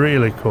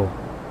 Really cool.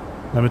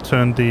 Let me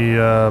turn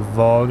the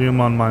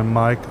volume on my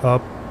mic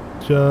up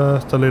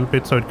just a little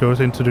bit so it goes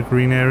into the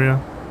green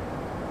area.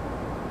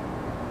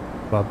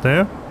 About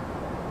there.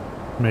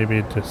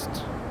 Maybe just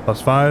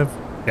 +5.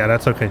 Yeah,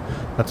 that's okay.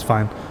 That's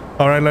fine.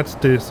 Alright, let's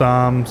do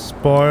some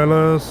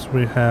spoilers.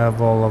 We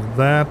have all of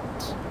that.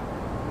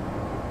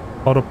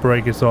 Auto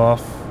brake is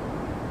off.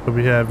 So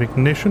we have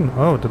ignition.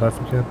 Oh, did I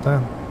forget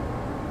that?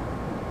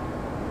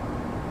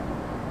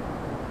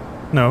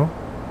 No.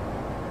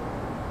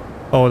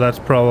 Oh, that's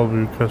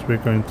probably because we're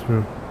going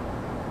through.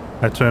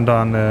 I turned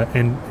on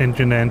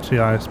engine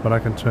anti-ice, but I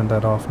can turn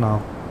that off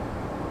now.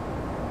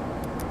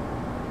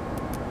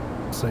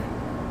 Let's see.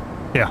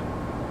 Yeah.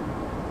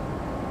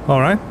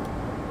 Alright.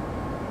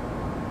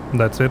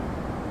 That's it.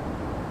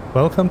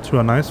 Welcome to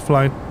a nice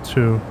flight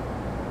to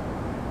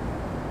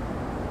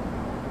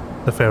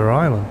the Faroe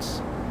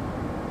Islands.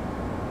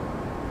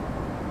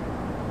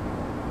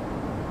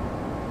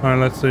 Alright,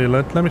 let's see.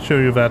 Let me show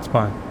you that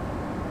spy.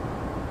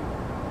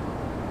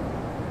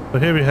 So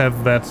here we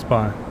have that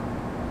spy.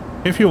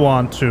 If you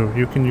want to,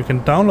 you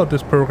can download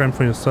this program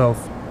for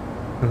yourself,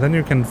 and then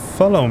you can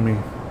follow me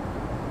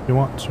if you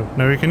want to.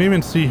 Now you can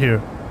even see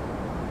here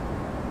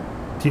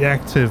the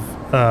active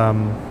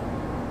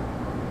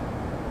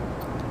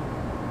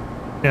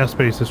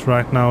airspaces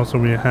right now. So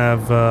we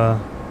have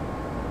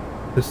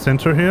the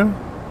center here,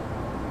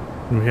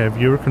 and we have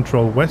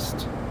Eurocontrol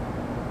West.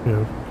 We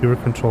have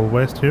Eurocontrol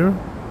West here,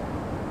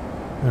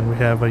 and we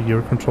have a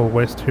Eurocontrol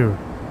West here.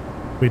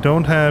 We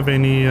don't have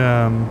any,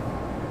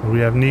 we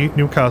have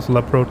Newcastle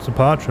approach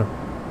departure,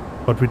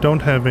 but we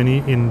don't have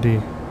any in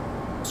the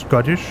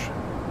Scottish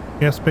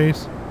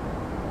airspace,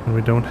 and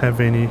we don't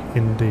have any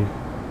in the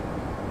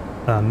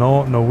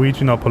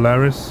Norwegian or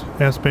Polaris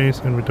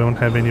airspace, and we don't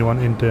have anyone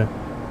in the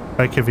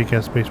EKVG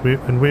airspace.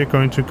 We're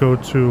going to go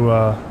to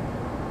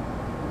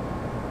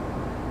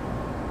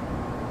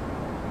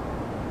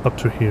up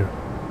to here.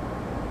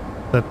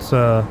 That's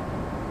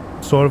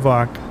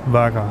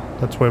Vagar.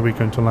 That's where we're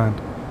going to land.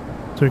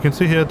 So you can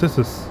see here, this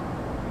is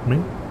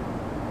me.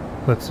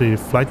 Let's see,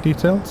 flight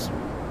details.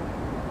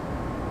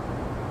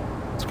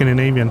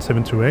 Scandinavian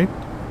 728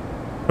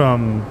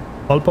 from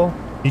Aalborg,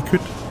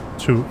 EKYT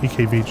to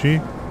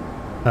EKVG,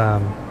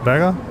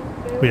 Vagar.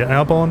 We are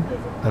airborne,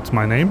 that's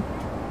my name.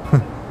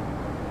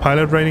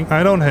 Pilot rating,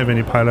 I don't have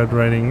any pilot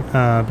rating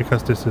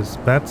because this is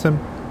VATSIM.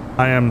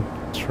 I am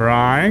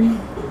trying,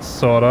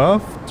 sort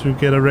of, to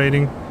get a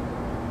rating,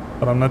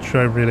 but I'm not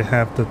sure I really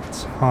have the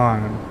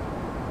time.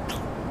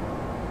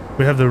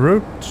 We have the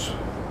route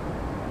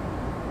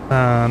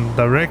and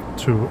direct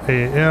to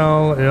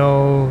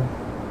AL,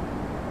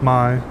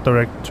 my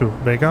direct to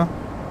Vagar,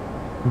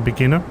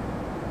 beginner,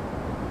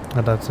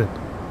 and that's it.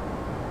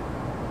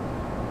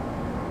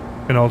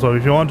 And also,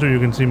 if you want to, you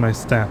can see my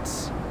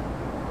stats.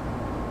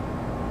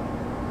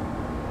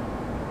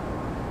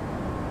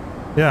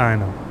 Yeah, I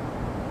know.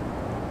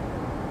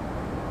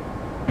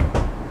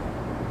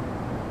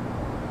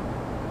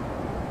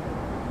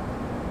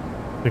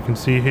 You can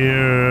see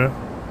here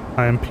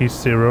I am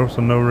P0,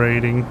 so no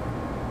rating.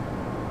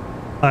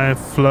 I have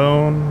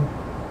flown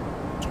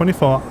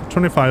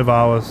 25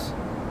 hours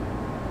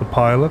the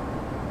pilot.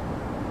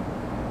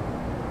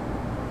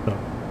 So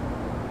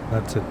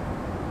that's it.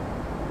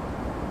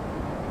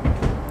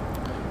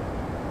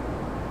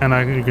 And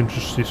you can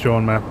just see your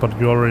own map, but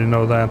you already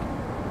know that.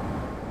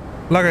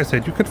 Like I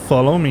said, you could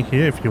follow me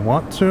here if you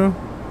want to.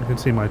 You can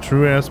see my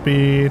true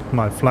airspeed,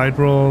 my flight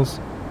rules,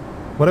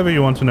 whatever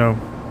you want to know.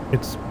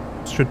 It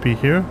should be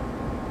here.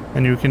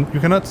 And you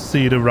cannot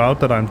see the route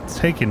that I'm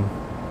taking.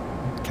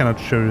 It cannot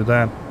show you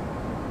that.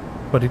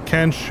 But it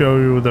can show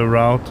you the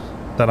route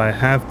that I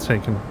have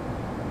taken.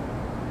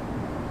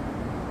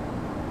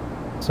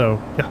 So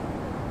yeah.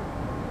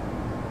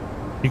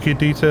 EKYT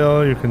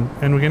detail, we can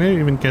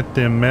even get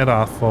the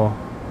meta for,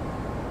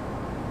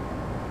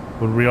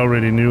 but we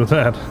already knew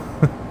that.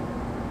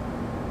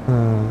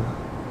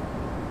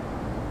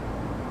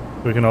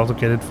 We can also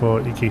get it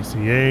for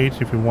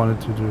EKCH if you wanted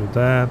to do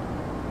that.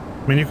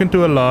 I mean, you can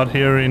do a lot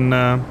here in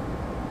that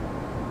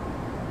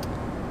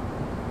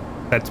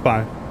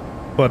spy,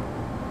 but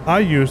I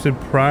use it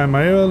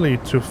primarily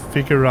to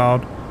figure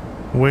out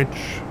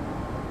which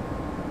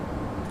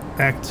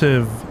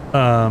active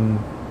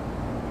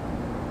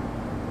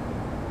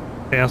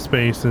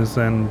airspaces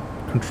and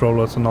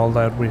controllers and all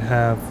that we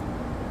have.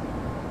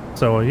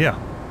 So yeah,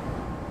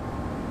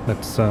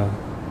 let's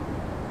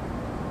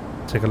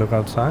take a look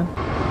outside.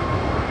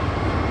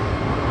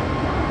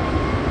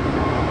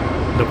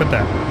 Look at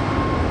that.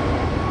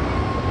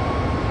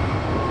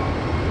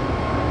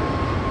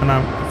 And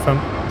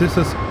this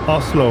is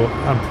Oslo,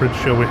 I'm pretty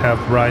sure we have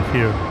right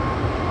here.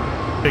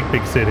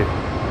 Big city.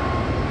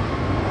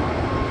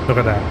 Look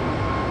at that.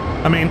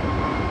 I mean,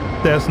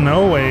 there's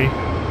no way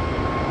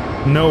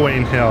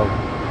in hell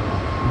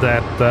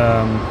that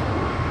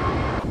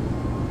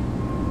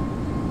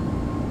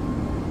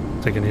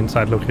take an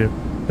inside look here.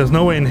 There's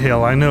no way in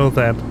hell I know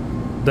that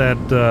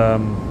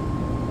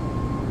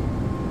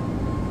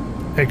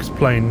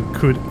X-Plane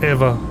could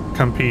ever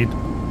compete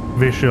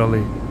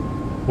visually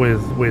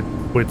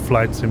with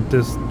Flight Sim.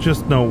 There's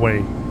just no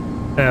way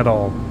at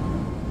all.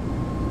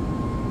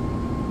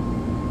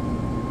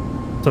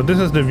 So this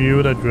is the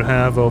view that you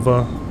have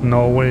over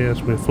Norway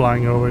as we're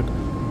flying over it.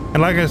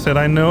 And like I said,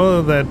 I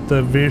know that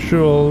the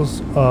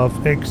visuals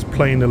of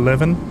X-Plane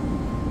 11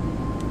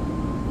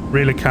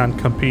 really can't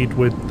compete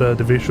with the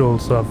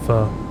visuals of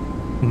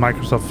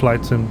Microsoft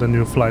Flight Sim, the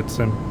new Flight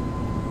Sim.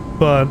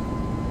 But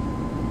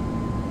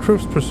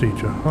cruise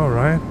procedure,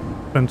 alright.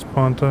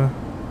 Transponder,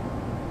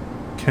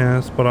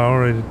 cast, but I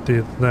already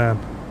did that.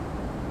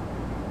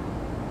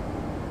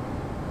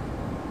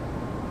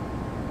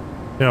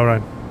 Yeah,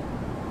 alright.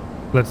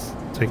 Let's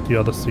take the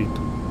other seat.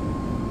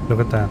 Look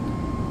at that.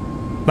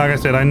 Like I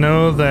said, I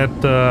know that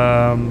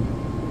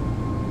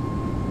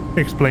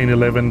X-Plane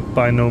 11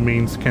 by no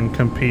means can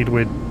compete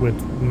with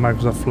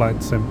Microsoft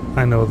Flight Sim.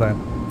 I know that.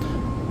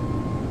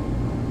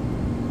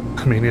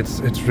 I mean, it's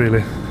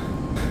really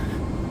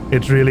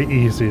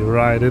easy,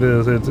 right? It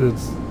is.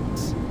 It's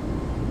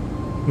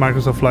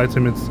Microsoft Flight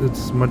Sim.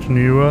 It's much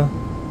newer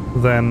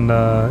than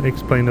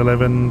X-Plane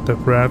 11. The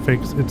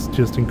graphics, it's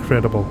just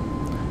incredible.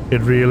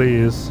 It really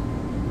is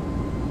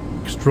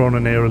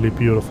extraordinarily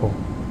beautiful.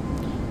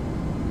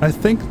 I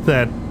think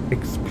that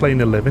X-Plane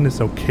 11 is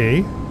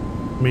okay.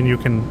 I mean, you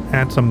can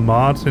add some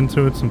mods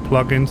into it, some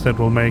plugins that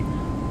will make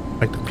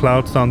like the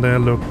clouds down there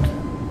look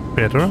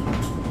better.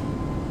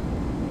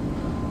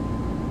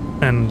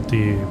 And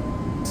the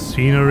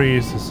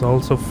sceneries is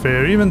also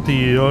fair, even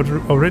the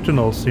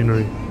original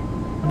scenery.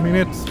 I mean,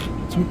 it's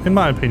in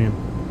my opinion,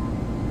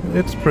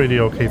 it's pretty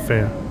okay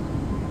fair.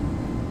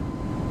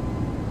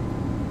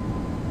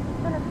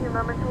 In a few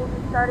moments, we'll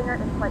be starting our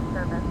in-flight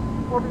service.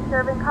 We'll be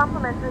serving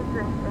complimentary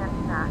drinks and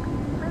snacks.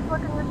 Please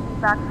look in your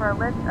seat back for a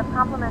list of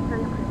complimentary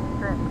and premium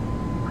drinks.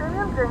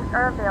 Premium drinks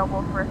are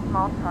available for a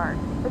small charge.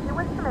 If you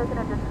wish to make an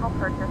additional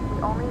purchase,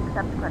 we only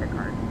accept credit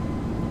cards.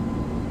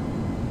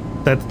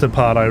 That's the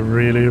part I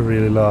really,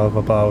 really love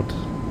about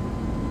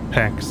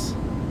PAX,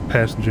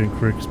 passenger and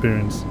crew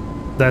experience.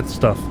 That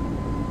stuff.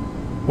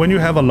 When you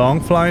have a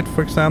long flight,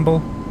 for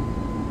example,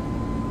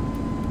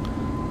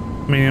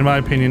 I mean, in my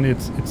opinion,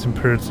 it's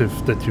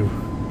imperative that you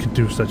can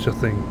do such a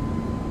thing.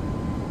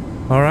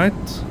 All right.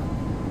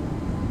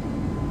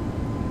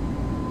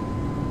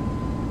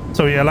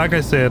 So yeah, like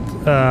I said,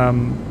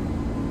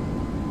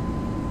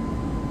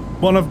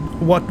 one of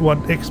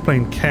what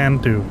X-Plane can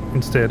do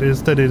instead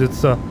is that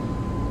it's a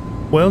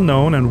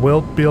well-known and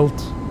well-built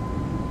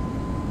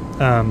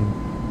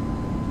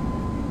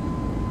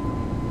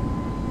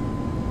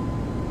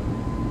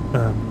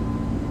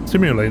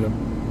simulator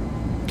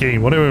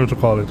game, whatever you want to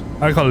call it.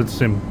 I call it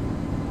sim.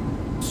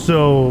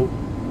 So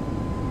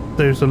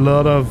there's a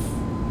lot of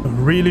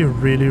really,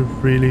 really,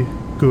 really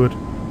good,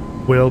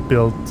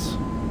 well-built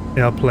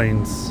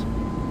airplanes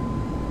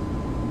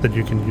that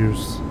you can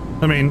use.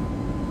 I mean,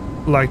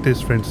 like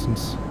this, for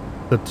instance,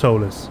 the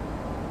ToLiss.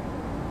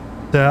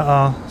 There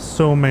are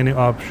so many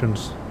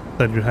options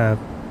that you have.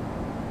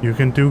 You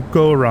can do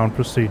go-around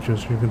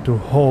procedures, you can do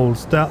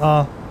holes. There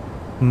are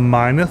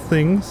minor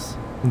things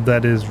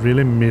that is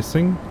really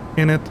missing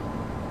in it.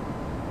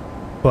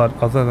 But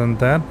other than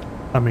that,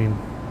 I mean,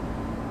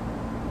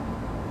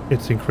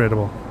 it's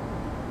incredible.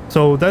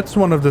 So that's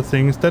one of the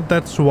things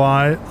that's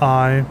why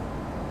I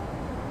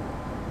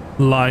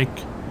like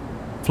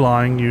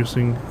flying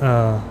using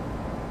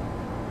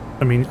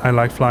I mean, I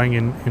like flying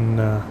in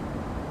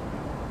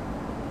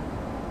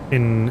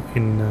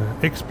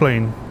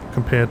X-Plane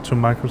compared to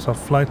Microsoft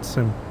Flight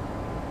Sim.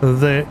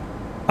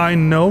 I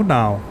know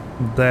now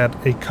that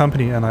a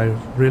company, and I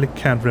really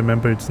can't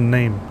remember its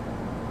name,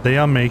 they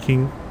are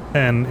making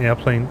an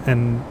airplane,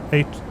 an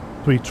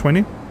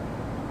A320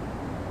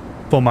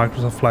 for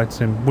Microsoft Flight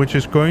Sim, which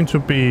is going to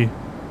be,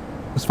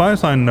 as far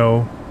as I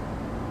know,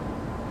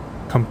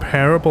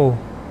 comparable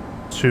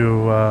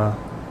to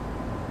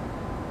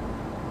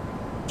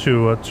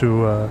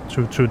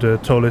the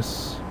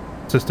ToLiss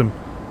system,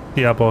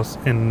 the Airbus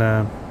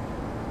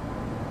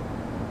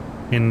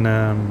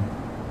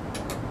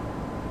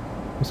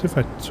let's see if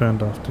I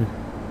turned off the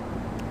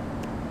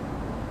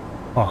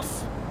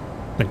off.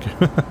 Thank you.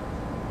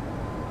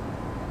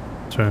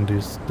 Turn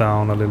these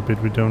down a little bit.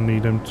 We don't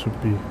need them to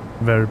be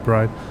very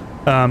bright.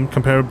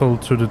 Comparable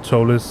to the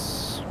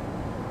ToLiss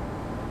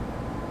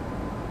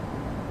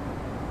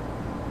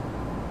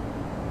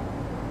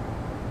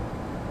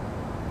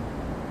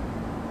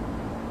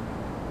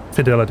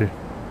fidelity.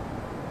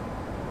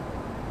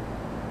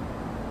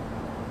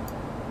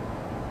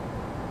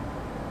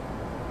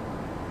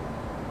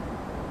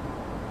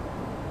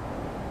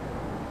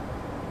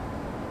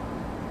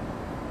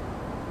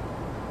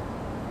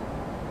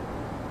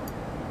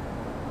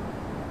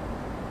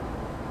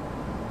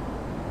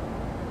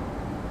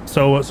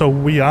 So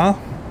we are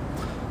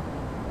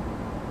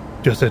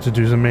just had to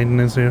do some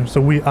maintenance here.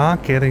 So we are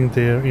getting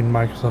there in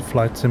Microsoft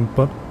Flight Sim,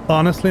 but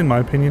honestly, in my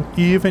opinion,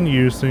 even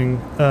using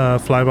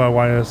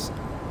fly-by-wire is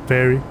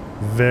very,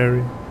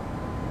 very,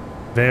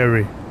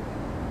 very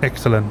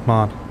excellent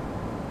mod.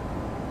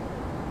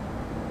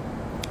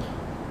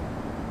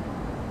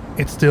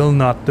 It's still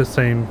not the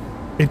same.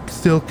 It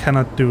still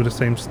cannot do the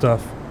same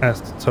stuff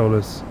as the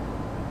ToLiss.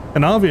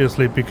 And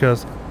obviously,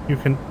 because you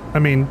can, I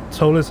mean,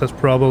 ToLiss has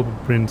probably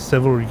been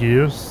several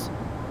years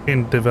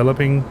in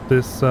developing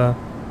this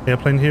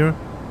airplane here,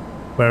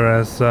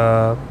 whereas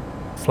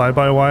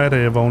fly-by-wire,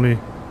 they have only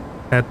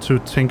had to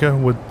tinker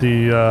with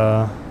the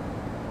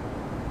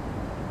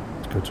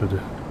let's go to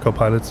the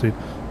co-pilot seat.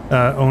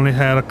 Only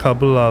had a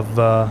couple of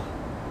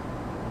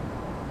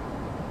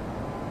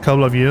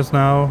years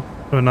now,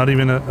 or not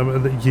even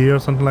a year or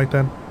something like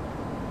that,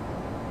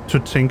 to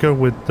tinker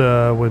with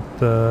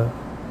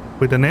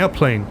an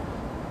airplane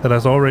that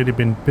has already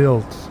been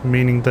built,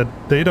 meaning that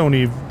they don't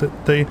even,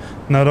 they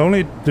not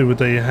only do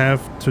they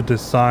have to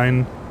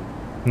design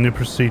new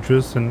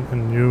procedures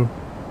and new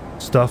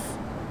stuff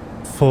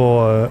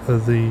for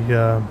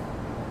the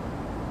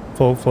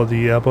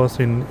Airbus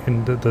in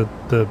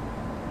the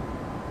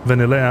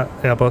vanilla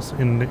Airbus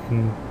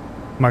in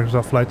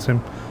Microsoft Flight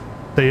Sim,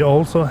 they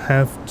also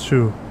have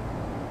to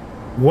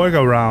work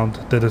around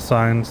the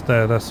designs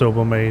that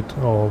Asobo made,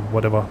 or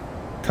whatever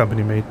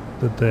company made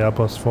the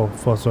Airbus for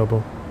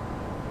Asobo.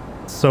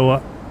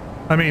 So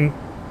I mean,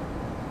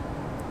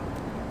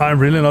 I'm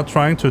really not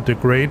trying to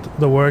degrade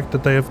the work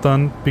that they have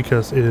done,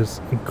 because it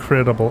is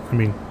incredible. I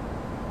mean,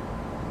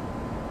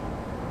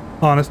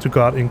 honest to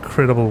God,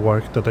 incredible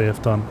work that they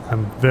have done.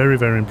 I'm very,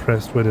 very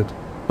impressed with it.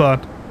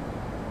 But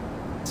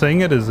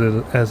saying it as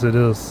it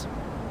is,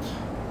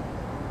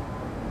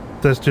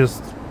 there's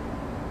just,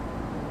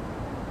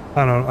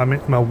 I don't know, I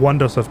mean,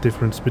 wonders of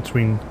difference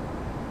between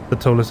the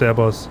ToLiss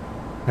Airbus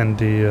and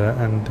the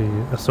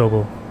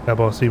Asobo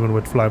Airbus, even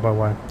with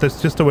fly-by-wire.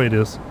 That's just the way it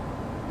is.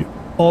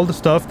 All the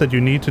stuff that you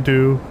need to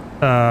do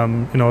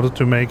in order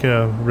to make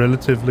a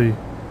relatively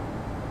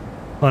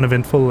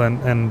uneventful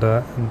and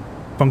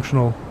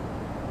functional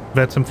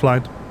VATSIM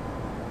flight,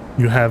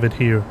 you have it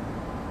here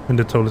in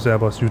the ToLiss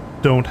Airbus.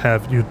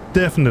 You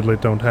definitely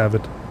don't have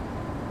it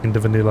in the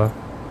vanilla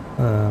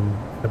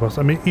Airbus.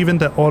 I mean, even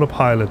the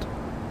autopilot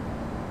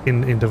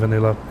in the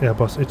vanilla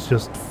Airbus, it's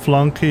just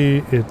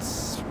flunky.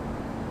 It's,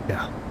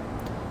 yeah.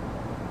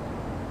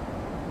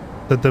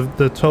 The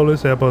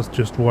ToLiss Airbus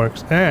just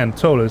works. And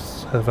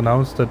ToLiss have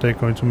announced that they're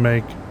going to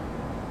make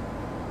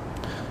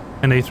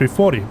an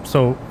A340.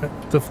 So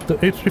the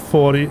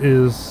A340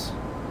 is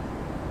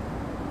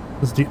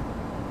the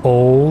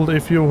old,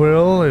 if you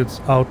will.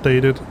 It's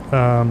outdated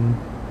long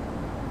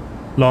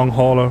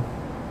hauler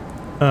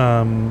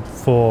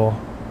for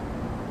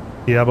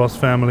the Airbus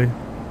family.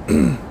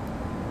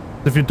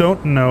 If you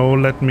don't know,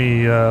 let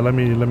me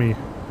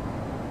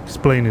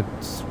explain it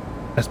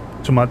as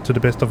to the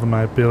best of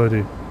my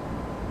ability.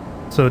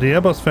 So the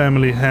Airbus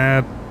family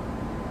had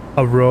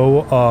a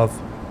row of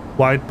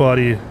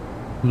wide-body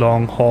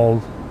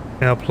long-haul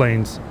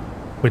airplanes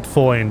with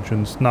 4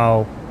 engines.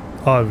 Now,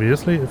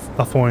 obviously, a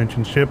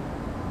 4-engine ship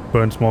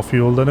burns more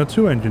fuel than a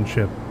 2-engine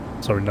ship.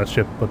 Sorry, not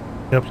ship, but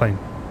airplane.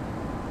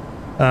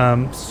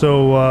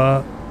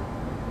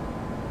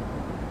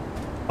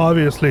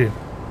 Obviously,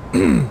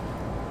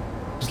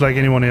 just like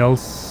anyone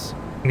else,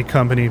 any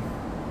company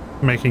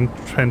making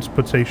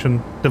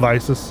transportation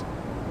devices,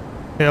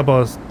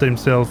 Airbus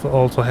themselves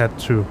also had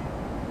to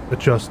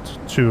adjust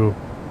to,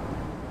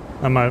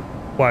 and my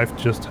wife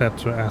just had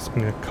to ask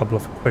me a couple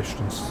of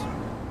questions.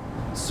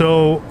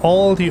 So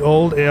all the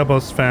old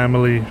Airbus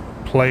family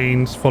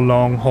planes for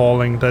long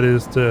hauling, that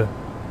is the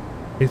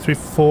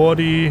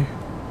A340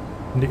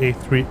 and the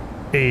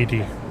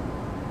A380,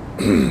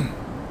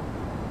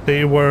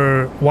 they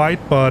were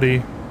wide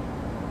body,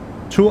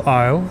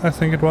 2-aisle, I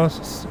think it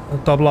was, a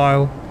double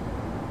aisle,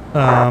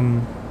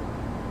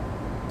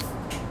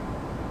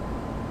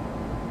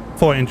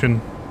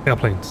 4-engine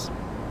airplanes.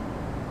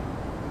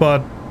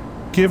 But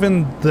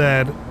given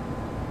that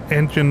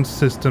engine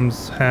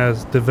systems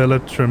has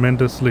developed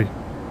tremendously,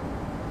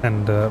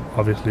 and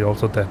obviously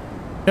also that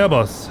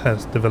Airbus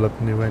has developed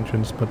new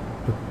engines, but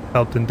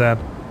helped in that,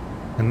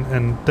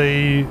 and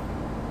they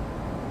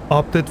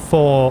opted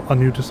for a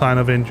new design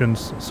of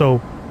engines.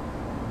 So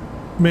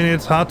I mean,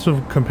 it's hard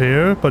to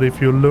compare, but if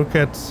you look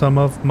at some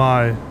of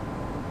my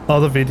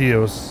other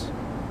videos,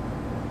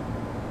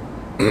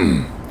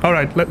 all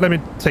right, let me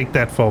take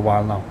that for a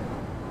while now.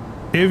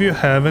 If you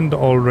haven't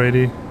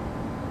already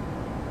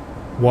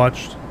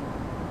watched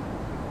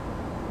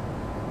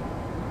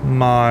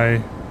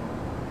my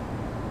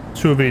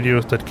 2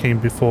 videos that came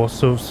before,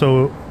 so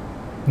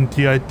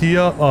the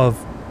idea of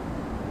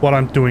what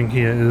I'm doing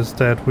here is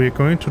that we're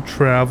going to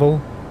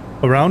travel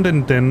around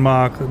in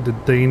Denmark,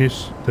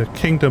 the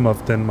Kingdom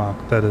of Denmark,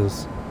 that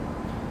is.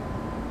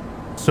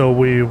 So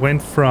we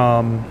went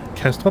from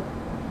Kastrup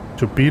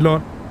to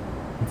Billund,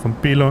 and from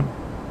Billund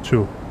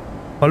to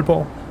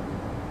Aalborg,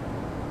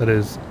 that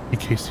is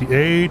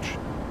EKCH,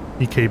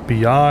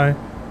 EKBI,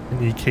 and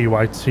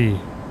EKYT.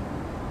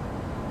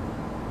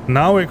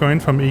 Now we're going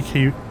from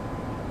EKYT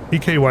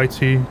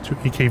to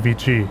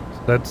EKVG.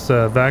 That's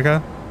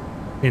Vagar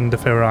in the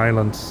Faroe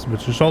Islands,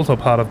 which is also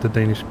part of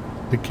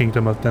the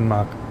Kingdom of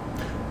Denmark.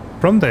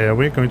 From there,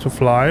 we're going to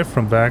fly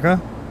from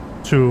Vagar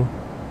to,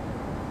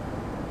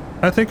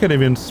 I think, an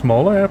even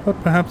smaller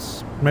airport,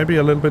 perhaps, maybe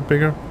a little bit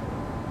bigger,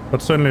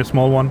 but certainly a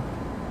small one,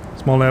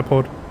 small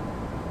airport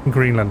in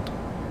Greenland.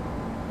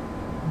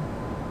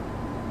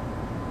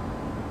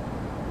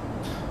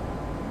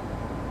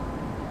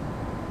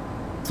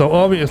 So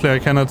obviously I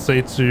cannot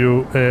say to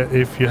you,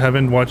 if you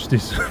haven't watched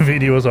these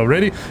videos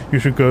already, you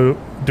should go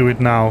do it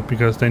now,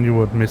 because then you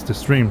would miss the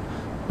stream.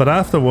 But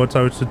afterwards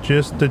I would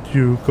suggest that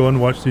you go and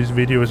watch these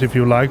videos if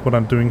you like what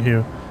I'm doing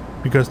here,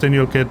 because then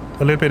you'll get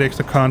a little bit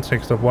extra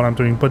context of what I'm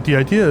doing. But the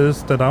idea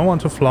is that I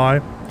want to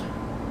fly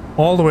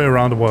all the way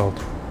around the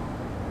world,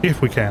 if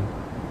we can.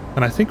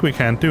 And I think we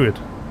can do it.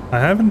 I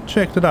haven't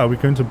checked it out, we're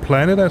going to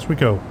plan it as we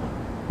go.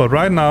 But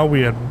right now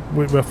we're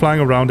flying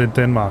around in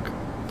Denmark.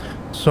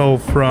 So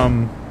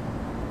from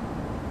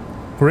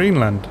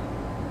Greenland,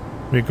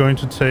 we're going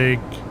to take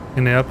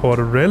an airport,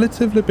 a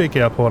relatively big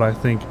airport, I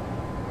think,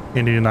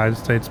 in the United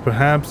States,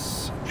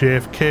 perhaps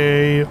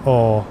JFK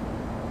or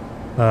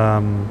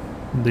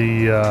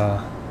the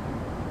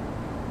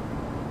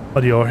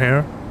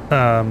O'Hare,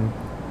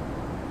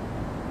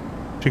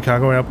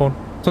 Chicago Airport,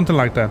 something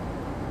like that.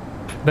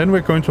 Then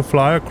we're going to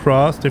fly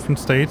across different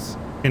states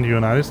in the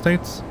United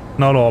States,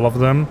 not all of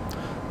them,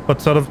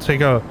 but sort of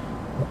take a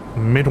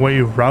midway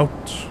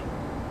route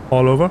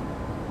all over.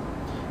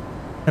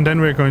 And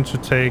then we're going to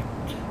take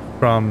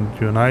from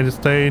the United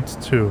States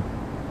to,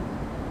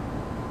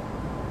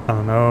 I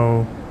don't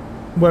know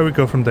where we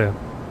go from there.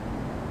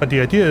 But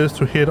the idea is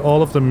to hit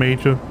all of the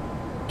major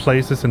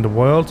places in the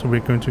world. So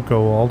we're going to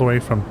go all the way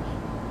from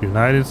the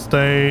United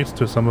States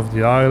to some of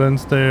the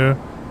islands there,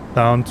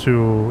 down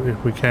to,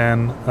 if we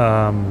can,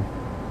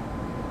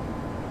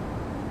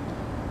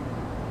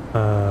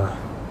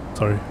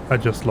 sorry, I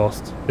just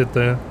lost it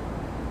there.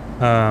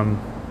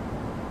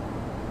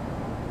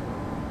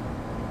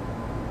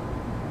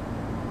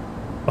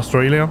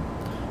 Australia.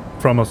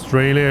 From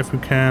Australia, if we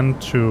can,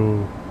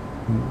 to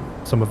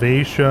some of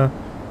Asia.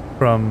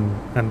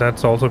 And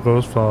that also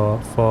goes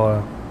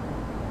for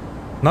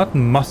not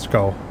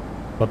Moscow,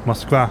 but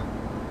Moskva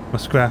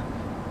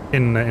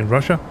in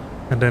Russia.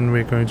 And then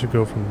we're going to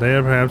go from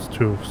there perhaps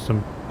to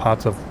some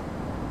parts of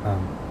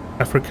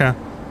Africa.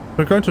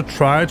 We're going to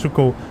try to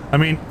go, I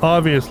mean,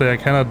 obviously I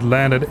cannot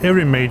land at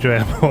every major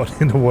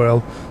airport in the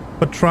world,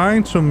 but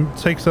trying to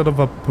take sort of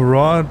a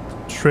broad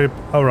trip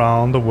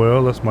around the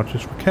world as much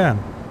as we can.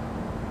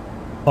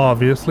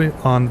 Obviously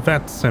on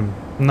VATSIM.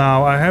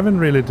 Now, I haven't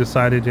really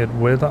decided yet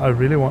whether I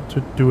really want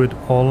to do it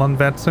all on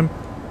VATSIM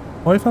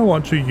or if I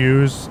want to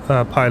use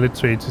Pilot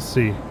to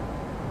ATC.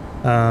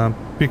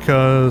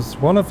 Because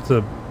one of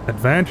the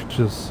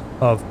advantages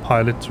of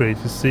Pilot to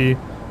ATC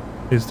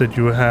is that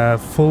you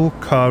have full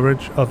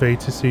coverage of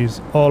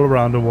ATCs all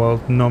around the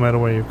world, no matter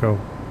where you go.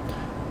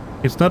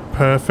 It's not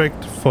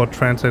perfect for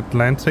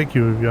transatlantic.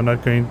 You're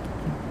not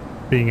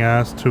being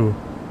asked to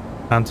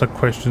answer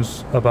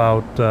questions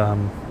about the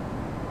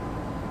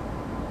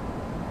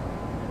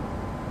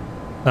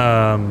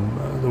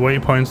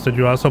waypoints that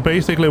you are. So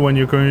basically, when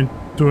you're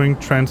doing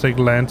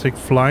transatlantic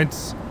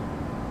flights,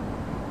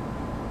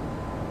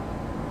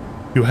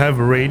 you have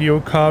radio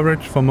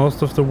coverage for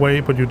most of the way,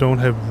 but you don't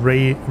have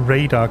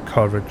radar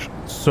coverage.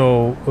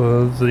 So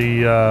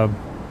the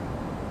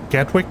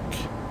Gatwick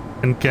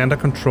and Gander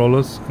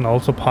controllers, and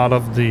also part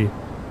of the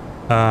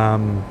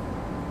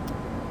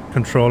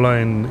controller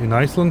in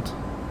Iceland,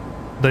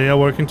 they are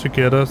working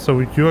together. So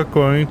you are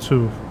going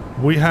to,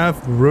 we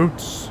have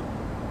routes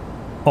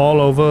all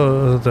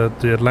over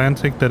the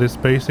Atlantic that is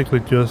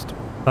basically just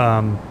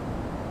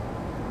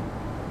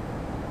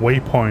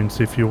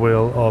waypoints, if you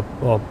will,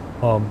 or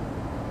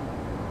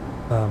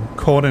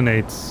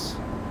coordinates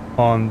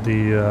on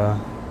the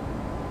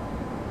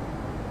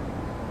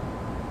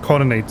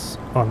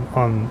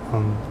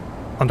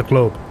on the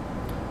globe.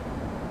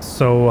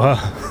 So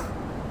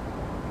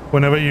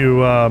whenever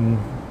you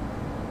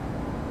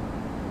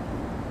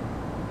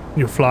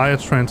you fly a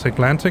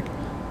transatlantic,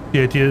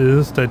 the idea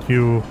is that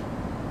you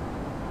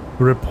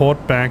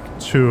report back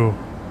to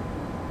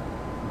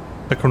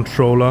the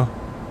controller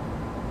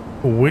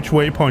which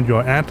waypoint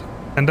you're at,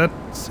 and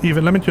that's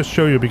even, let me just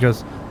show you,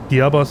 because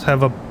the others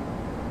have a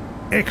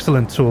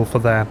excellent tool for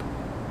that.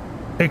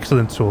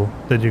 Excellent tool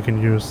that you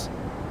can use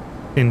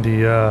in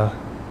the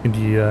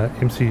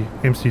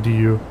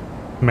MCDU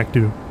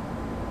MacDo.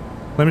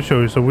 Let me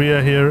show you. So we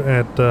are here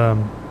at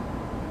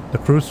the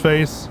cruise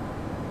phase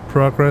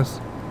progress.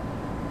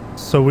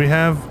 So we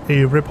have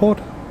a report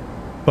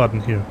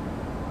button here.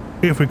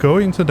 If we go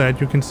into that,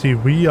 you can see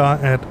we are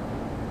at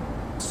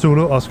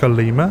Zulu Oscar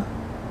Lima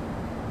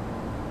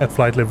at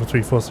flight level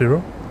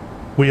 340.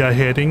 We are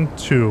heading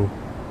to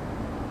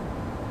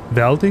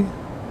Valdi,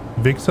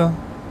 Victor,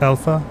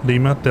 Alpha,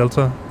 Lima,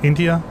 Delta,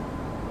 India.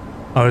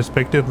 Our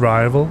expected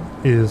arrival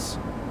is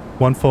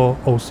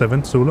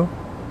 1407 Zulu.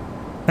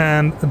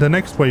 And the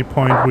next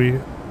waypoint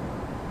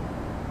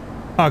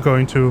are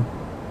going to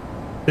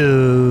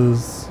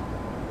is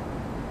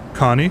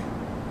Connie.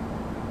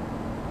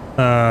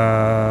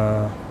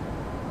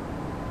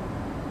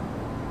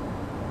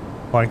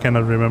 I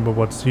cannot remember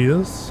what C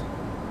is.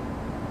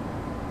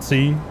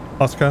 C,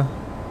 Oscar,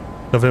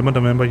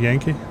 November,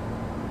 Yankee.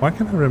 Why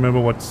can't I remember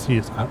what C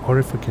is? I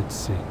already forget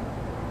C.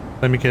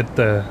 Let me get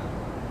the...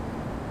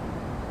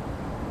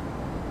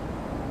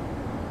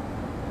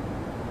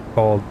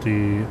 called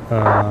the...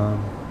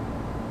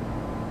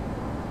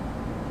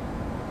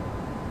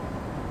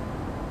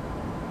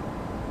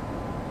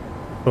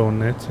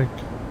 phonetic.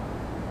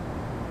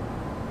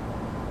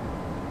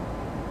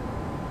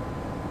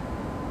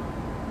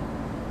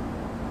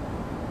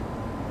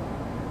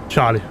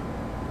 Charlie.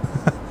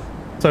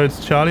 So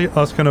it's Charlie,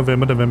 Oscar,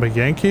 November,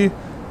 Yankee,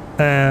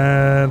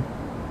 and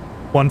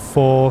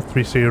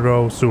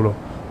 1430 Zulu.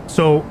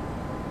 So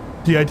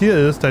the idea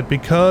is that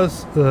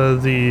because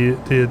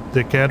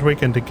the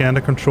Gatwick and the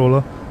Gander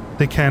controller,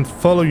 they can't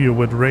follow you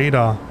with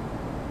radar,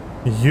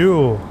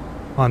 you,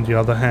 on the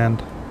other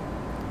hand,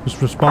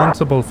 is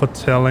responsible for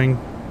telling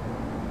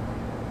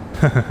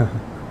the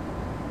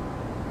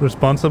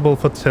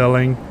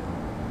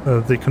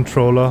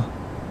controller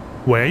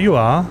where you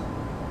are,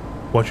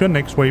 what's your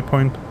next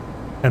waypoint,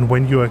 and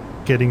when you are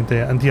getting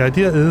there. And the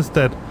idea is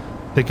that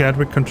the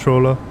Gatwick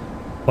controller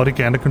or the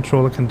Gander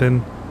controller can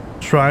then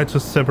try to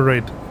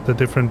separate the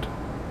different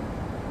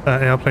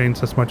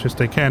airplanes as much as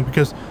they can,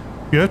 because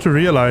you have to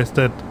realize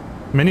that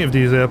many of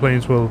these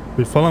airplanes will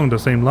be following the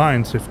same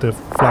lines if they're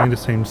flying the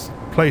same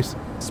place,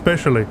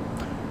 especially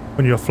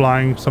when you're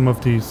flying some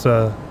of these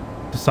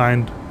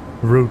designed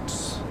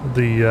routes,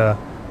 the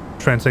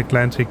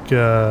transatlantic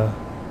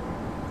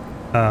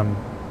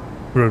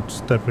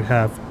routes that we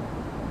have.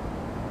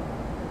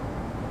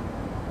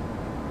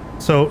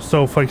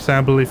 So for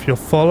example, if you're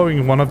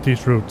following one of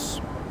these routes,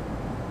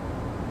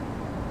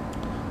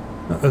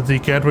 the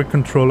Gatwick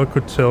controller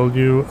could tell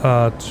you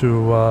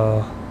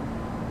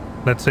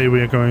let's say we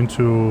are going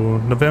to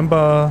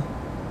November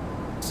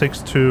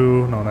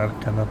 62, no,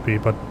 that cannot be,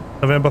 but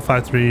November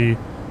 53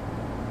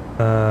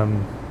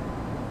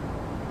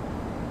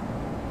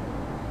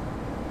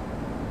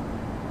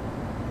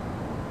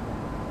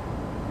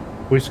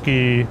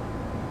 Whiskey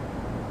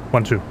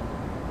 12.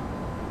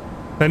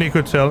 Then he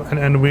could tell,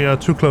 and we are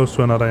too close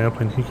to another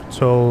airplane, he could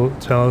tell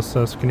us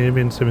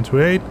Scandinavian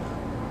 728,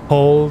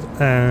 hold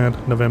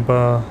at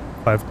November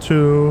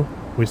 52,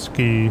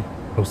 Whiskey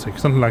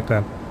 06, something like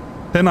that.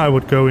 Then I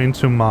would go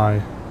into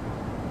my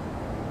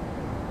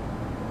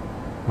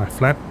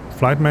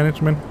flight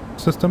management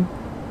system.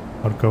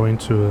 I would go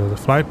into the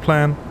flight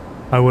plan.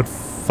 I would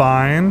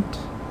find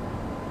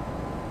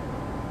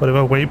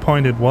whatever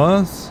waypoint it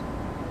was.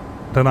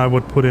 Then I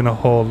would put in a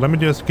hold. Let me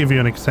just give you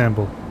an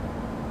example.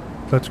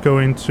 Let's go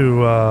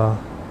into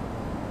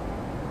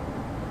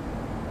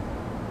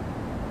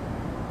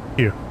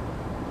here.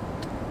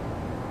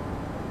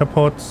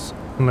 Airports.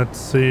 Let's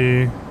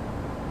see.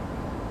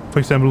 For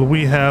example,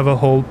 we have a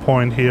hold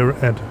point here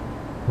at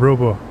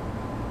Robo.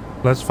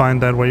 Let's find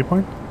that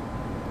waypoint.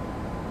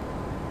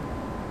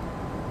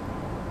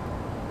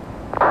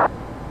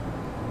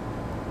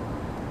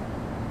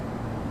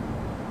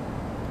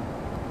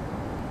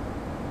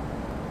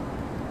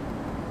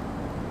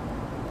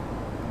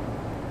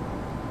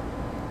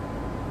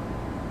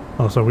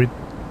 Oh, so we...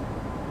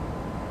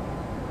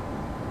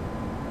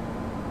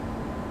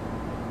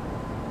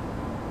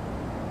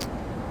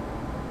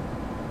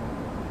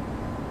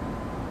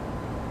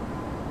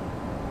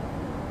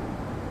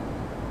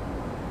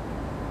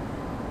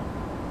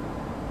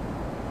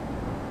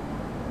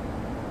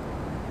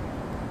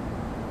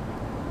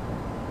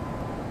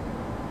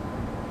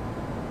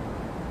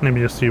 Let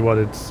me just see what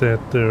it said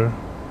there.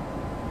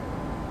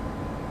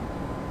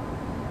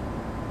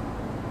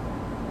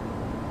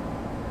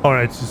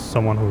 Alright, this is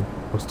someone who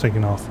was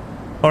taken off.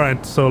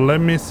 Alright, so let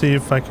me see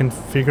if I can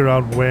figure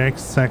out where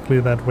exactly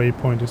that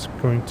waypoint is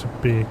going to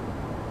be.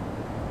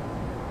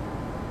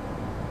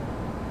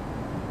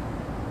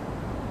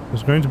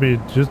 It's going to be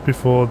just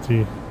before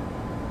the...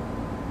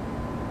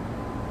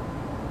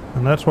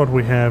 And that's what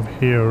we have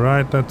here,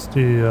 right? That's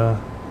the...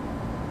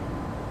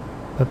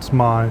 that's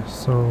my...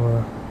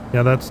 So,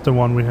 yeah, that's the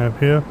one we have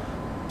here.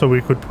 So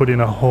we could put in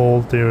a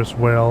hold there as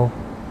well.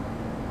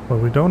 But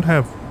we don't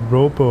have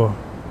Robo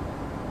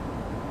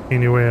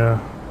anywhere.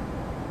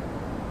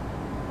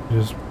 Which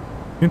is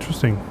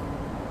interesting.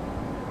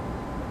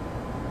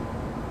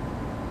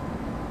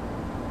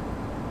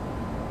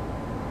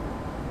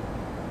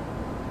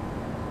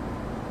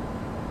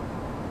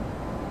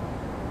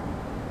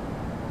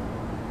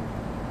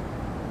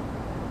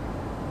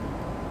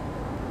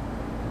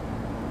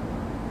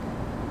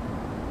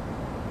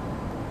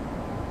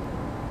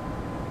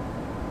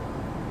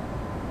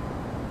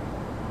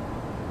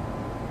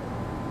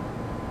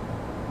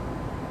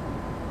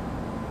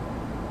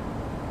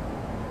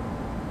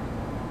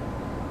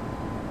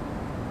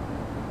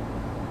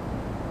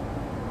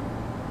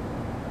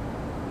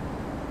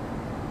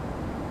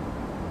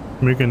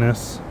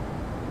 Myggenes.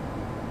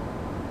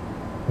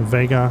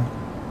 Vagar.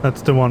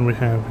 That's the one we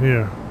have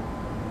here.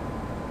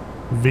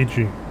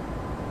 VG.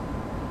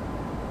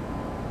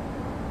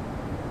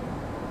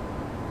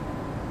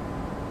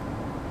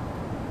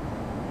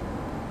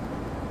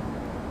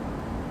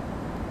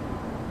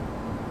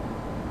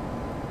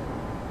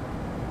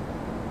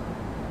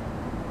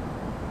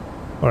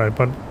 Alright,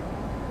 but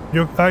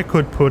I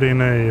could put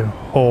in a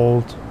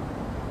hold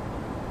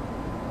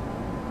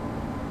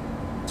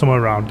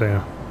somewhere around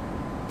there.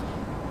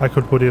 I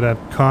could put it at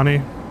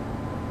Connie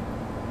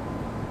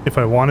if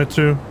I wanted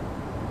to.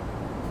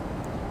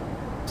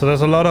 So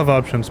there's a lot of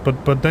options,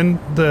 but then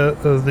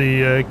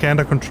the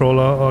Gander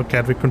controller or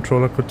Gatwick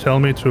controller could tell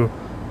me to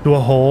do a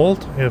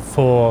hold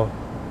for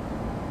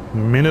a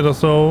minute or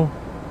so,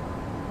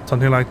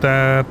 something like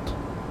that,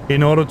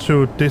 in order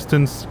to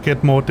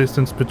get more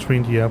distance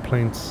between the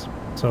airplanes.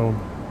 So,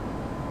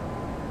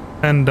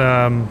 and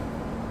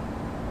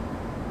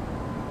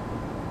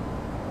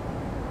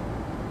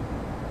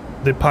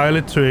the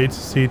pilot to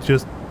ATC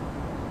just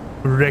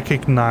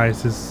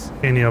recognizes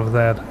any of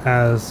that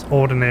as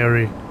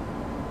ordinary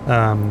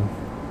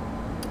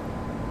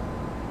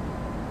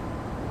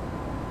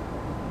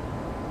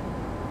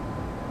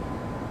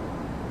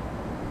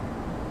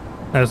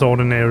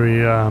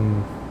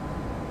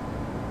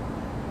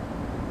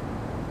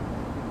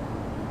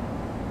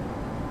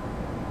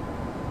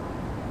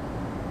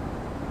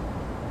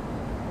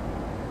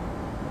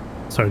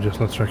sorry, just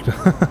let's check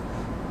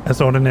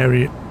as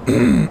ordinary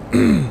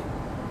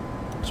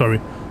sorry,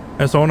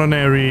 as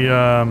ordinary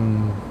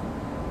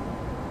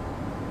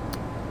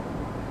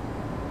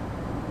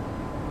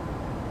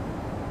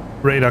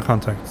radar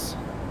contacts.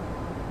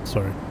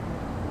 Sorry,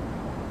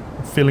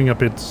 I'm feeling a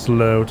bit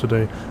slow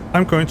today.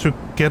 I'm going to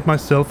get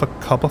myself a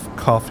cup of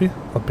coffee.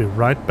 I'll be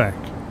right back.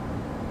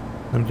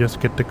 Let me just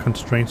get the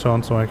constraints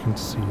on so I can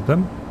see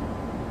them.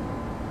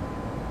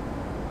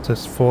 It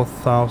says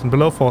 4,000,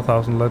 below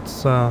 4,000.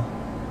 Let's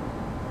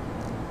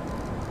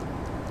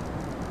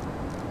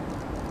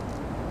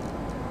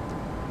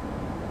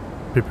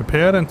be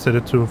prepared and set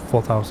it to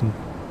 4,000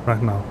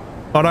 right now.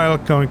 But I'll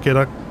go and get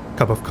a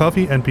cup of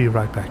coffee and be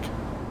right back.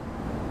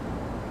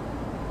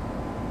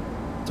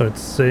 So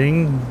it's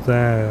saying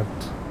that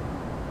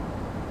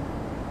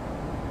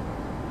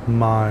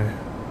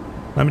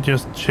let me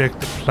just check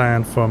the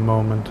plan for a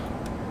moment.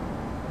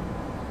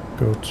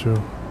 Go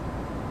to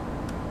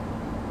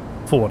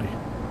 40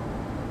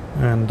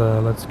 and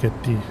let's get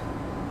the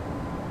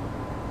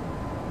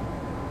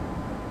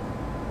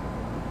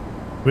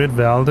with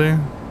Valde,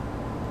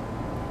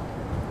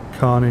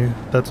 Connie.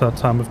 That's our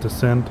time of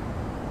descent,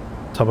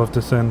 top of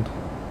descent.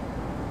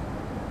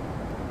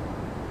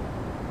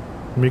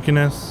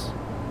 Mykines.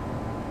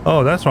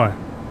 Oh, that's right.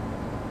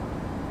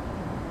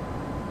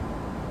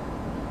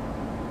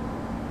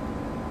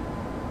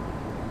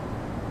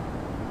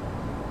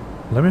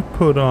 Let me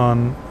put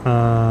on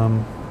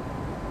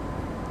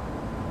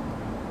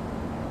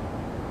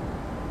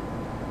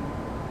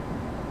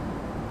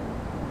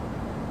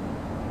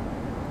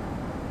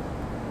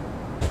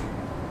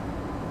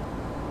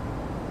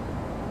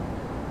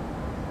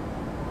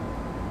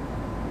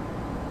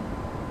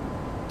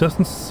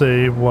doesn't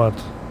say what.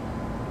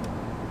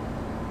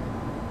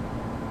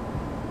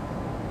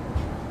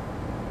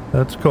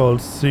 That's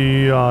called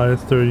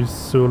CI-30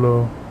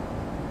 Solo.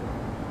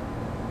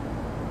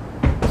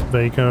 It's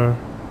Vagar.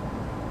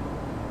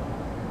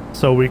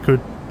 So we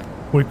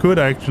could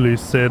actually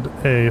set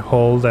a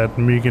hold at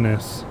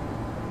Mykines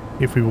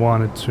if we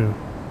wanted to.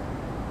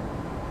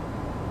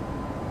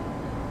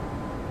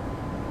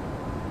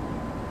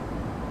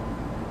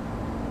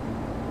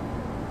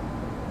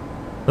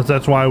 But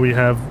that's why we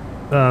have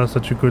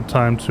such a good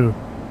time to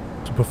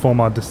perform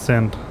our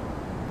descent.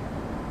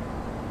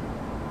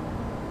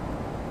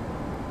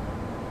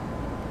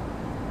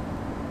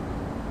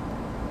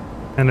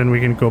 And then we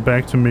can go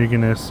back to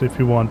Mykines if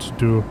you want to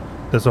do.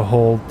 There's a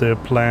hold there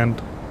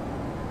planned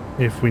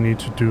if we need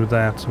to do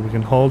that. So we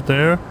can hold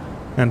there,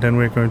 and then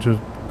we're going to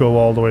go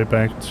all the way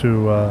back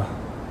to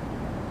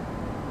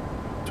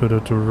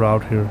the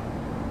route here.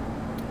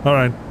 All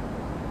right.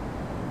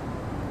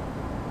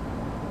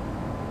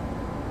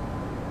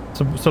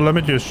 So let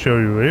me just show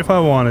you. If I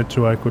wanted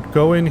to, I could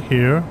go in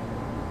here.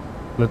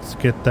 Let's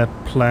get that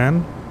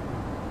plan.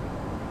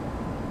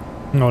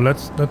 No,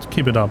 let's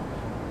keep it up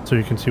so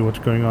you can see what's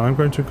going on. I'm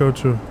going to go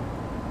to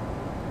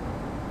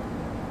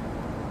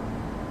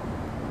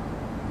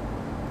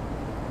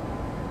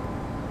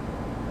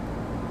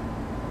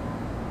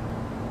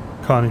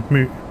Connie,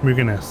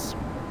 Mykines.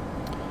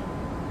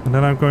 And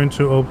then I'm going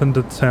to open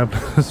the tab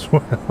as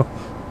well.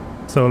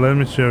 So let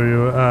me show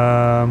you.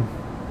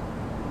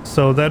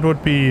 So that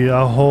would be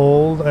a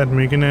hold at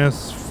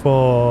Mykines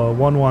for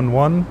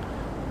 111,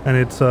 and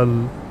it's a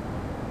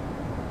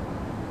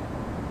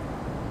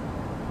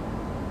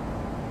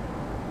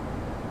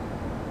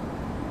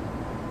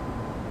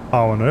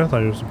how on earth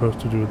are you supposed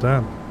to do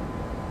that?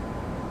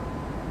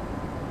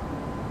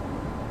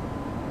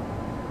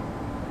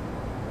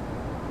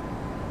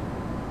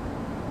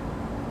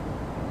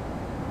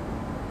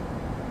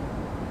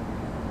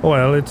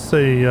 Well, it's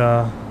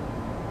a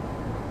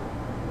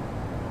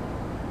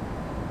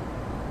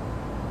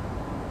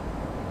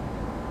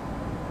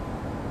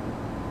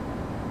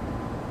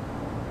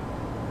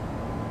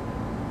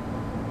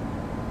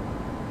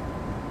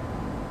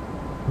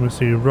Let me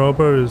see,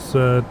 Rover is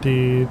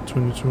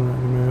D22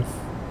 IMF.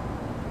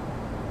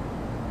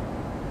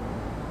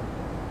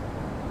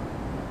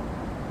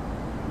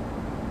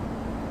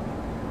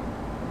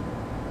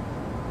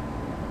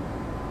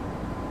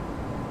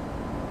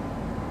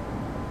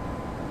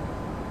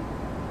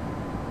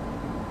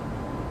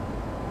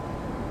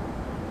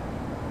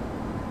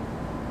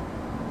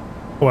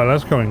 Well,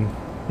 that's going.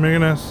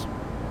 Meganess,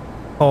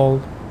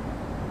 hold.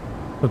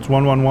 That's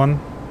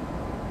 111.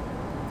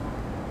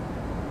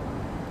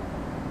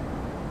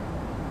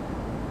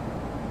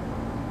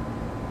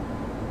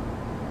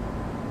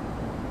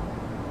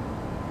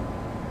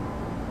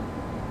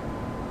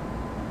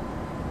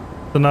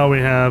 So now we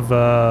have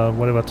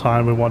whatever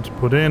time we want to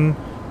put in. You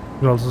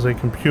can also say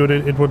compute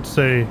it. It would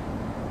say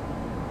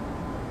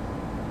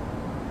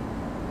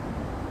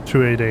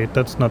 288.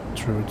 That's not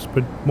true. It's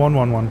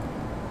 111.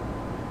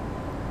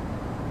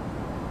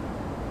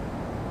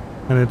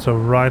 And it's a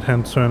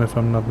right-hand turn if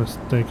I'm not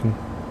mistaken.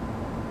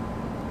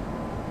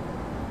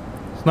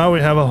 So now we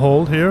have a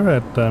hold here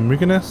at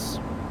Myggeness.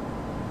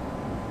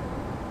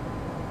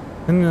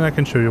 And then I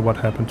can show you what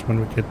happens when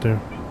we get there.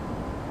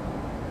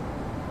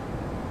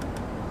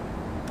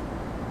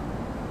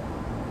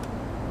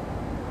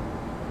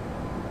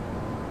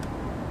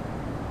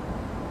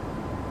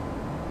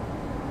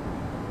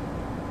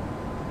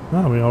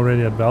 Ah, we're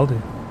already at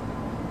Valdi.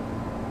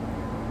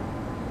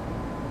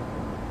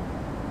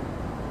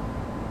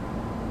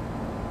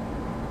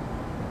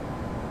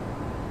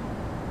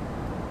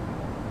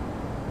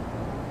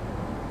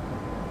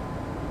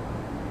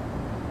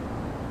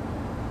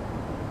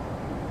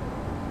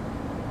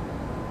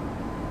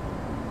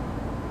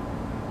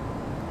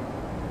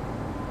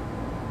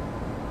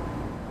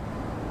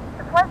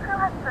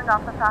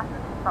 Off the fasten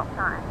seatbelt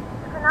sign.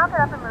 You can now get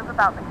up and move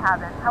about the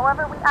cabin.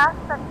 However, we ask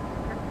that you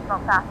keep your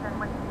seatbelt fastened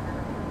when needed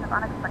in case of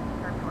unexpected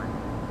turbulence.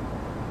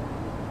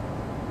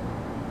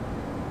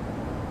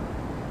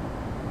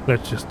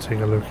 Let's just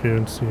take a look here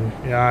and see.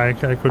 Yeah, I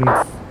couldn't.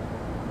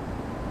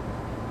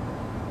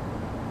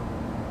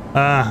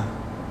 Ah.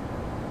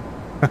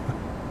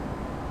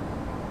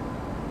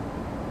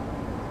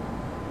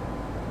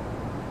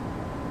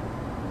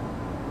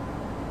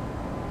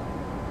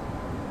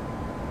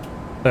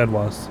 That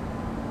was.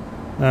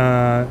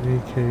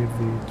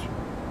 EKVG.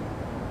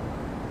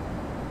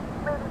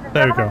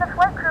 There we go. The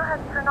flight crew has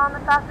turned on the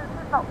fasten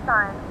seatbelt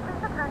sign.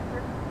 Please return to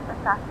your seat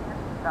and fasten your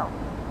seatbelt.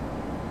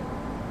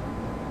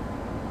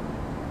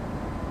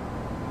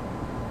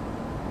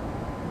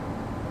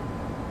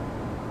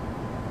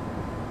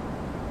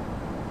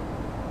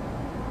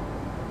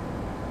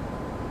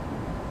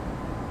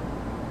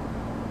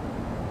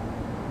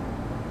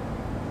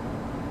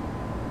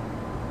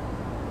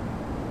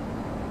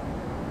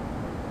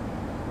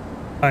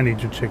 I need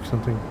to check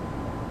something.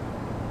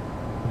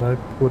 Did I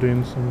put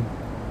in some...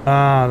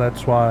 Ah,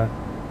 that's why.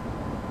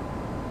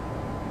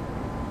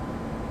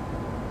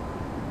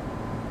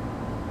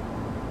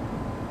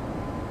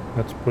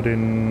 Let's put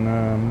in...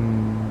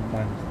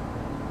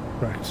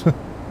 right.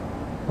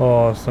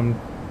 Or some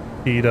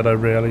key that I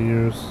rarely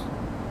use.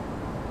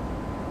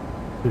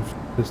 If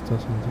this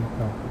does anything.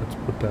 No, let's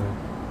put that in.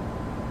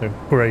 There,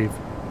 grave.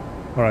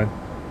 Alright.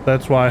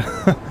 That's why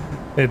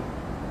it...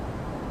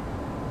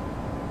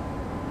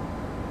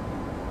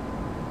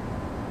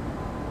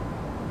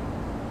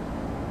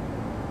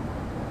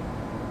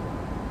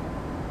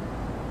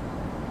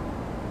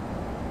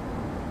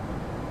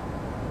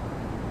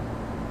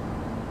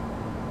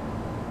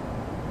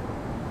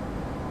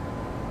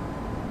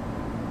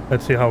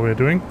 Let's see how we're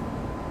doing.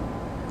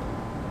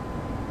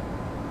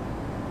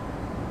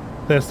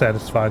 They're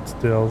satisfied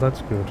still,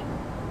 that's good.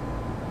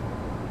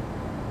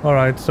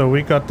 Alright, so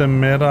we got the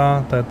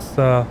meta, that's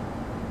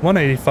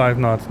 185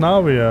 knots.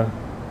 Now we are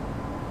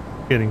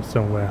getting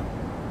somewhere.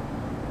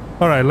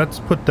 Alright, let's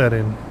put that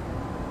in.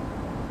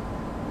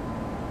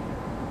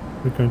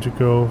 We're going to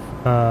go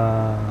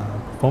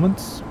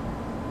performance.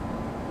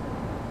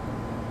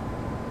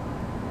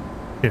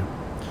 Here.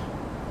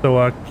 So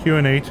our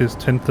QNH is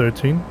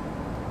 1013.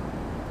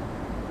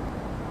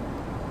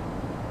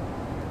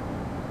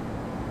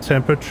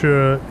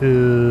 Temperature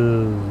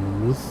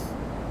is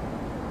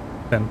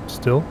 10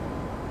 still.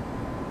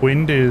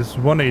 Wind is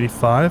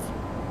 185.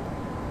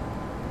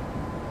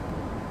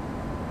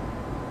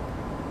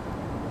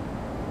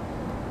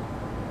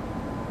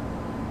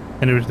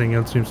 And everything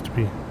else seems to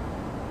be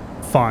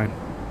fine.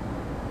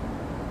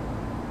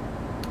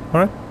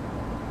 Alright.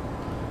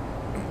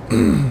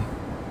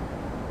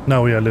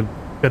 Now we are a little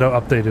better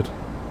updated.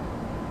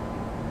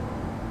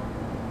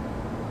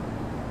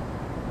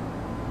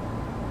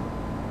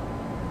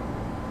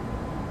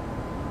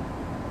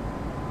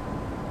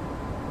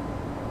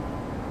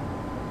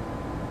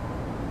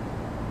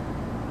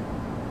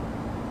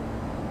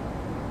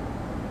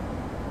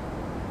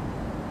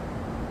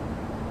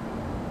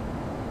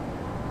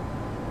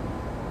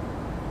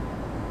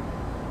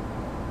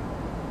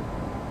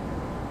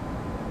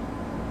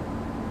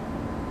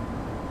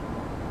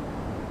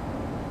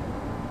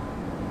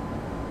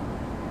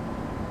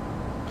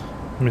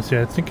 Let me see,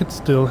 I think it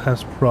still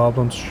has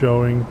problems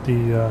showing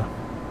the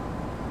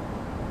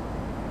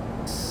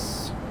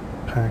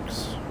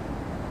packs.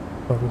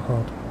 Bubble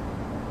hot.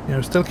 Yeah,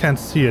 you still can't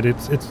see it.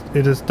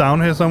 It is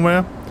down here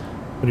somewhere,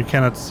 but you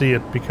cannot see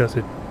it because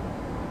it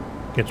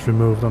gets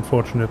removed,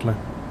 unfortunately.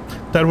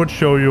 That would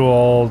show you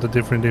all the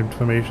different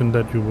information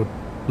that you would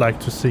like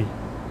to see.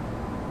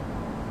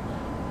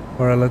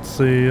 Alright, let's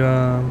see.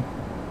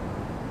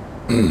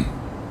 The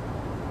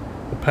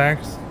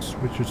packs,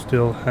 which you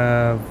still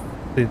have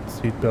the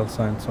seatbelt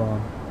signs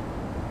on.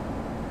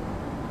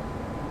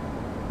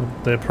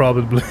 They're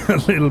probably a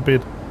little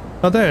bit.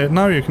 Oh, there!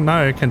 Now you can.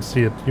 Now I can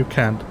see it. You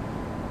can't.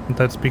 And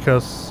that's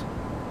because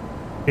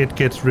it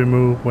gets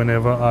removed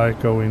whenever I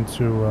go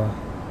into.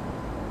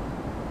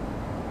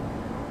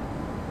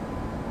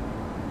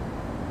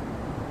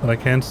 But I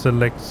can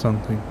select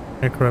something.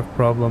 Aircraft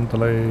problem,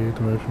 delayed,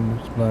 immersion,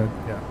 explained.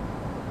 Yeah.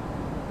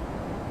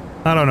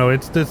 I don't know.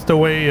 It's the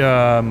way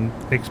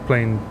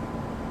explain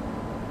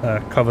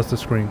covers the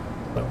screen.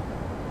 So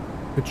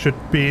it should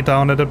be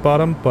down at the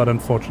bottom, but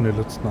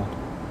unfortunately it's not.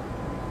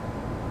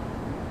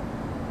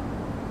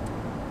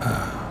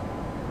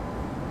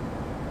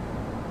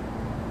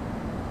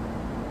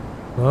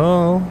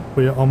 Well,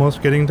 we are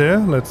almost getting there.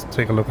 Let's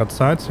take a look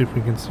outside, see if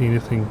we can see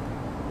anything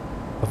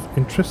of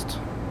interest.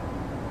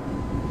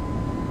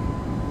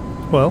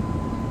 Well,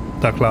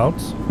 there are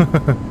clouds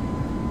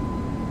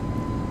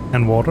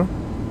and water.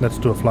 Let's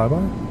do a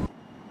flyby.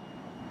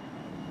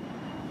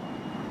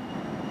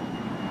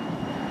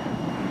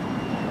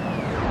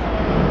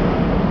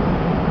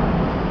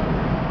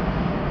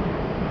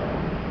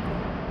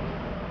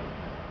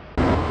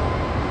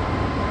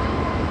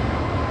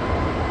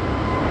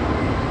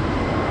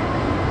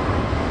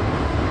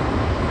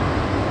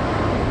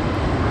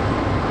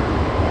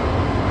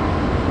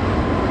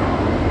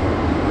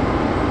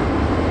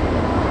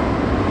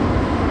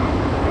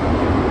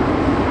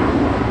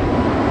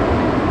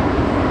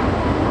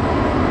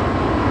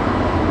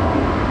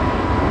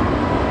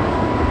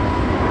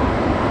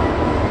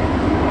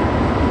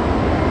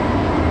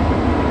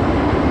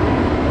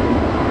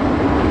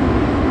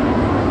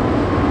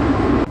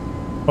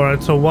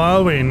 Alright, so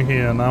while we're in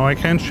here, now I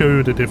can show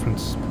you the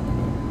difference.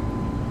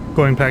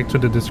 Going back to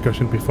the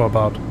discussion before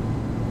about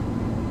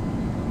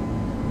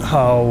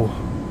how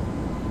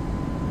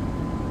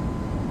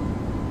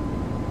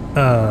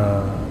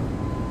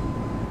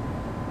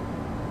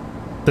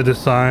the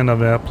design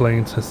of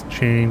airplanes has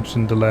changed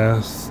in the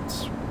last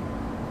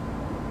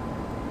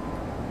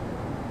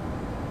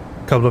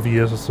couple of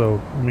years or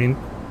so. I mean,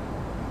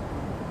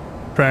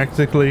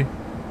 practically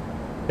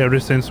ever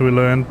since we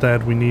learned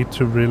that we need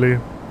to really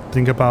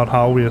think about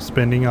how we are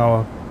spending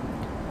our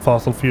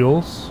fossil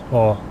fuels,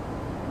 or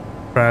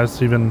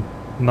perhaps even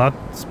not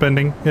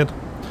spending it.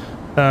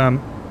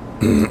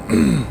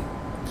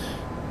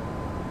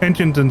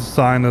 Engine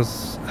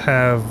designers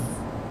have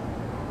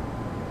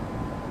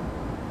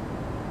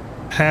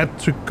had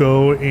to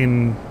go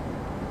in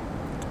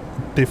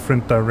a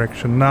different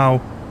direction. Now,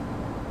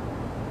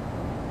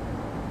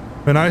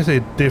 when I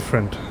say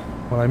different,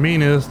 what I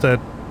mean is that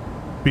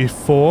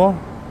before,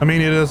 I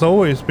mean, it has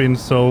always been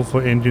so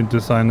for engine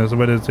designers,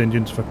 whether it's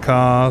engines for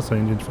cars or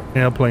engines for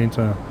airplanes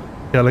or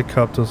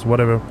helicopters,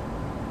 whatever.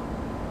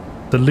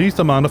 The least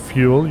amount of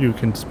fuel you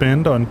can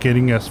spend on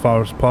getting as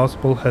far as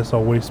possible has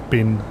always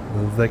been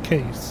the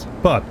case.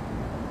 But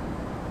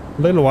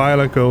a little while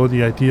ago,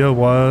 the idea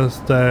was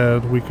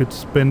that we could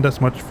spend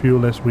as much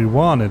fuel as we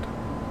wanted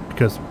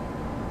because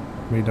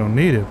we don't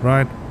need it,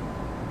 right?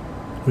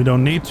 We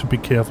don't need to be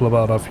careful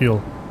about our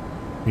fuel.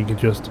 We can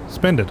just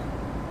spend it.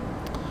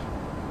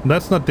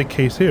 That's not the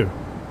case here.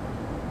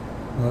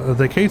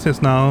 The case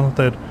is now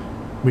that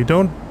we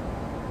don't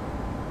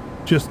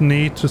just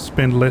need to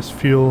spend less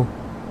fuel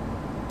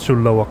to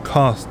lower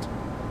cost.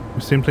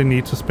 We simply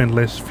need to spend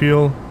less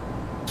fuel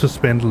to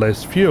spend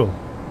less fuel.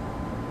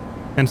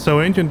 And so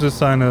engine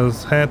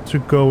designers had to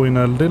go in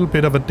a little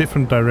bit of a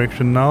different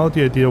direction. Now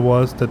the idea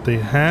was that they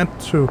had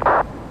to...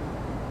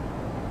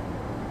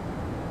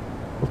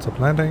 What's up,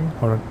 landing?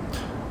 Alright.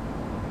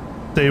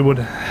 They would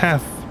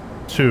have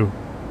to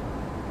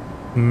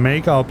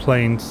make our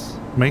planes,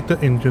 make the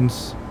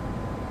engines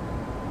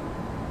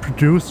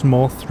produce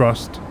more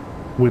thrust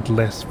with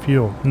less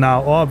fuel.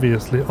 Now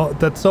obviously,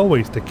 that's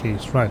always the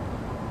case, right?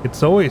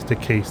 It's always the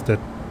case that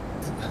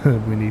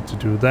we need to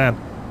do that.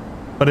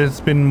 But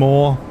it's been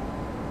more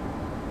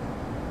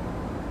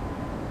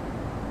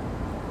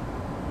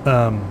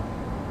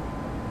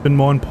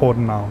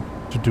important now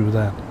to do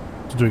that,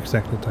 to do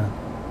exactly that.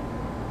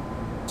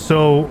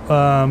 So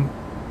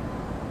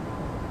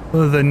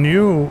the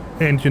new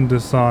engine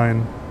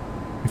design,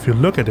 if you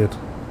look at it,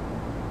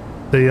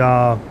 they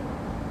are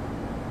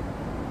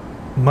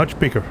much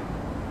bigger.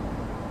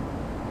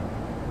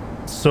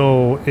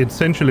 So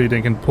essentially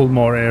they can pull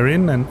more air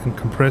in and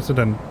compress it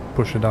and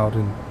push it out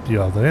in the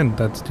other end.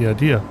 That's the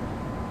idea.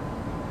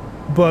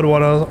 But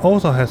what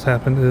also has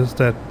happened is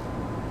that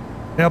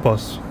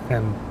Airbus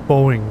and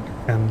Boeing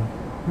and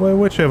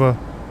whichever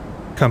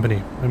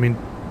company, I mean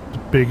the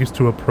biggest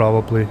two are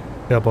probably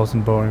Airbus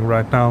and Boeing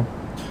right now,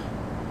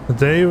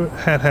 they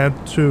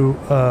had to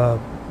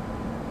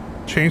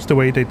change the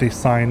way they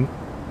design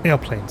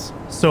airplanes.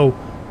 So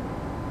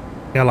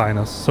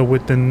airliners. So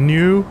with the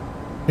new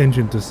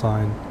engine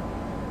design,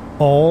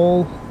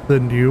 all the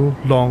new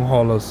long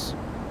haulers,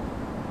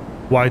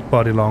 wide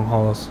body long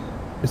haulers,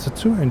 is a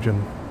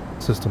 2-engine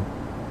system.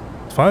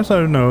 As far as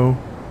I know,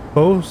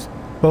 both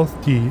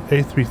the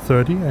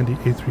A330 and the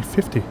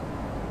A350,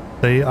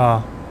 they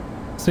are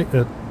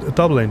a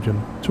double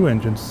engine,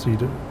 2-engine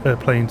seated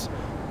planes,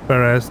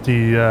 whereas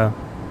the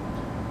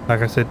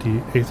like I said,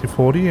 the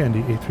A340 and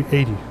the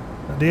A380.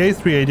 The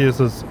A380 is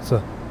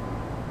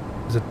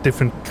a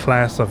different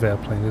class of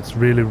airplane. It's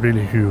really,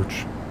 really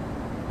huge.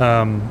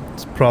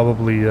 It's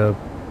probably a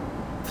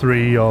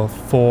 3 or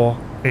 4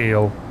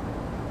 aisle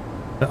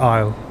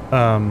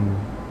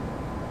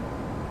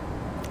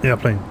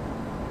airplane.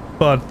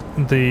 But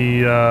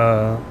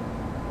the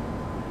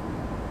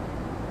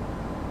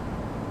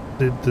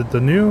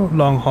new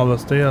long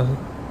haulers, they are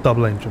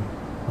double engine,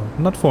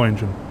 not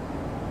 4-engine.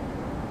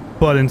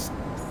 But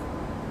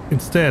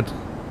instead,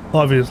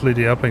 obviously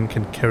the airplane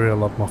can carry a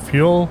lot more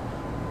fuel.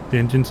 The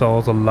engines are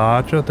also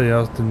larger. They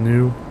are the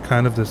new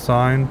kind of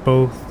design.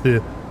 Both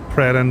the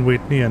Pratt &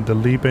 Whitney and the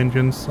LEAP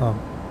engines are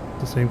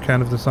the same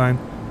kind of design.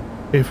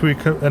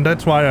 And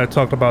that's why I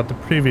talked about the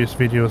previous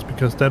videos,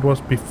 because that was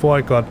before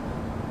I got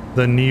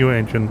the Neo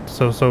engine.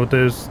 So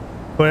there's,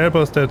 for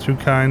Airbus there are 2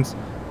 kinds.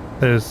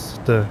 There's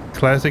the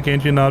classic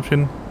engine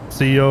option,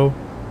 CO,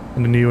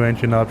 and the Neo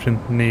engine option,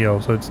 Neo.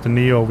 So it's the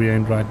Neo we're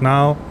in right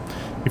now.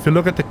 If you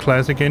look at the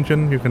classic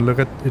engine, you can look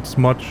at it's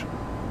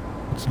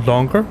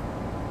longer,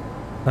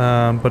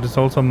 but it's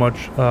also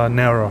much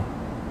narrower.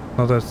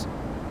 Not as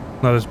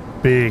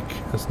big,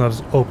 it's not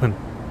as open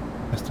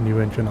as the new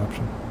engine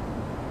option.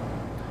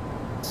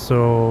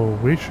 So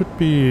we should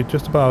be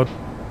just about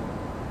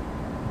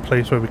a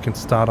place where we can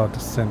start our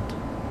descent.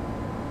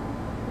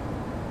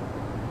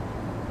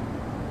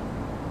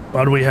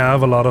 But we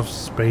have a lot of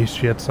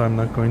space yet, so I'm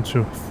not going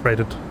to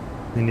fret it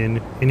in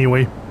any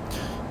way.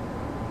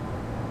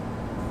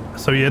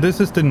 So yeah, this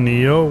is the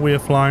Neo we are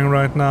flying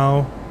right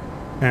now,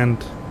 and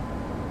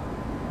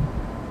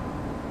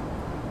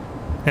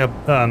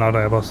not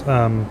Airbus,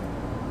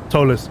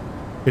 ToLiss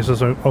is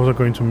also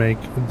going to make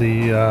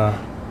the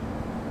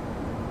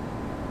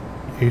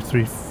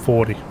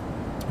A340,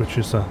 which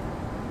is I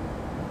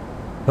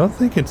don't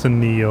think it's a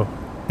Neo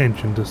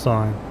engine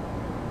design.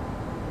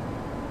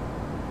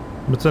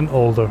 It's an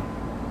older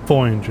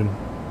 4-engine.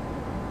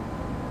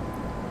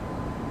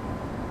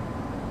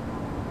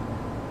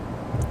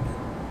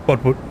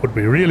 What would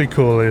be really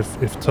cool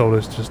if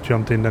ToLiss just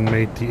jumped in and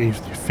made the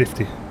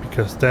A350,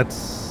 because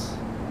that's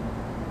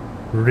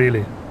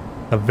really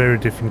a very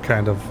different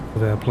kind of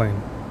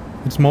airplane.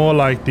 It's more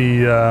like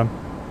the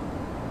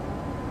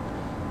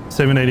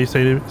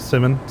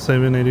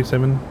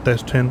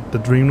 787-10, the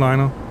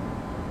Dreamliner,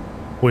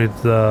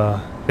 with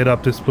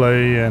head-up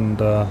display and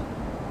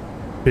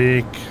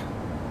big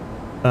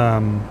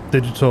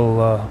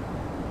digital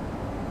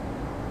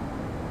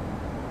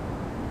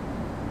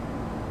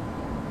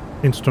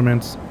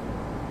instruments.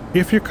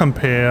 If you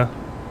compare,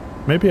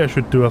 maybe I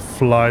should do a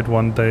flight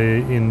one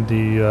day in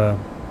the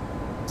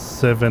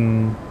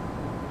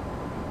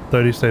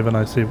 737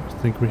 I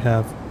think we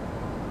have.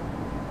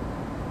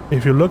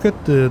 If you look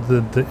at the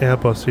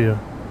Airbus here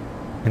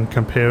and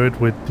compare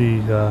it with the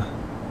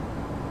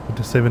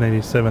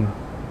 787,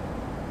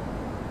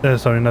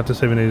 sorry, not the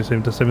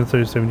 787, the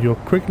 737, you'll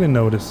quickly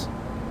notice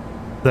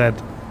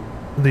that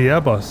the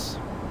Airbus,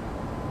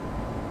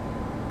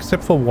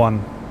 except for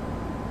one,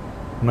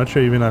 I'm not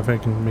sure even if I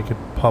can make it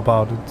pop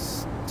out.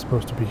 It's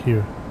supposed to be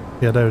here.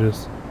 Yeah, there it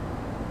is.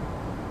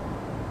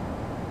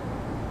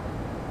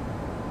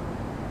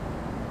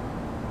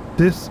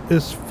 This,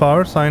 as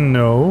far as I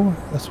know,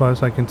 as far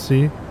as I can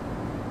see,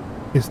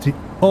 is the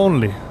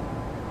only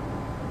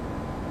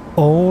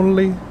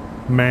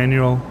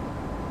manual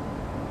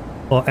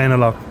or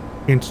analog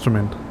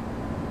instrument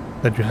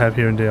that you have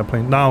here in the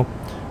airplane. Now,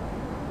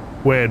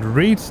 where it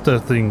reads the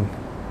thing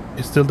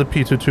is still the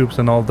P2 tubes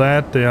and all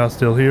that. They are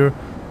still here.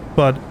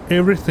 But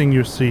everything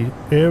you see,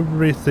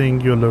 everything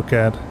you look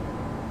at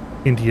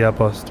in the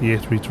Airbus, the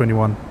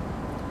A321,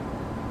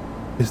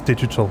 is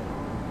digital.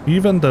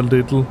 Even the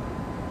little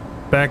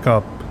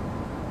backup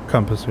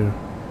compass here,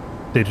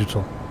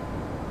 digital.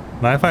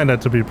 And I find that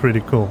to be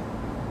pretty cool.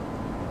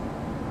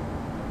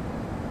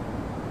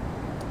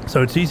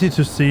 So it's easy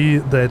to see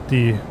that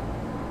the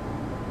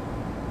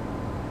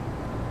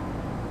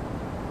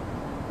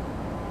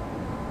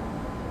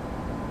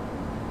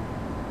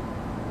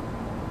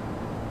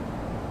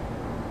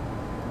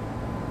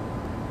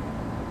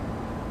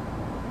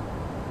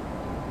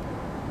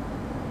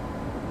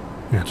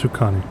to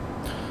Connie.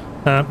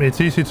 It's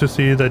easy to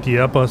see that the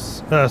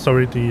Airbus, the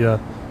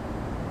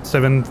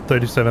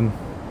 737, I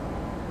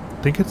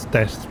think it's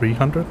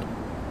 -300.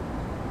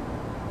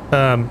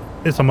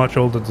 It's a much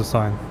older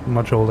design,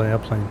 much older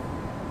airplane.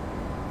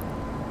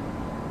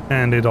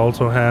 And it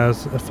also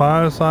has, as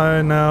far as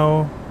I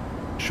know,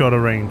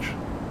 shorter range.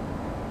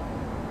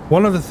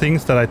 One of the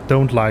things that I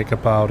don't like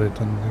about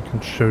it, and I can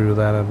show you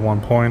that at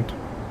one point,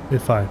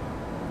 if I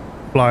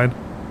fly it,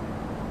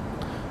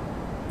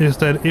 is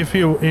that if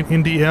you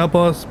in the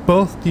Airbus,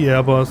 both the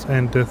Airbus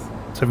and the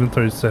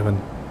 737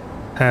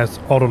 has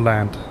auto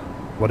land,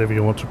 whatever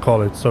you want to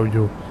call it. So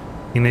you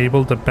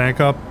enable the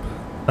backup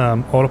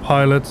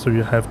autopilot, so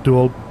you have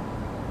dual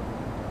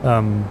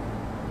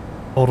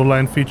auto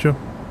land feature,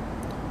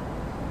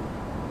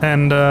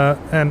 and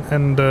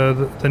then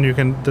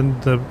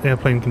the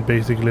airplane can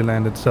basically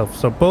land itself.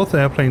 So both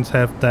airplanes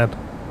have that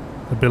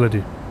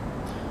ability,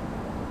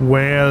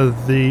 where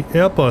the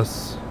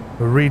Airbus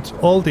reads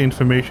all the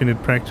information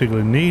it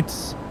practically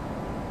needs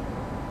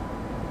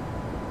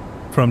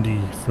from the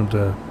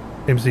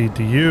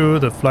MCDU,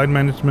 the flight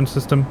management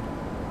system.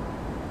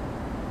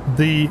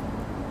 And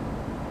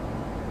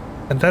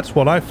that's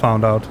what I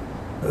found out.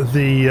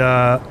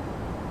 The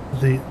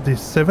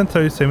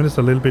 737 is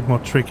a little bit more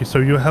tricky. So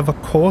you have a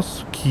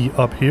course key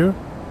up here,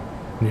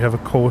 and you have a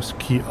course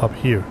key up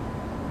here.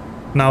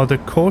 Now the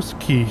course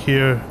key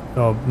here,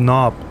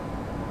 knob,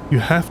 you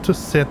have to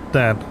set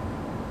that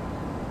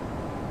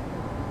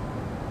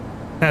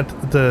at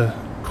the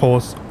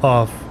course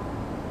of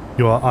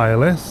your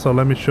ILS. So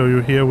let me show you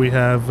here. We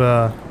have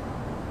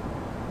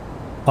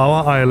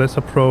our ILS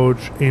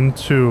approach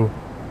into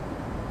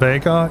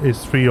Vagar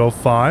is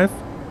 305.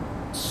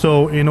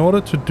 So in order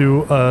to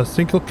do a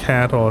single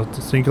CAT or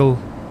a single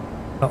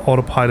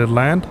autopilot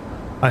land,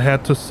 I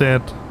had to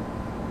set,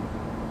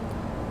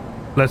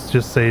 let's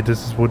just say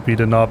this would be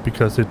the knob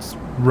because it's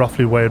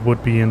roughly where it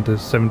would be in the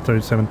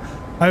 737.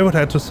 I would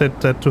have to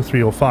set that to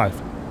 305.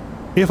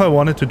 If I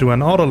wanted to do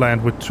an auto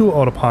land with 2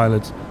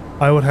 autopilots,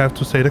 I would have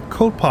to set a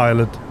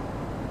co-pilot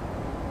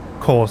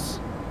course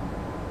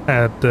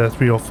at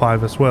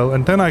 305 as well,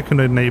 and then I can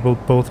enable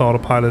both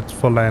autopilots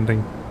for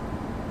landing.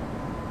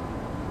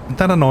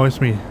 That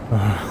annoys me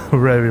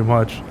very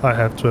much, I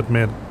have to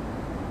admit.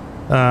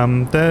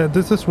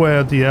 This is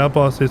where the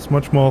Airbus is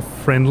much more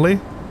friendly,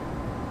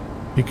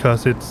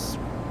 because it's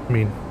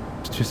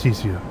just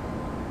easier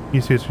to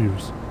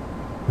use.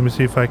 Let me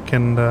see if I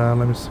can,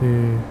 let me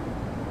see,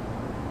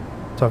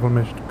 toggle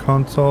mission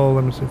console,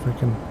 let me see if I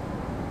can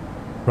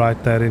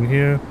write that in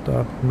here,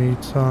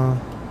 .meter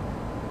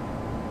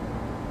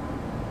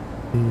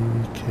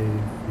EKV.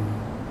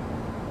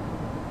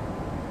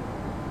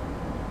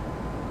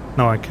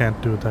 No, I can't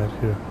do that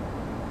here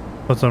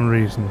for some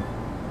reason.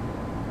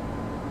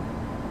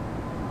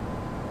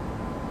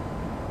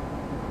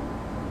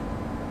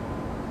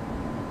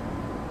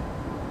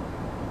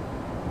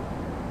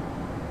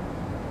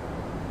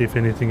 If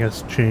anything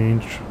has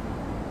changed.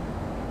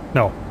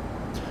 No.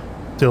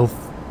 Still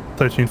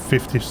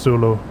 1350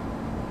 Zulu.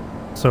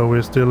 So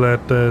we're still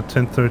at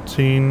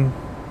 1013.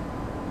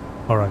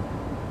 Alright.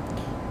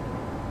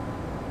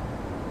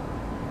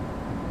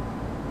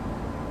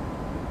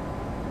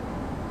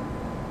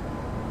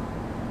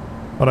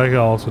 But I can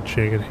also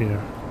check it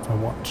here if I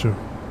want to.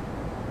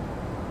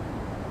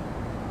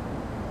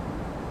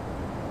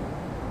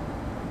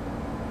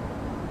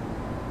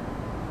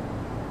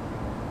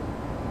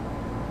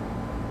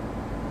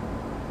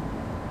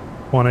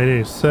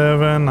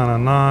 $187,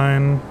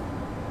 99.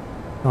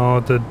 Oh,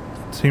 it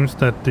seems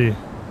that the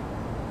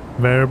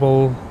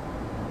variable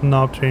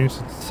knob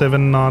changed. It's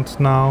 7 knots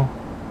now.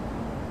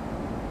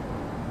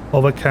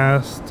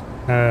 Overcast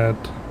at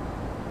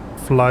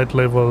flight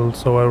level,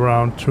 so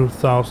around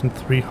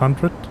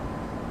 2,300.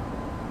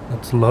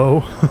 That's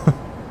low.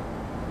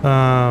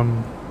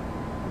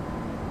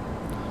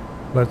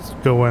 Let's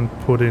go and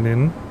put it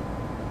in.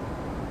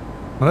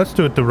 Now let's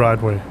do it the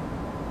right way.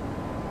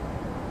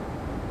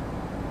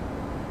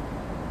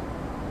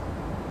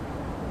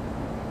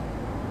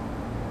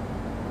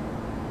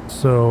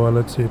 So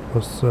let's see, it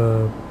was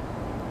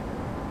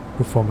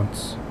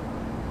performance.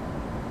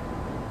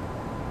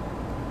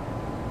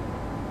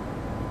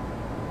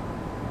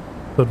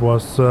 That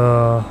was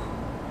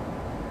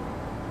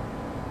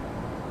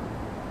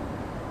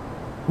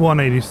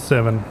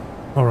 187.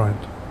 All right.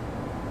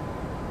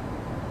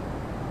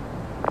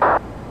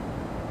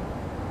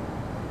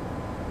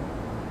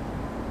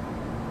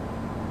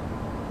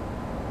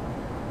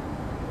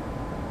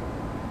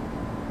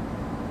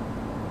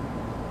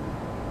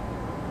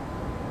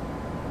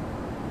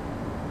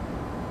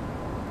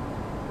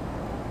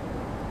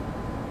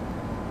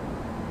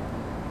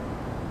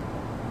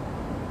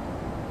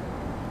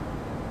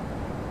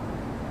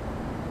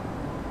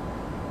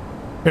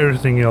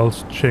 Everything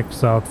else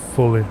checks out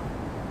fully.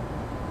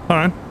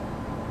 Alright.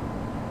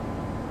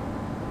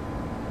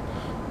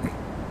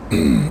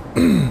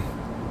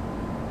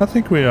 I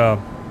think we are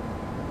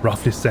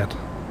roughly set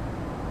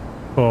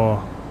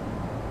for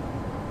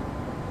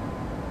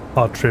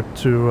our trip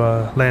to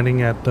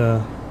landing at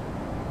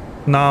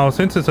now,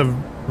 since it's a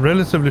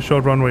relatively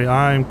short runway,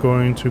 I'm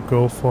going to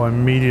go for a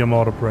medium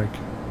auto brake.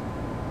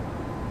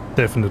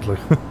 Definitely.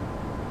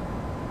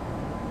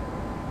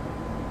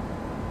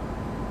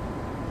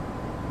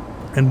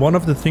 And one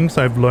of the things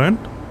I've learned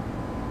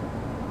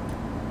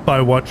by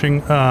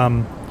watching, I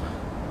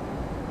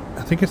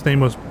think his name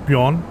was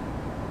Bjorn,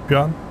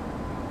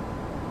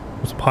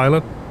 was a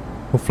pilot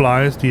who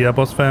flies the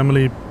Airbus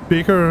family,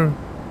 bigger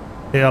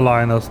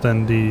airliners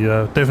than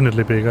the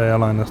definitely bigger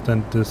airliners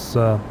than this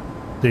the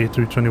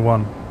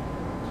A321.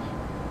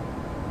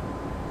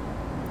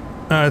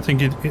 I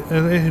think it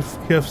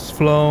has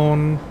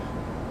flown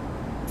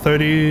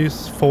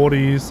 30s,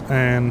 40s,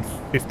 and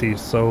 50s.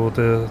 So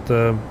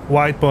the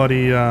wide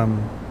body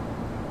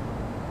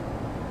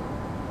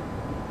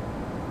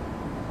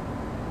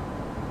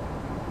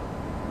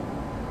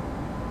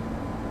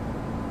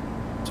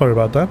sorry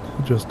about that.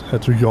 I just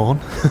had to yawn.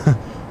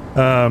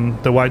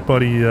 The wide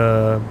body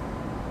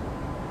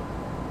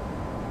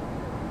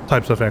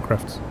types of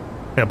aircrafts,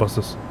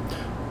 Airbuses.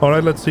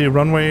 Alright, let's see.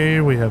 Runway,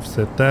 we have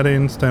set that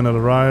in. Standard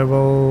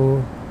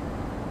arrival.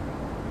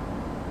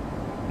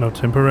 No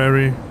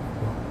temporary.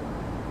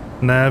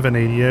 Nav and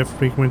ADF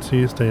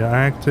frequencies, they are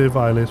active.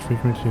 ILS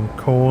frequency in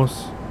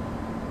course.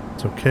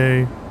 It's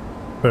okay.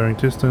 Bearing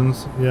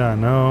distance, yeah, I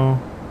know.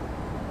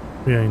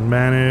 We are in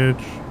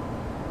manage.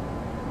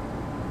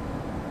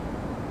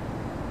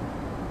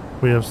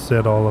 We have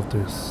set all of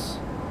this.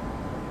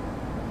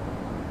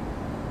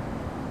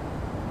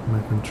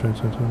 American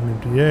Transit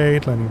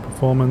 28, landing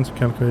performance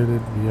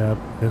calculated via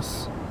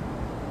S.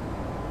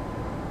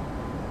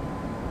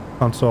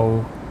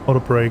 Console auto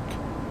brake.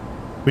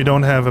 We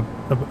don't have a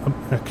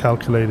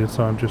calculated,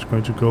 so I'm just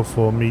going to go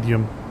for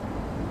medium.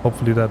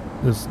 Hopefully that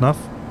is enough.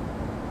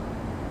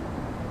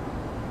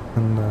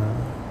 And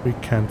we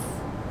can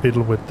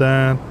fiddle with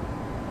that.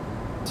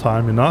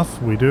 Time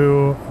enough, we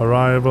do.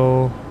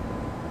 Arrival.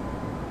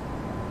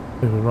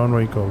 The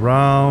runway go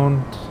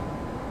round.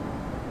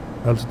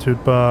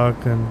 Altitude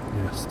bug, and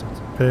yes, that's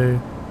okay.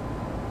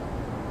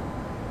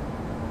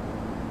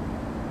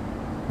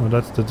 Oh,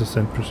 that's the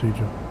descent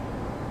procedure.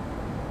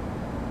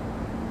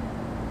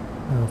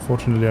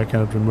 Fortunately, I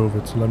cannot remove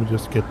it, so let me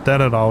just get that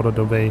out of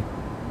the way.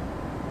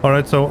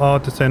 Alright, so our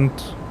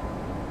descent.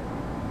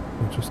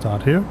 Let's just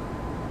start here.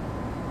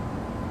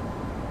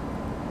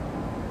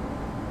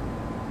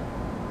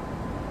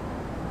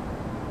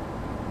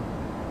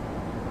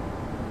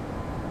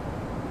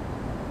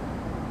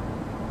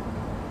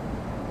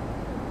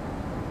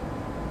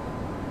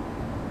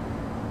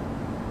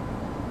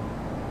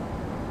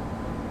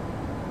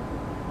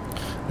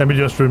 Let me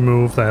just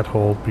remove that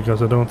hold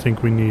because I don't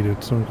think we need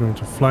it. So I'm going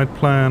to flight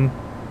plan.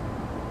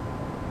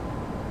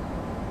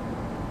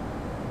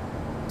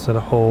 Set a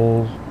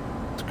hold.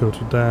 Let's go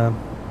to that.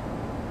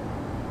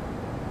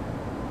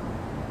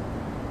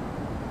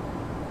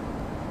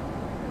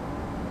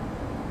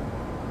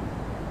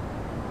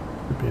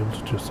 Should be able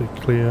to just say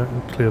clear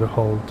and clear the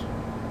hold.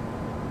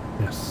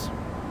 Yes.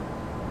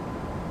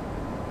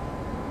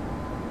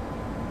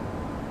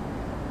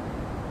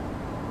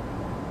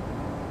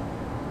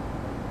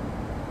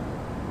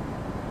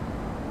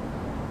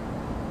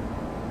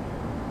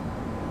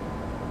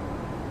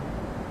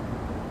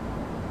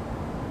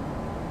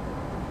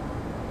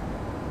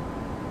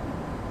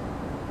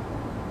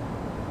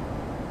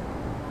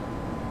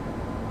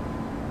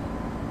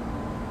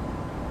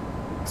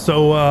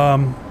 So,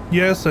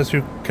 yes, as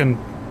you can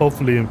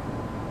hopefully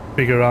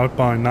figure out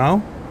by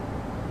now,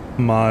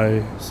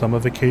 my summer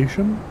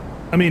vacation,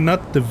 I mean,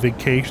 not the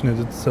vacation in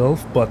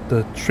itself, but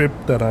the trip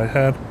that I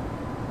had.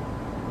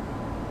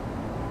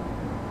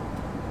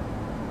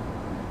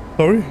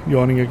 Sorry,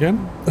 yawning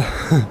again.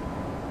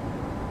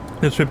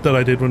 The trip that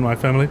I did with my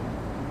family.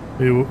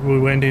 We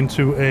went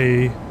into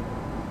a,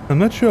 I'm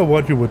not sure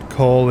what you would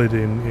call it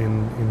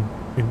in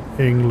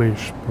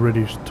English,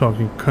 British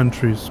talking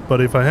countries,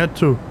 but if I had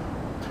to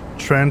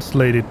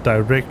translate it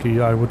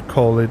directly, I would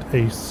call it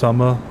a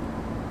summer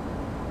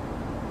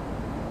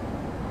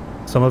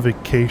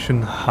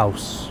vacation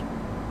house.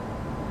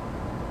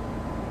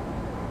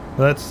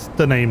 That's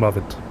the name of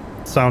it.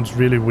 Sounds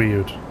really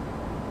weird.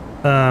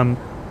 But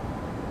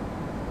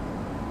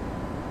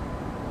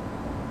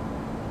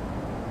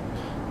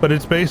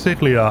it's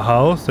basically a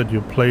house that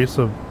you place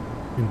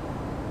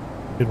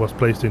it was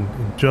placed in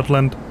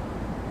Jutland,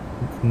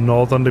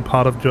 northern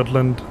part of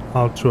Jutland,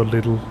 out to a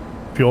little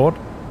fjord.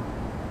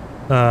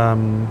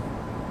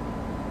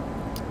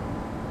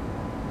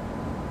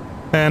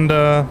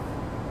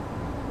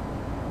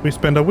 We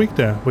spent a week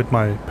there with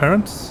my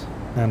parents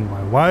and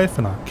my wife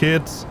and our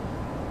kids.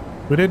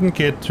 We didn't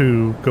get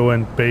to go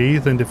and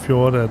bathe in the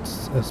fjord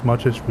as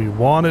much as we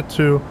wanted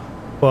to,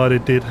 but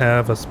it did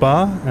have a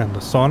spa and a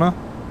sauna,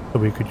 so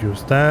we could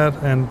use that,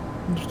 and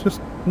it was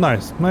just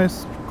nice,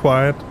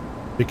 quiet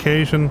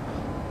vacation.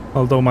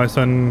 Although my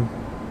son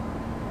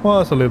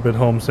was a little bit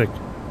homesick.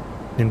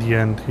 In the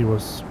end, he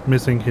was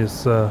missing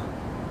his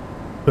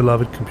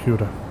beloved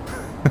computer.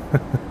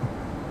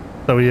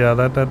 So yeah,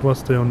 that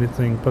was the only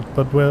thing. But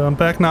I'm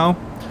back now,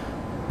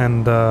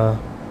 and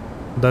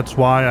that's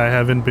why I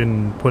haven't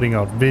been putting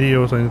out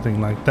videos or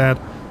anything like that.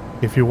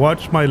 If you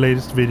watch my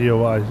latest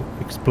video, I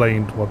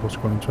explained what was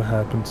going to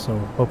happen, so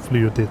hopefully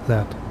you did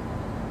that.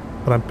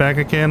 But I'm back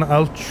again.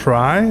 I'll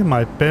try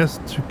my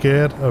best to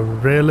get a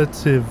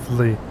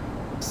relatively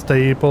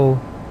stable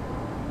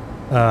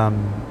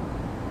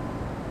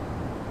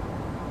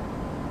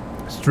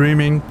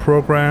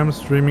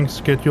streaming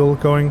schedule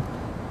going,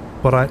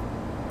 but I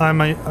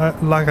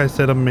like I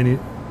said many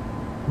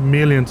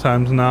million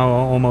times now,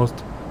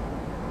 almost.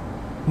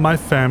 My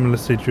family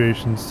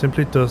situation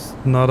simply does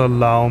not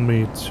allow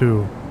me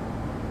to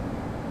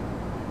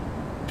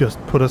just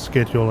put a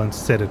schedule and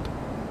set it.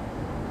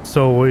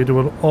 So it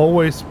will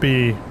always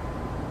be,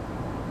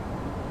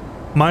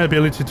 my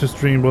ability to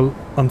stream will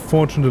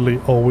unfortunately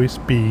always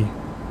be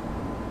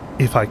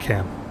if I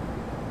can.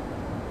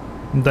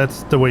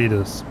 That's the way it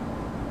is.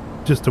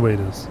 Just the way it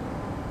is.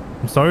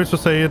 I'm sorry to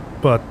say it,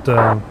 but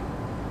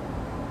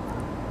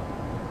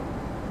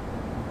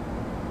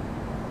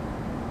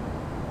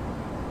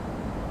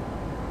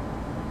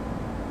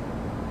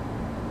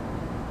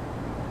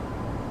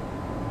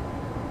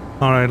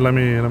alright, let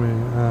me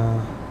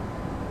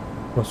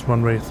what's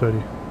runway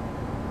 30?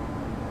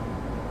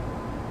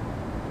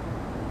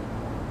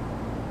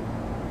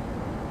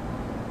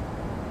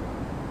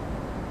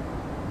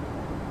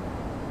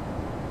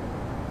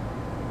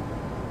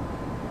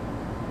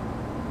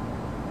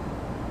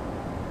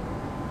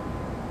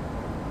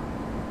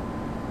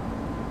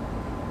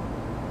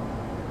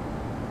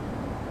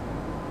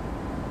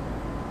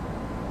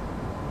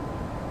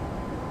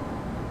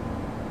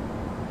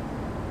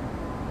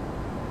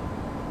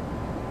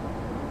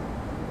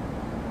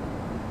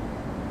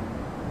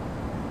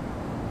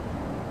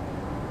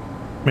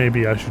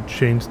 Maybe I should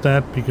change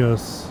that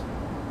because...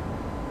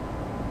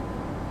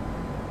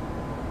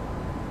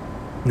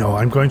 No,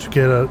 I'm going to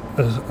get a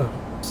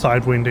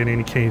side wind in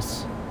any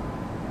case.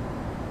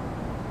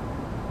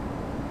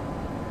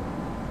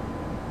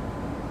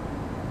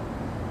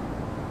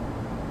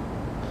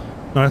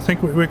 No, I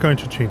think we're going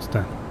to change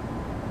that.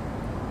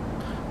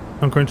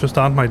 I'm going to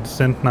start my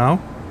descent now.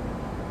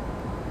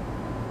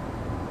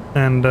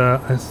 And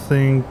I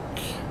think...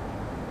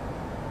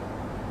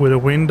 with a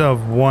wind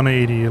of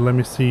 180, let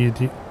me see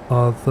the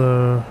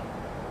other...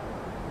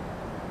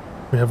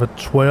 We have a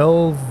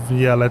 12.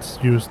 Yeah, let's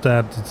use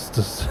that. It's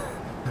just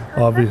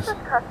obvious. To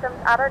customs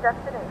at our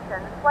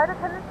destination, flight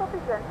attendants will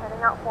begin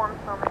handing out forms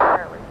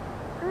momentarily.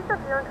 Please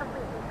review and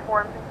complete these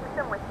forms and keep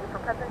them with you for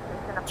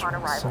presentation upon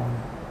arrival.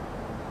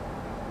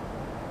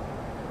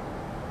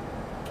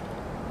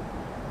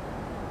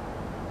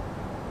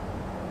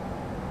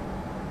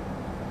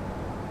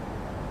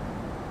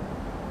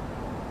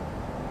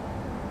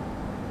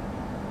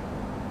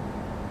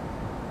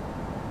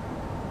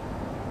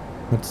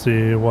 Let's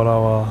see what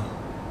our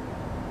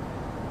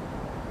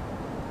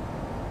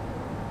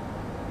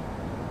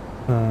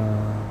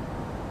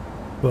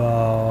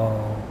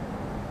wow.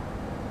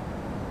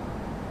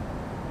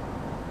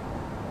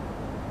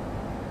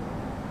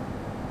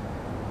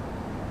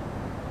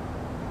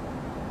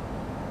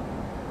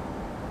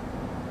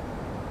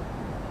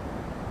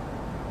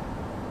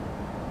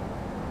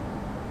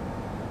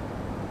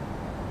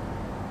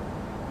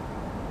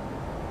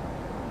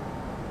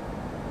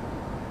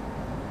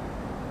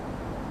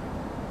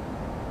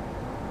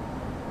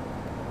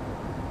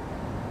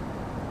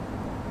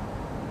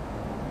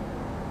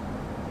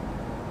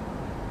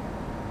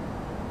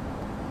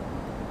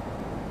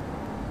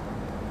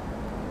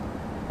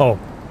 Oh,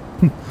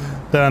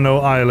 there are no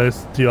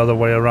ILS the other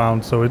way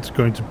around, so it's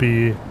going to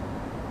be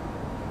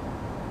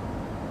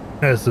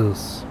as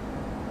is.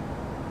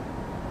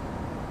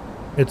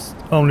 It's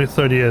only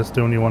 30S,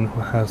 the only one who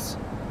has.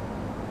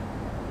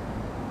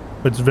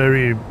 It's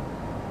very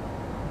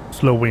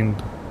slow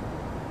wind.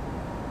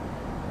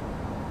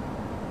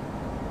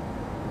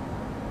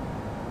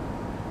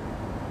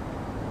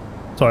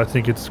 So I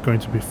think it's going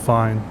to be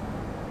fine.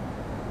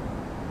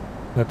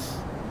 Let's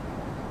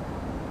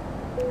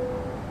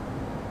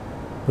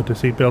put the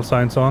seatbelt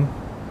signs on.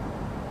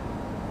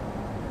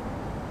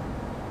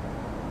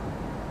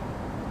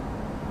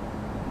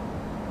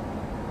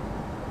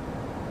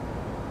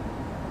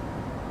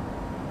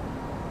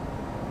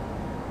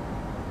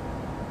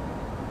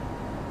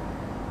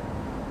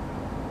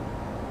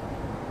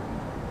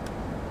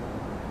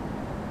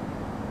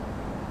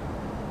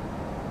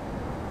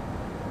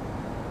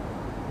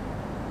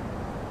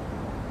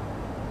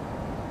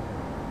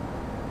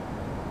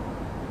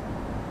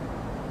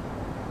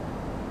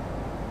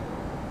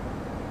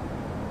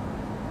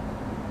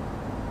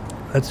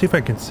 Let's see if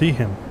I can see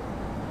him.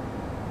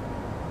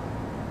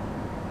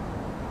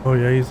 Oh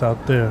yeah, he's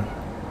out there.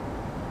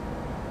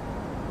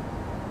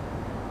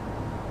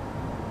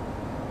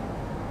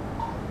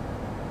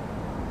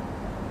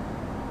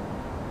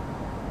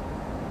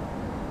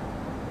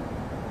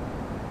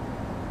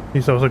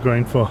 He's also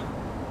going for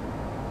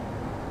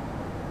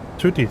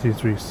 2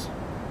 DT3s.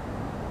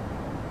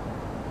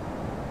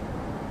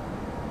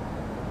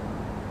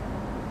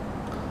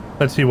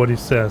 Let's see what he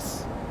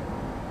says.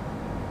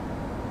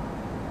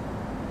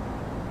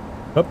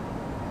 Up.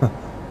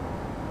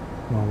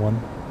 Wrong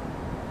one.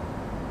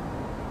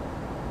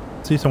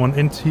 See someone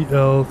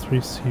NTL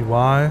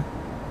 3CY.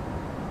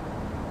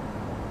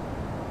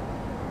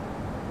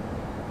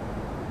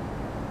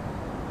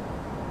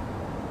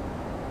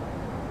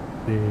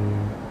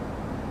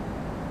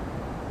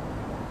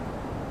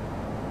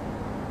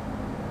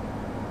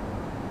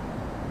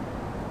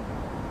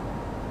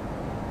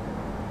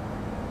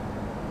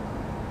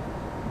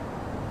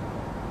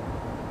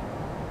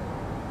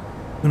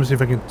 Let me see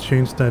if I can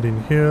change that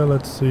in here.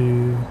 Let's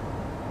see.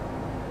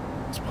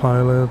 It's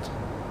pilot.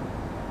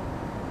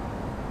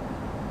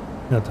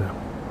 Yeah, there.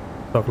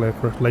 Dog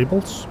aircraft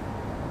labels.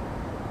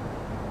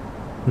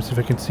 Let me see if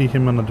I can see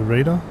him under the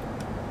radar.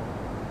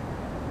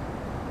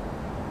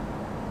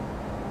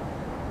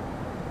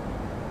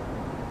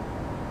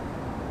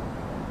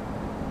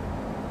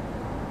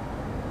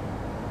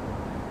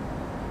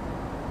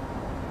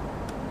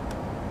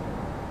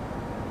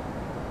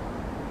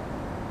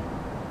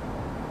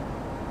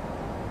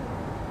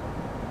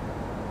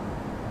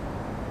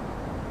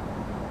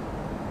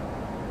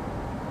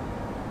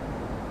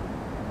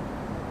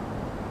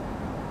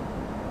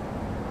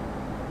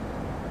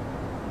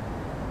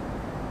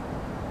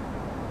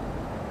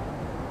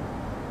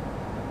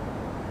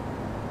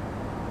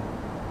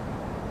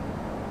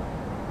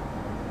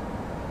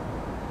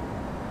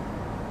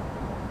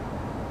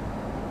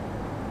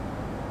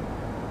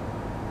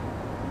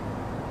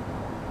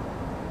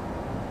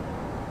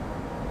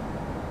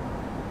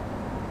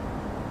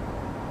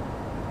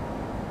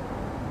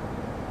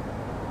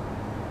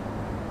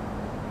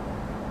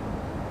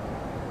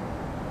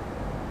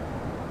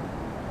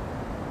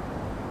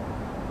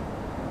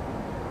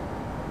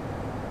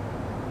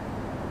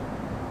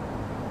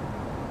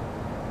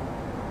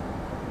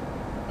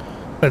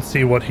 Let's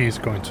see what he's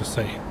going to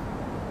say.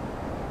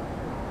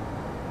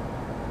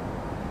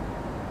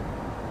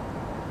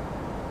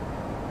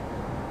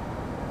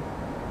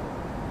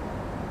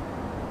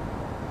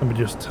 Let me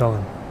just tell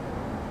him.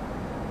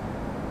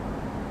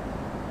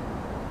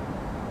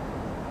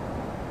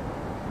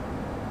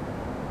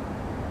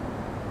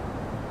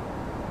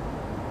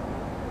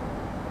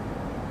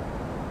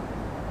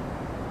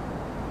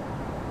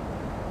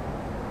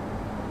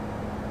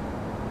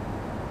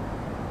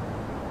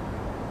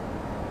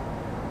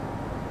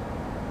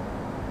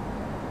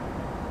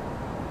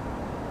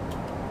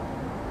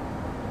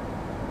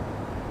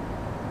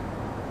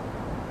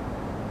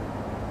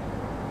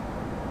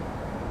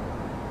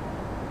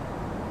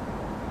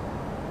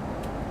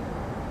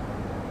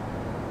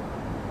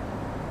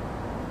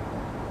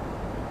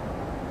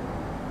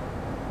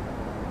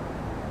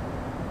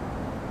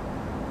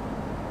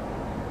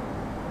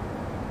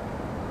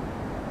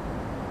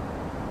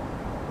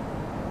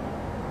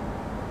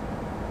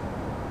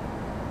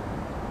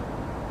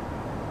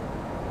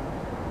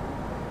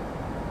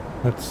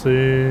 Let's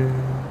see.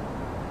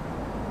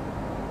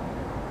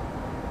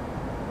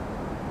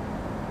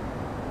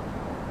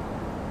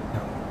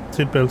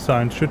 Seatbelt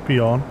sign should be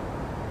on.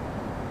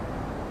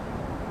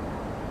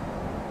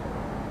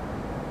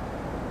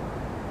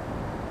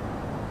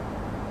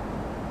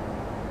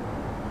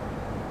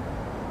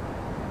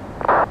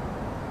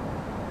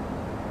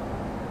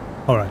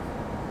 All right.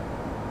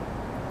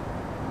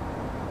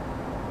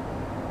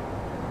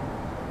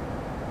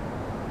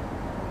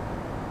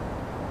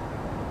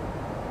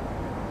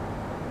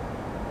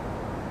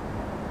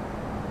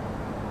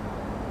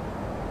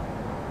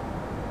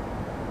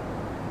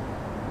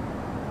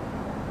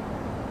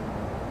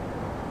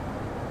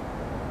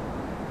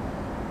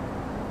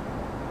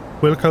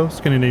 Wilco,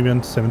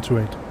 Scandinavian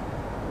 728.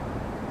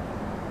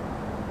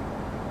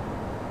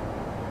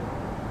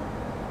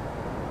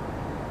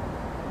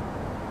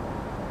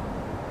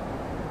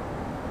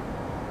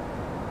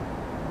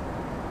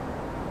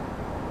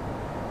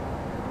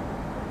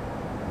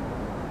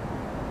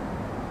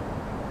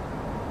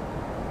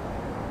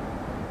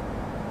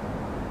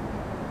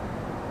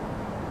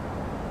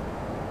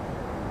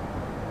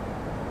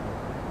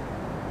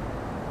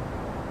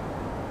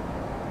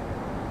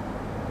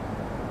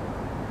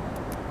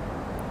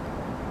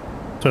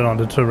 Turn on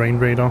the terrain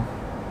radar.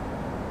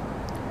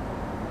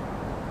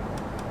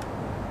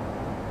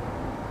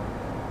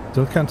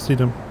 Still can't see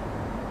them.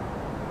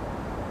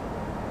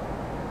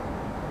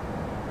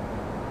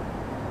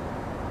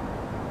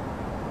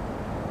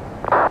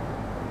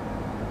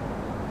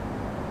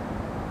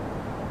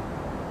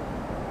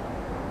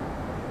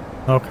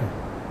 Okay.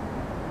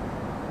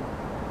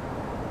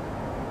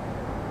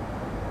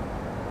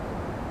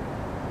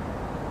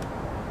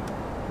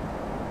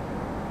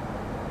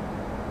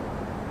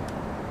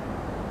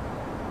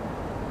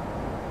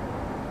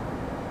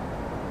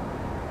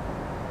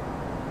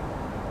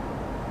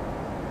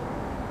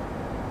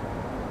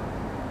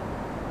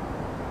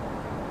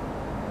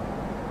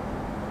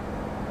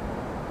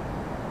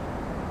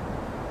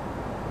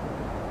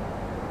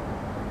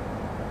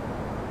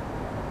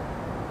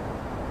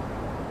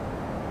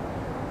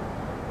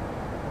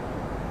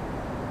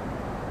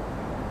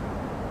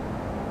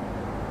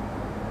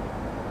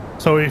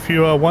 So if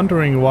you are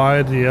wondering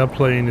why the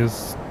airplane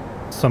is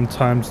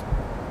sometimes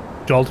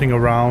jolting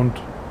around,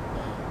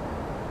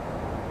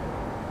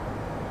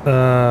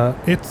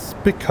 it's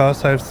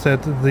because I've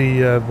set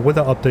the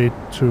weather update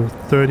to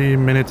 30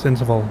 minutes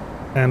interval,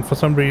 and for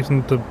some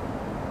reason the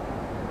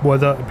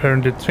weather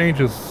apparently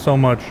changes so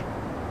much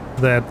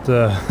that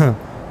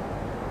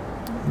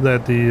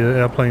that the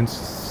airplane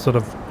sort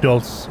of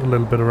jolts a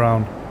little bit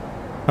around.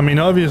 I mean,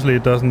 obviously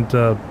it doesn't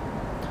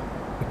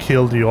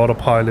kill the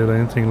autopilot or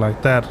anything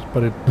like that,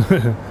 but it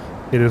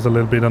it is a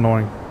little bit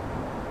annoying.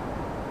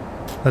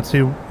 Let's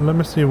see. Let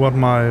me see what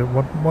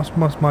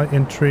was my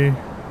entry.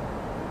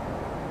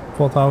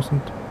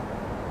 4,000.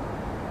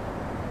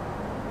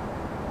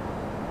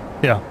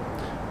 Yeah,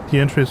 the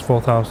entry is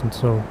 4,000.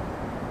 So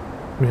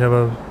we have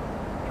a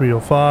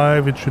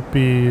 305. It should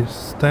be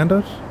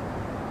standard.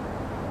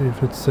 See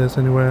if it says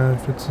anywhere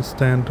if it's a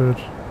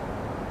standard.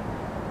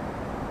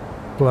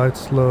 Glide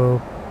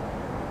slope.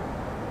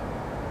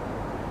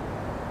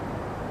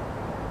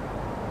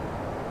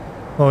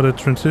 Oh, the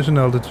transition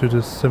altitude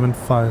is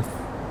 7.5.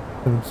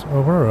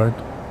 Oh, alright.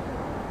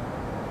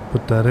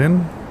 Put that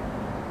in.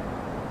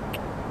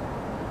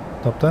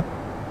 Stop that.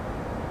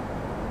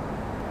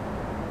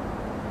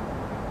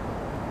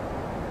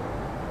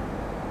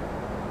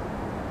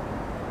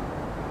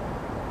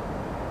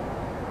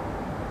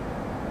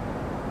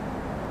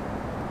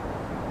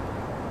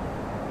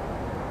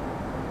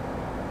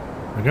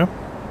 There we go.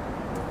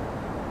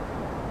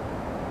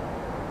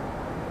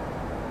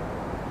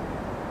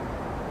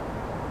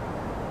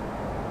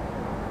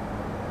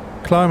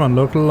 Climb on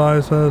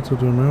localizer to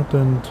the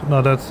mountain.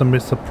 No, that's the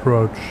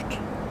misapproached.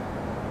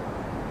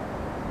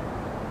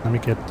 Let me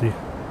get the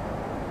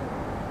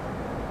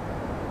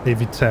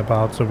AV tab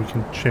out so we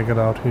can check it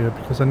out here,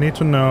 because I need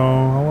to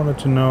know, I wanted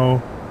to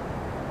know.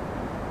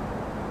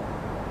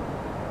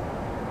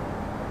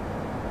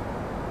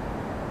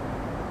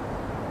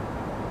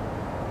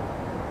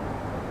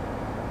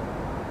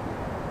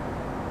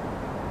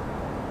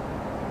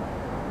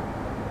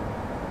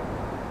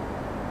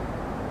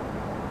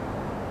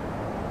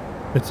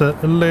 It's a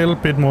little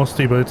bit more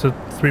steeper. It's a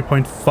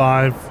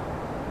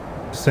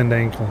 3.5%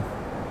 angle.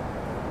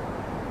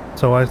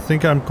 So I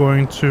think I'm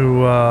going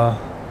to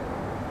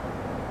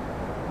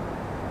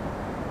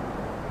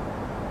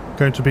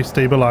be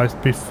stabilized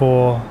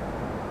before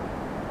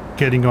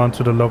getting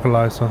onto the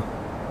localizer.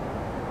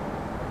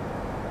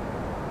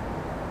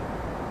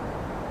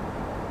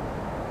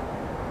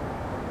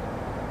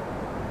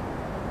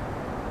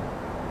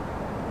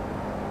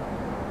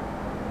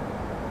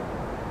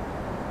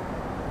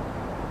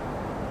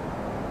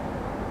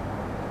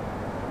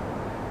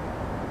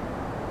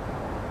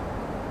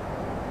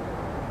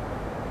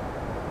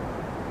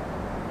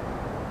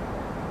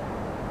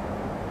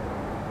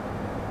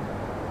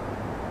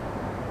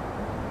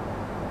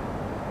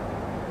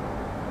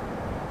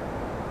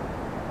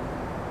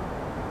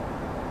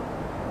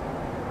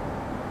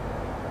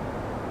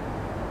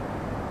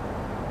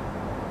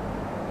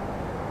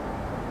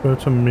 Go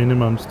to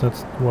minimums,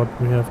 that's what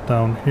we have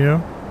down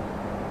here.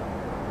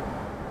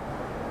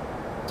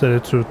 Set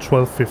it to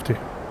 1250.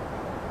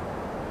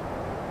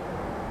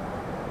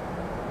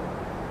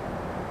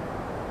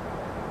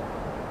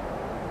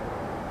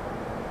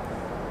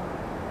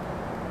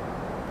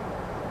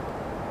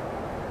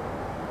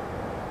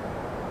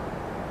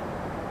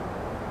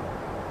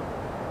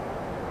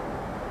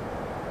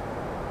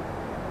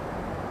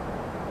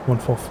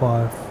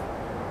 $145.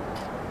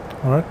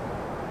 All right.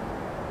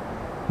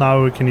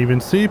 Now we can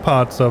even see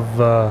parts of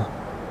the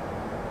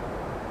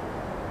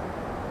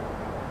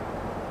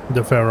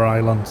Faroe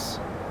Islands.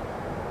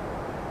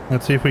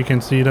 Let's see if we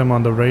can see them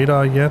on the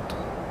radar yet.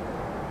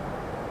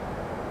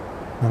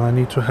 And I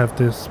need to have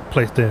this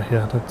placed there.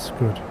 Yeah, that's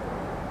good.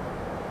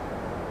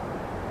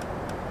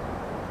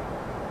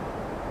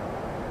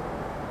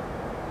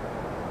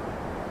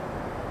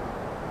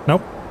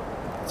 Nope.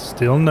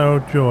 Still no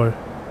joy.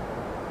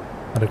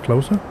 Are they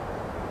closer?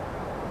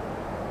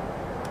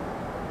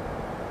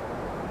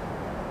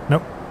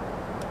 Nope.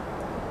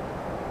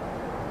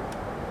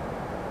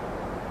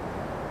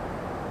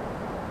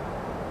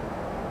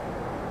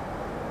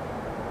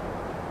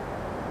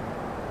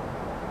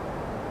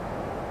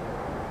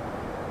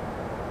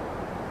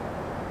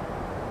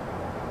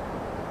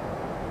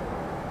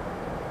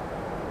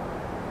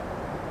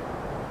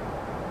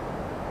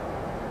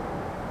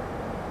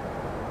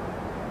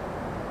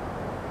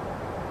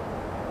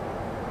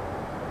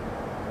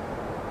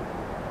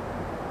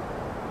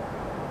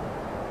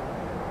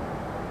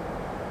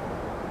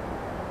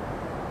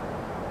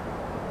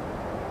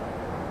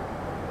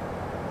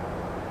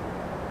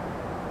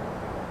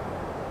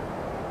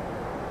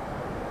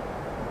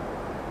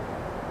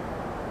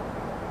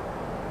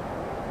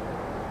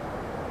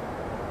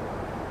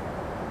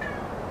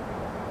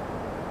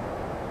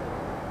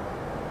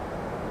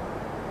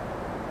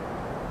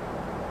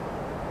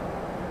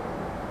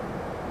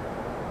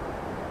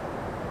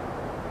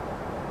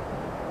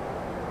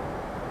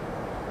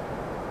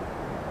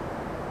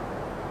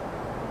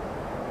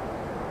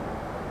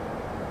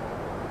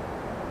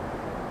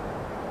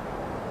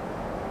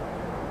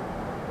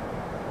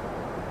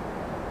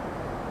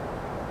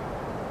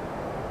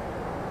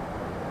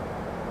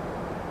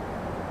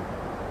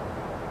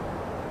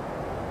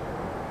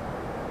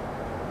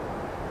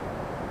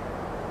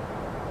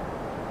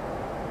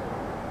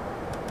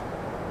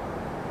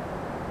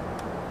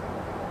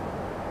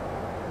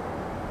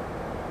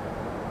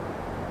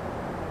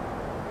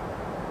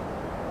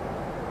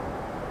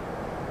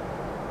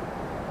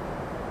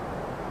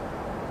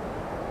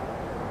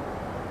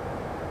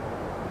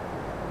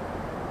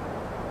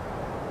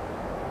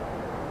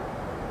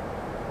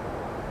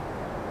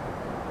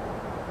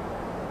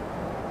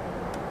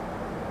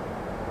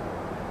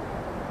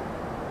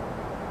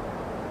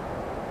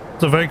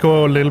 So if I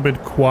go a little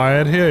bit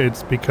quiet here,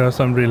 it's because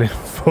I'm really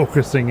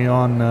focusing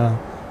on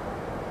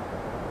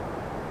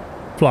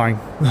flying.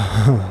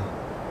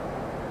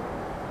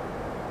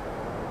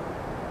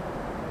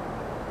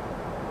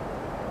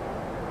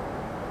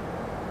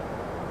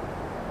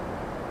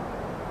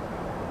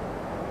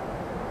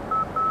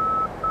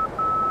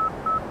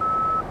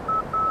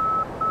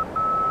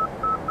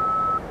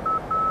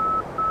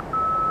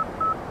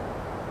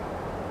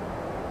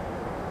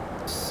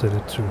 Set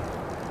it to.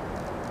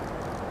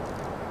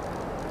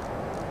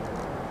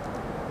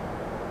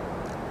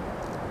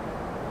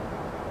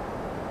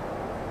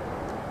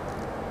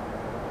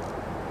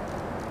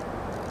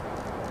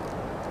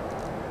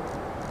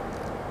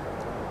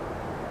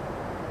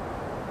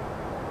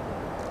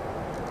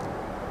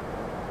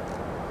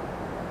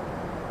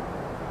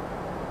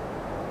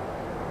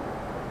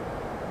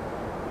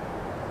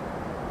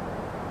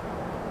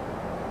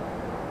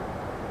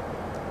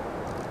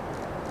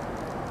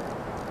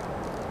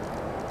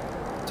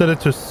 Set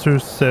it to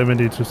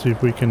 270 to see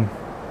if we can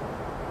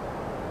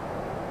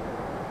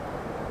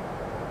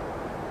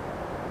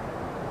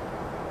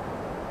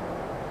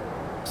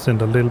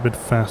send a little bit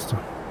faster.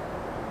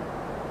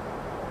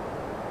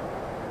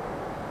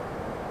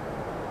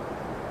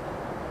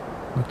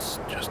 Let's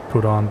just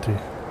put on the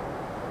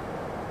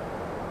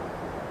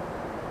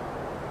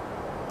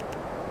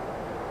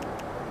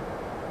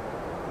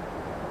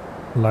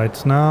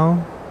lights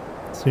now.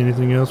 See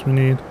anything else we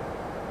need?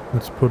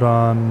 Let's put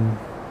on.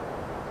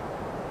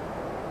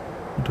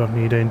 We don't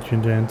need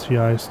engine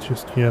anti-ice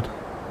just yet.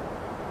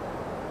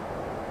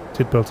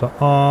 Seatbelts are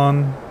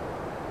on.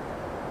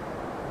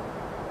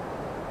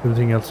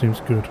 Everything else seems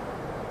good.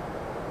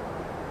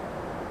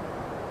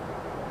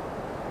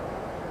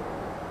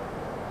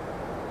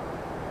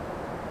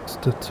 What's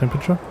the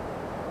temperature?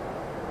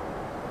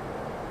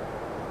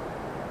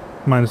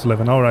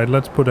 -11. Alright,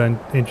 let's put an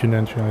engine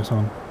anti-ice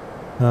on.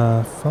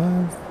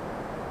 5.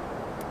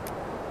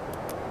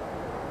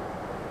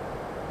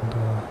 And,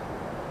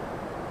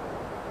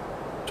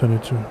 turn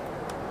it to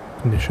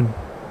ignition.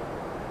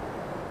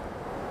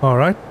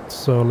 Alright,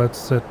 so let's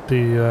set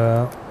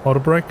the auto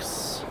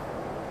brakes.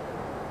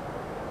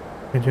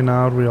 Engine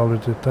out, we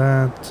already did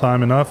that.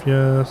 Time enough,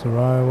 yes.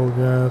 Arrival,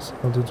 yes.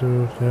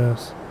 Altitude,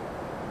 yes.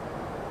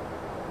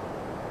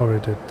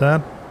 Already did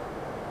that.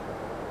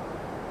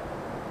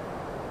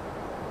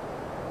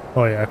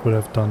 Oh yeah, I could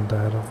have done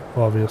that,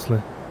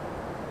 obviously.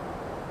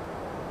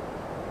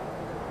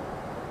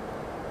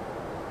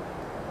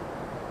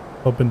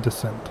 Open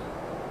descent.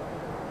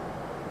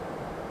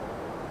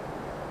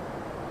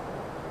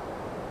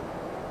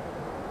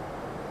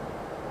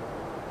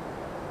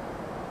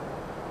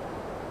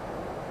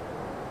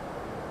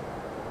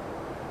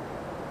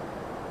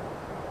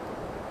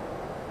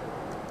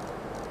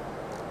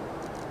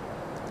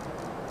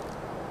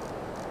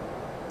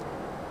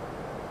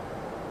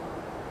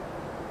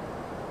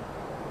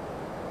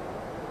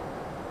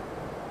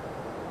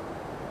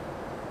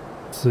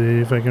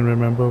 See if I can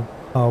remember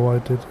how I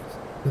did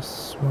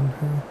this one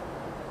here.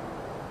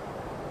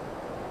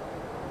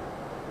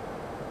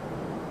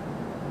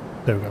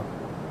 There we go.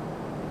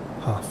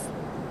 Half.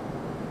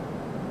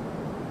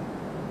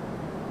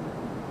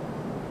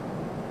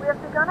 We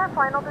have begun our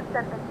final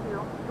descent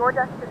into your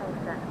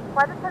destination.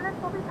 Flight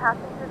attendants will be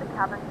passing through the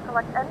cabin to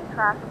collect any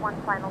trash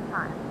one final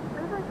time.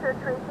 Please ensure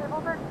tray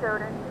tables are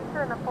stowed and seats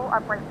are in the full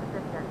upright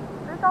position.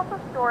 Please also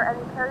store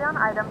any carry-on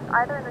items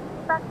either in the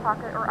seat back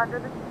pocket or under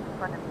the seat in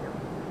front of you.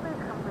 Please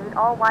complete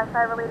all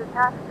Wi-Fi related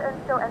tasks and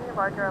stow any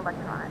larger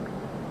electronics.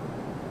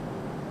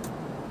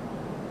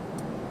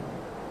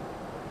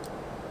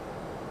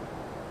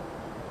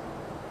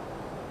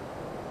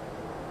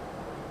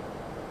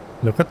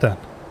 Look at that.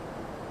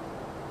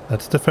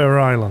 That's the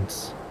Faroe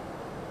Islands.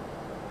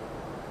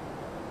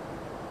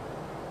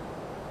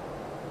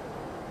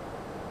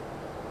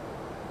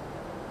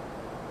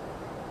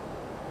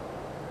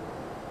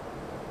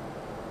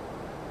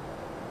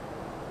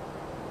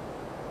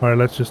 Alright,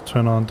 let's just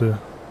turn on the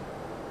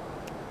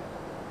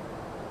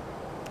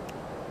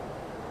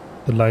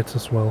lights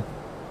as well.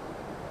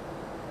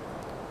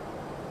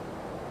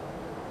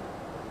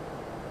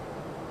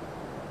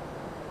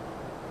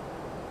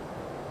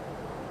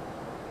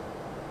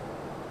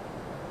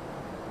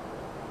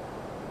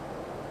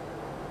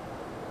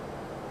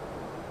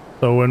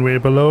 So when we're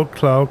below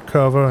cloud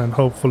cover and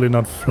hopefully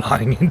not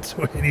flying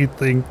into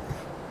anything,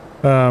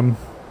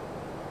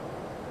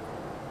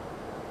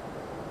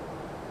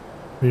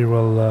 we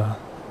will,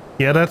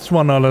 yeah, that's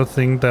one other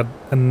thing that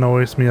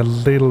annoys me a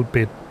little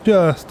bit,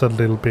 just a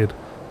little bit,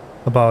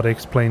 about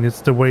X-Plane. It's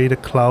the way the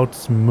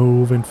clouds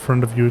move in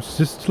front of you. It's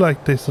just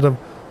like they sort of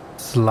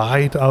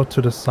slide out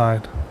to the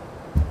side.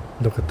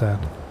 Look at that.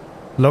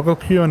 Local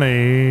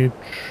QNH,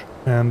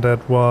 and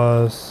that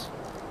was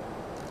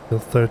still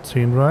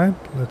 13, right?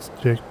 Let's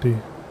check the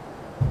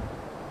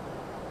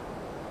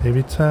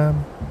AV tab,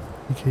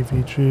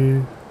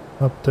 EKVG,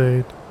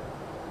 update,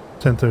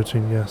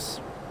 1013, yes.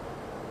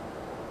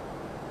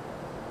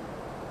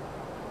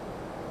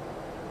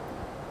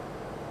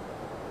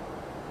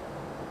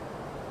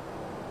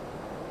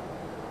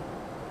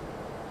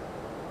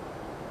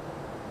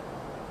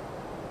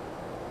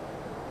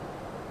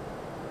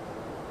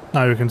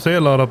 Now you can say a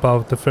lot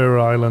about the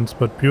Faroe Islands,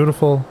 but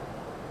beautiful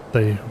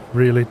they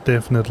really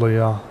definitely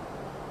are.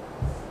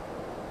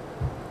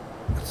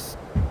 It's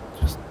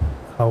just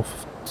how...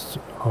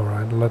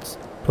 Alright, let's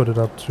put it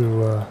up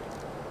to...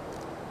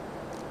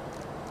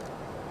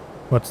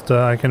 what's the...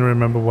 I can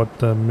remember what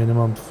the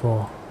minimum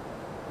for...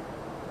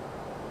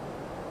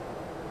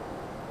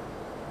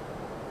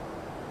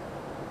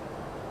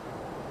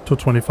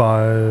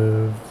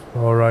 225.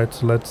 Alright,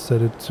 so let's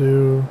set it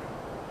to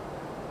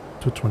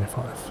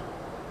 225.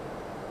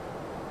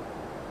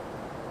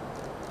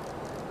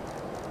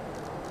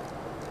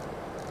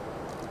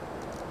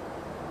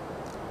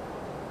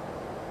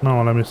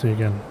 No, let me see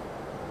again.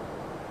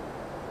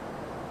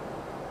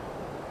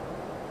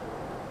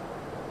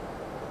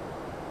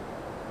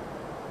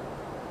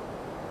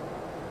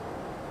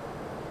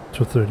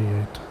 To 38.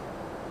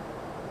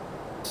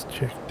 Let's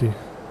check the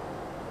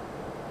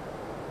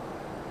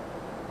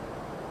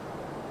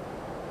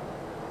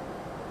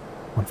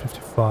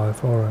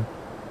 155. Alright.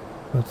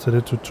 Let's set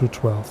it to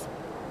 212.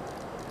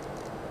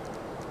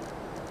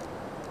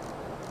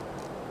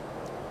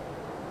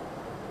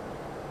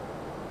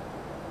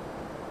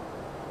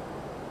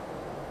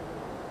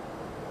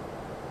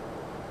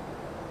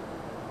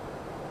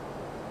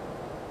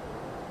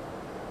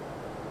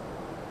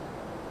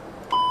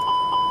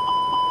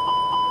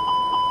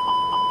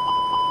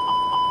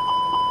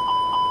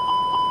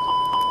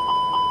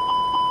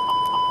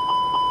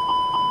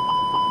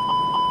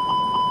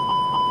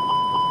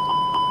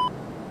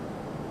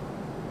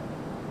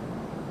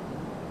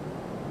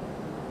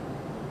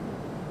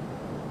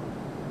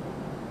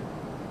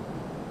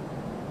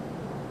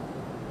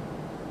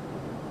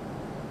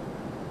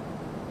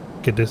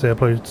 Get this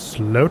airplane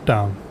slowed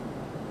down.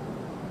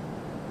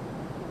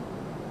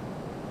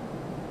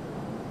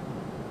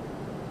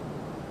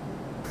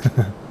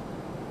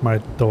 My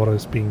daughter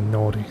is being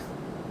naughty.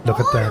 Look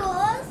at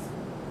that.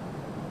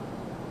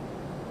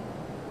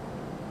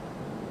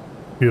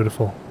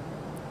 Beautiful.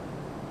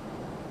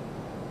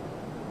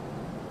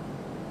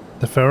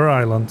 The Faroe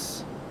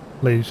Islands,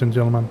 ladies and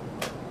gentlemen.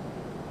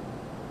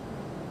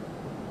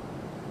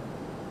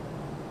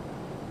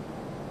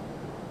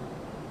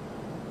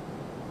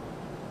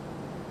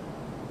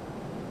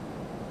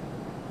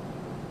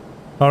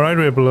 Alright,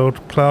 we're below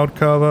cloud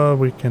cover.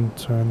 We can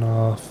turn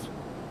off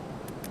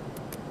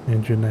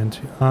engine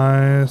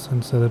anti-ice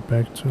and set it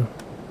back to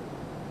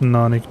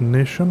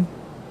non-ignition.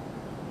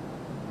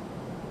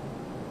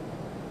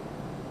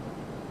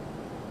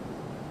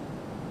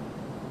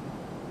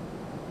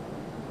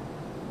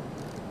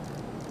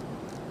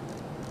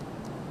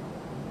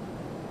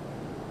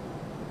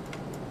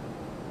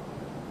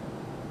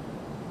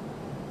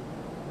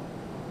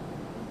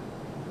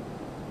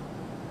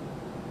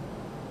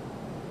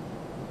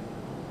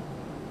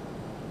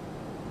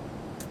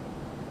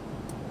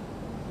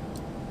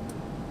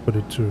 Put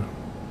it to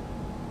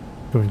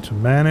going to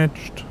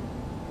managed.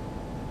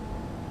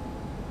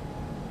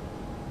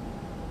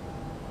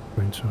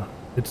 Going to,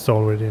 it's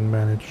already in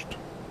managed.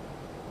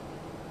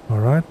 All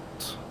right.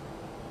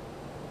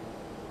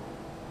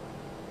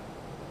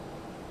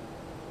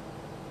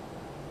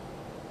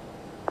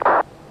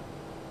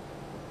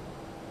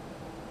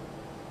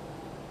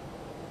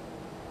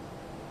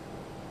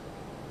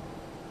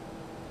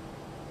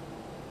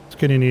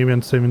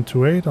 Scandinavian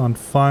 728 on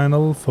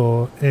final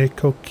for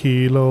Echo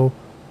Kilo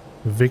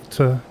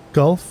Victor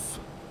Golf,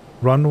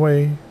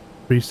 runway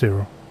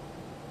 30.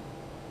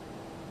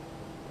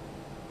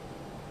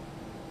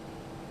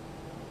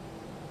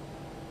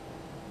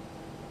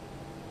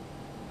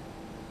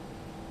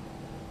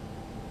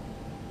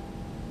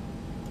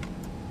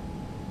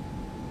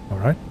 All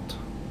right.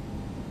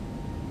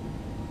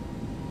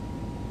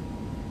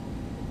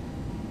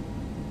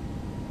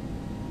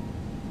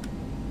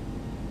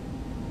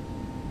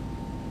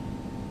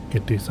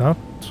 Get this out.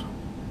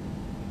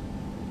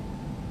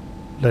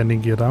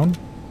 Landing gear down.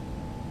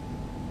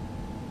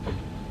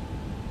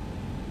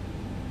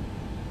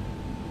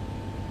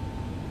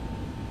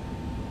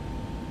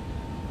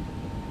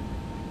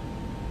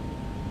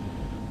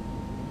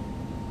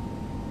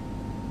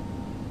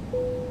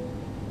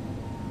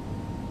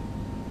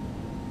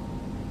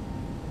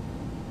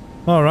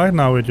 Alright,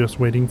 now we're just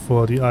waiting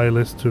for the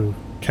ILS to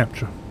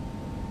capture.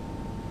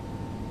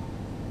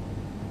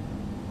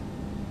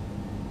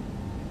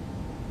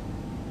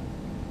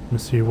 Let me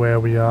see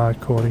where we are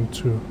according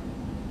to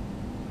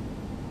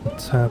the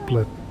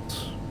tablet.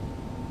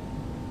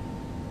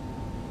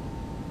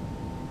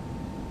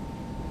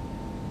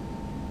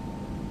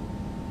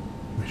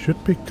 We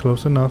should be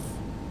close enough.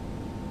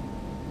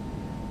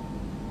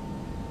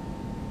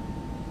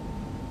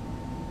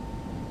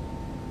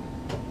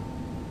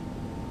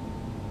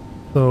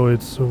 So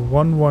it's a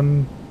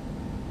 1-1.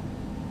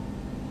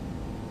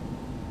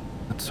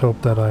 Let's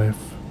hope that I've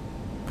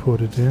put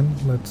it in.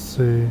 Let's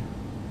see.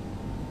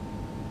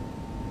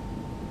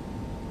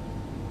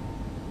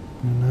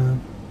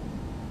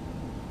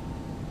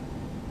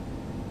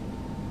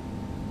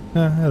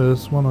 Yeah, it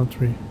is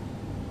 103.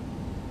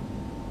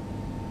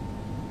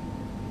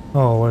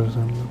 Oh, wait a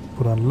second.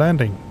 Put on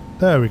landing.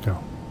 There we go.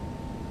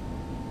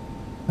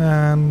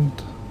 And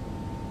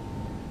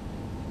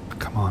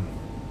come on.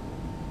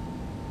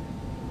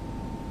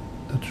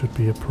 That should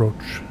be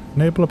approach.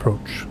 Enable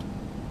approach.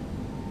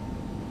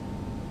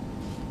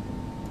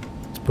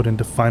 Let's put in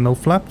the final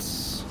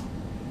flaps.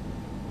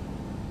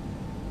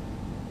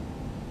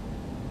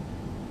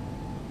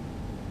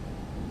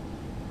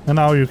 And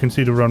now you can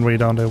see the runway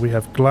down there. We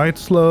have glide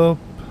slope.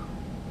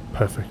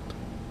 Perfect.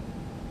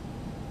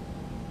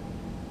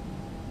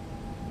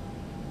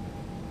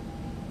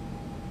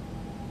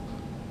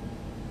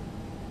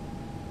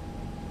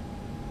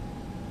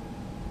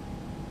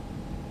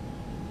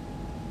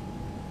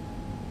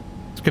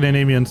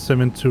 Scandinavian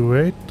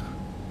 728.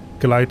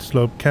 Glide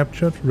slope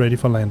captured. Ready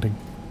for landing.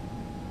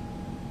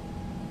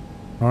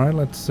 Alright,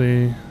 let's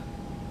see.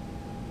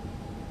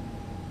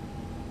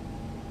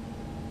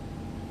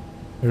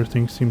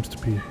 Everything seems to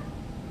be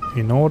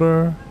in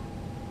order.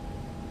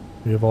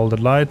 We have all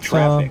the lights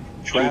on.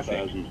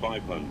 Traffic.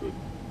 2,500.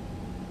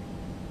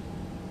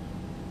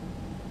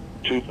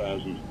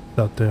 2,000.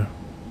 Out there.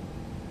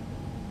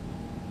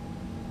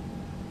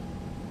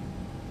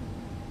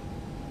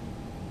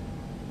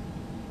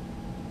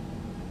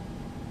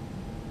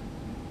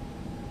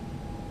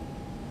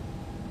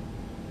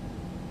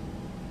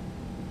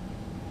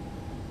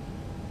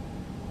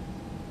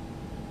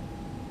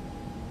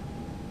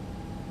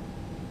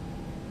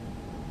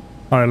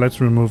 Alright,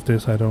 let's remove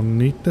this. I don't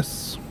need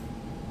this.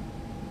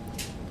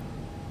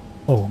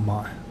 Oh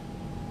my.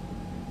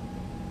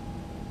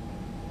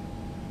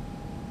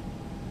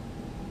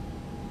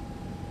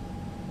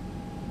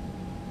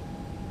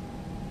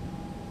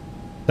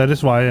 That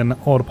is why an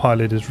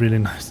autopilot is really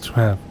nice to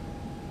have.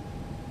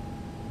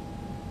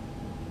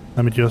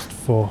 Let me just,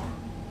 for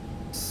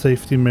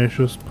safety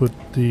measures, put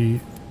the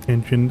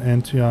engine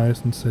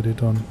anti-ice and set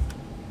it on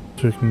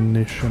to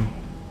ignition.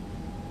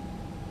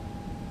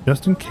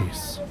 Just in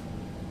case.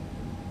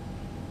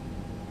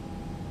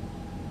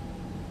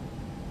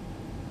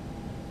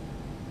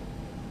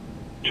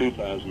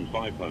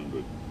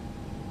 $2,500.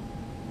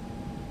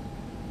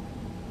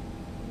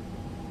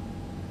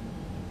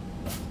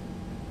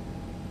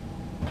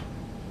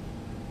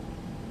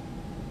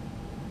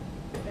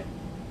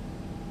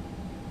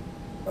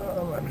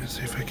 Let me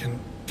see if I can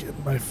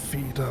get my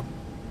feet up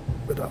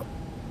without.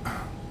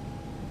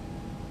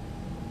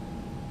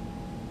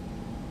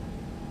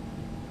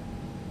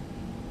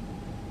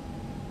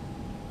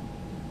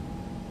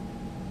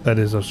 That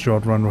is a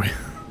short runway.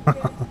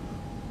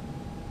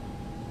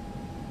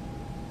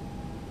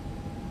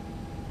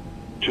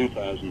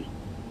 2,000.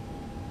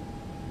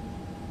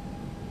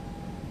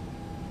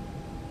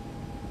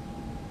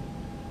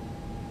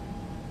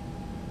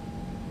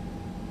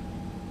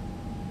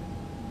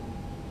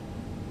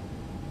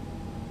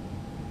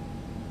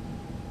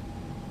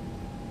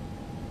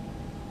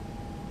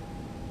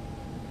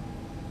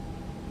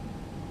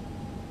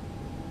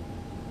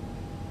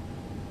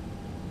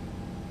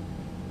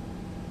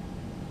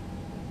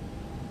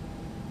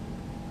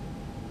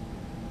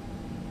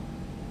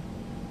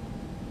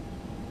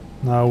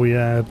 Now we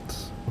add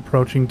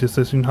approaching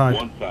decision height.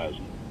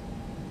 1,000.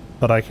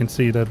 But I can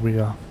see that we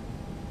are.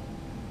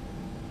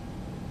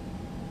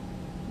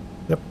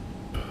 Yep.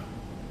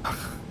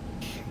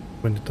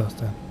 When it does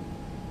that.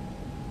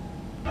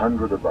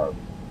 100 above.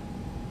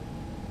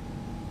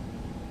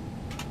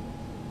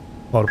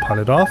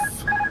 Autopilot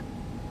off.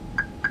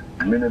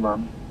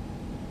 Minimum.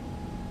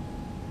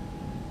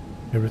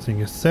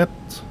 Everything is set.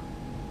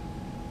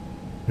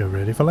 We're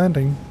ready for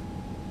landing.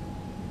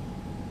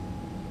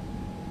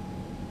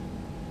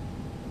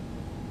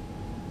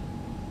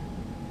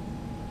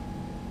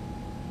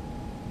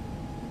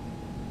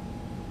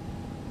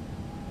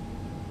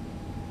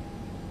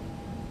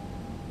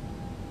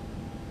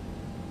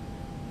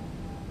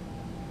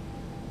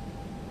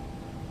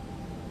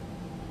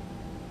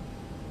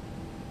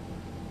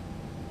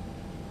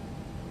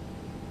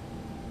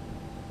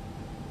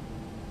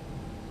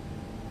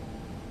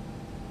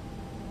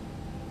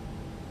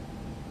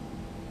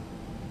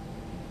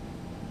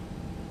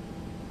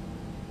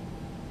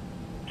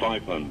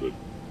 $500.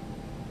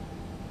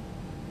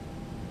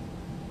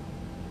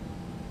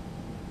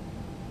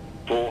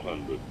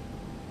 400.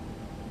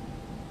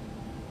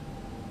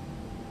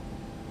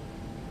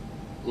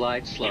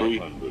 Glide slow.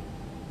 300.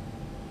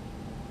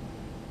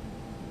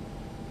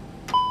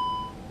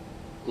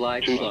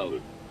 Glide slow.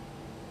 200.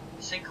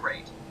 Sync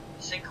rate.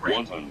 Sync rate.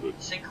 100.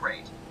 Sync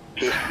rate.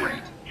 50. Sync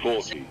rate.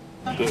 40.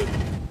 30.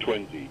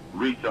 20.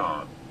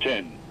 Retard.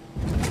 10.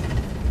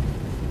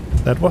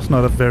 That was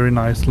not a very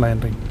nice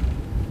landing.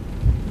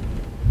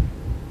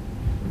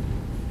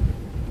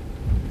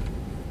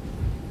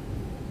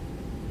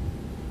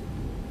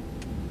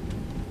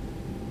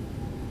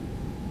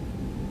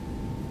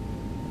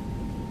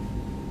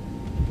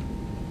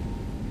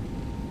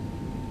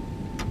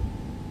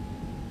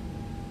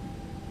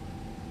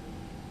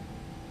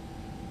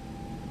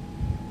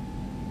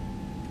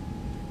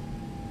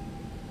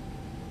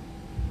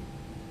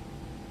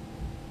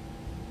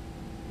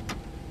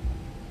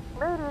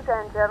 Ladies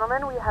and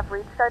gentlemen, we have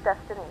reached our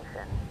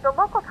destination. The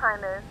local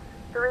time is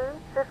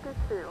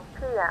 3:52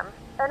 p.m.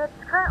 and it's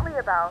currently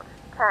about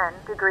 10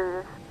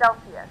 degrees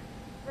Celsius.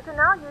 You can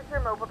now use your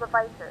mobile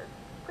devices.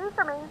 Please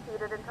remain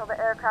seated until the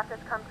aircraft has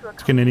come to a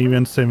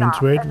Scandinavian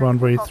 728,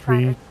 runway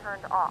 30,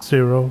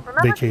 Remember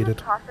vacated. to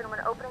use caution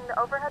when opening the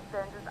overhead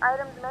bins as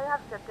items may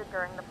have shifted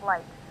during the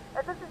flight.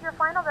 If this is your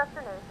final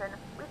destination,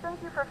 we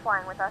thank you for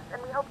flying with us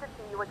and we hope to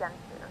see you again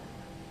soon.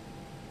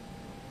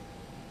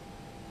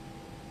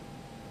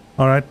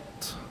 Alright.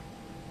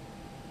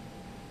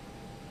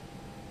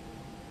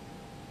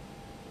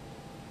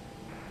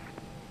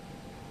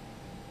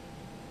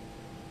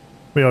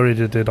 We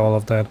already did all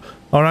of that.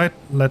 Alright,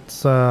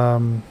 let's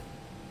find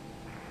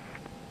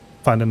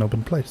an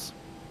open place.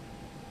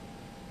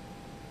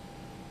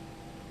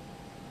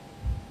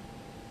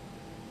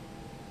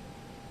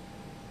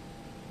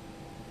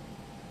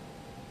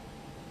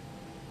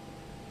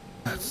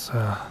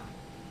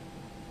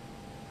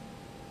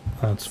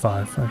 That's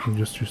 5. I can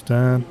just use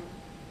that.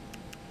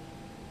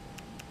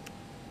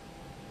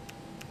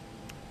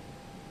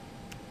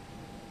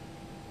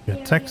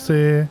 Get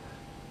taxi.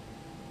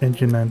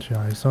 Engine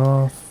anti-ice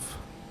off.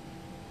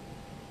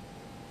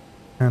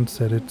 And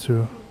set it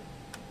to...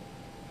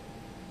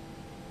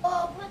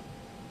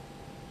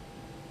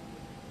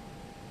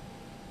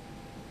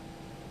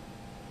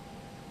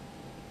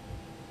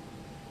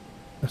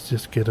 Let's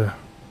just get a...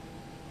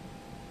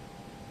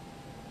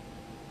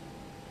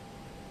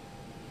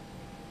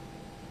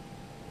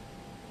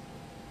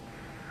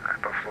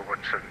 Buffalo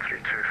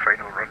 1732,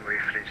 final runway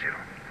 30.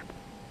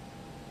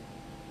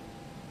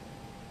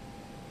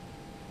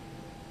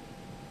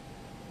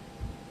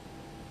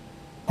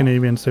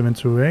 Canadian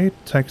 728,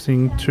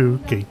 taxiing to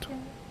gate.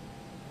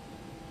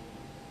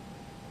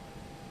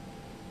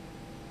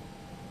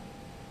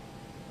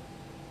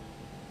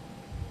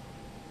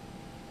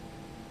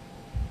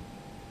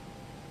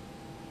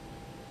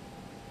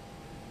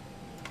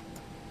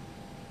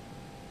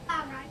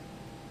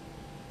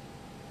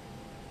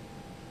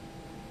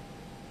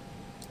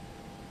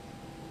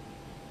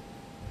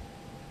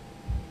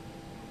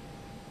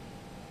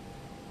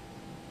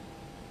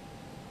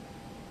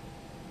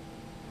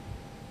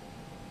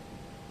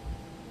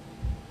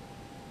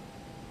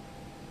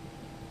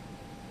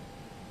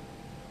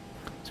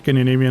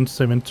 Scandinavian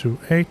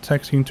 728,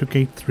 taxiing to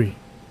gate 3.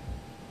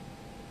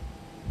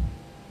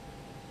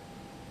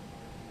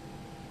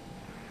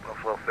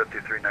 Buffalo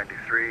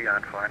 5393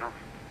 on final.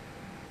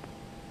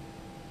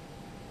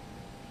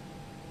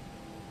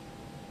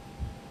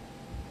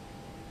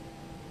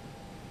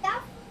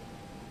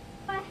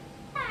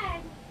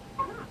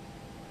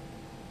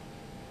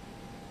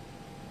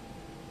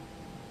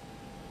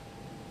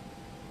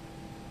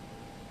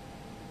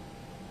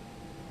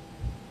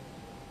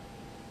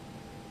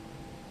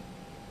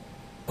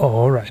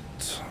 All right.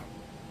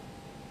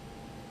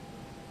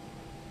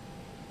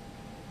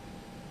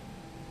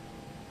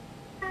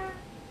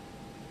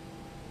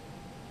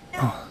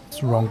 Oh, it's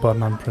the wrong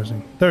button I'm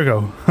pressing. There we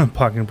go.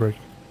 Parking brake.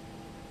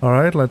 All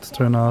right, let's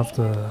turn off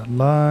the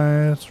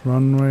lights,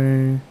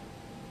 runway,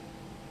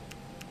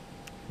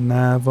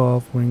 nav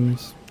off,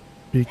 wings,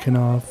 beacon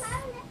off.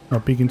 No,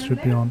 beacon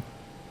should be on.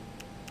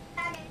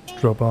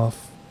 Drop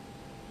off.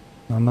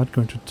 I'm not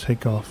going to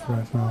take off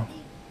right now.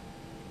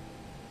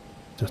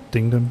 Just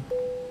ding them.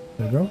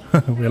 There we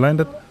go. We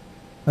landed.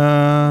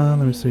 Let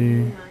me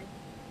see.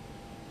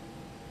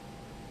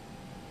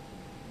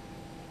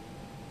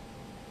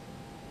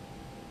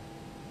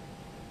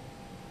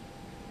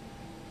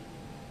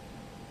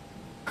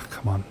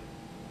 Come on.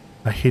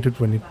 I hate it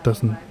when it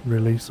doesn't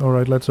release.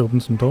 Alright, let's open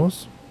some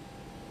doors.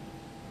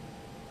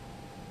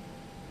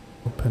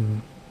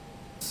 Open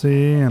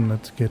C and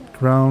let's get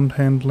ground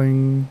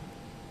handling.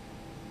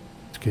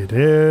 Let's get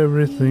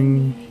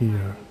everything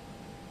here.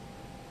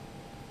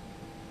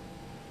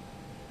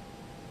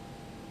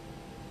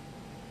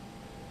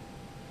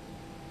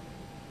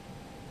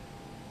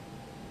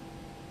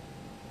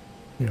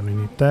 We only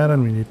need that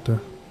and we need to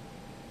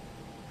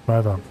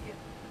drive on.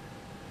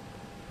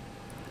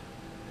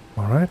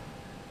 Alright,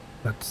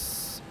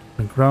 let's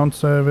open ground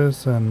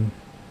service and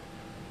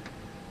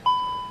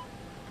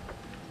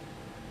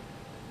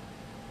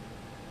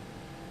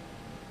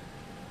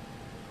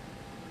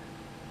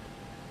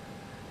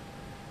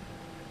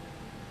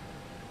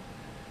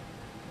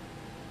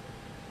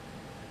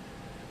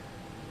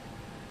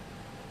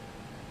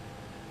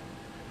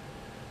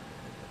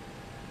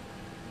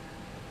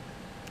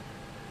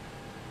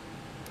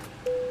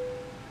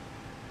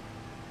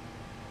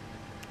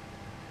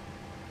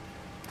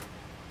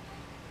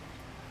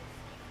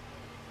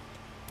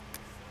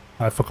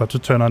I forgot to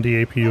turn on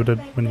the APU that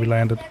when we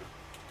landed.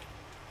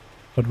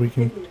 But we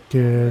can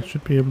get,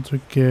 should be able to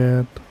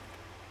get...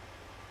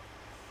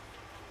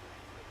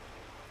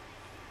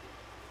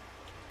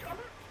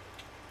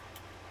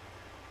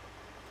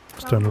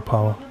 external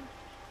power.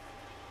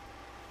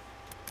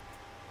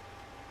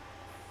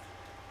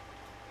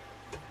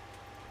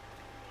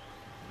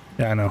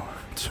 Yeah, I know.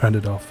 Turned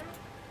it off.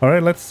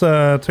 Alright, let's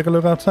take a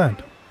look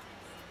outside.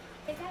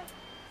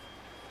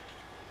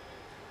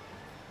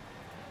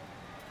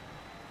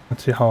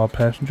 Let's see how our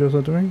passengers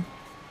are doing.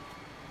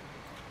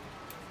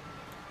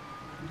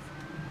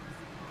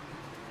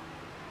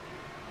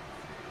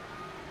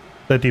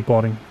 They're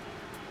deboarding.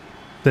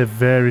 They're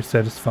very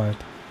satisfied.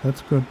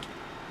 That's good.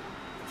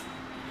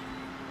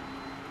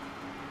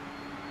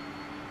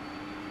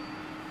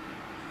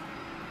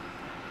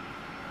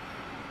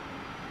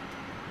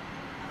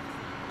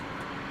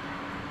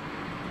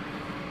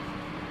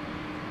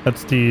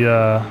 That's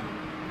the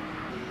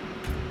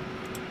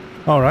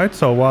alright,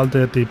 so while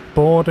they're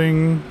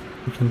deboarding,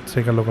 we can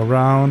take a look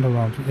around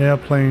the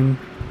airplane.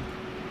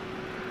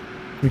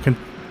 We can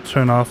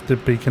turn off the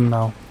beacon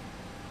now.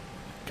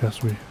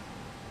 Because we...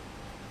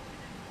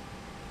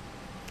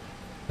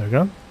 There we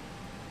go.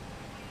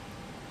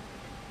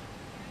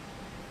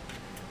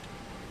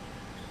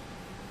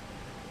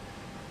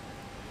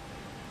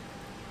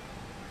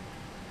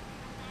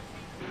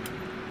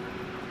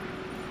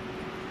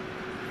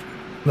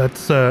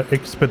 Let's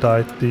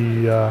expedite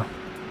the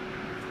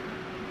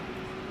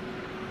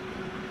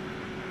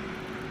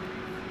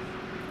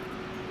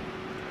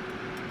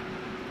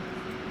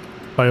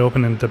by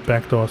opening the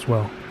back door as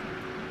well.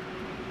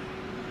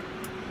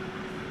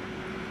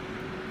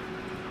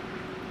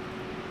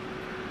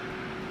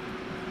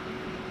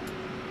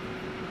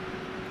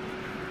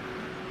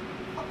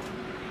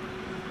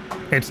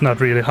 It's not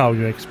really how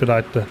you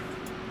expedite the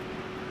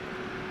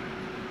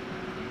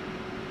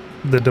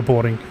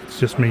deboarding. It's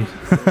just me.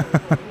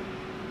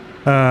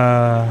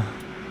 I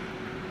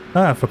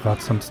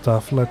forgot some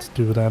stuff. Let's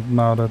do that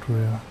now that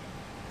we're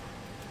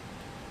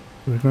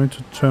going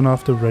to turn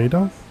off the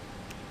radar.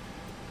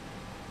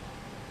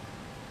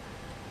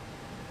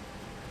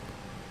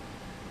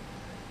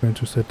 Going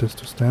to set this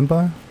to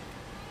standby.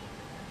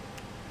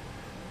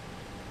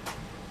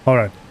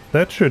 Alright,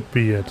 that should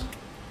be it.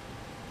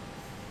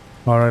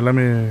 Alright,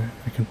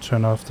 I can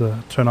turn on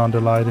the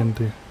light in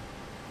the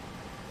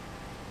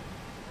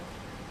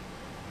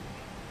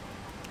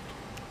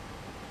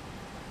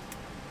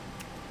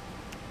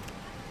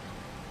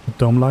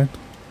dome light.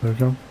 There we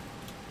go.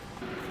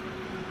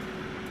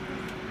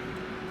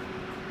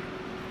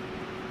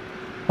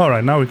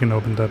 Alright, now we can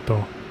open that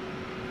door.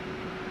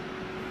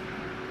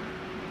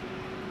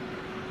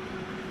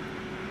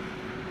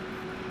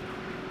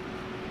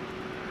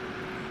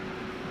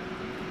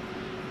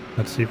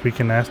 Let's see if we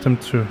can ask them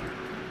to...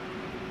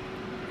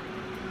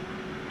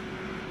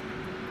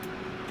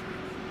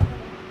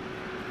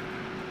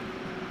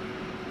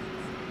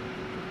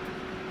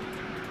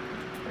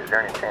 Is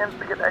there any chance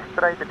we could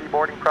expedite the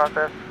deboarding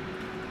process?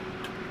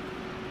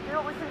 See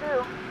what we can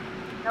do.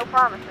 No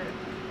promises.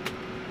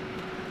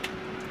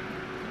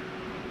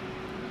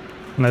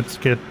 Let's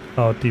get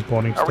our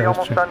deboarding Are we status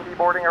almost check. done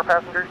deboarding our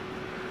passengers?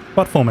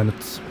 About 4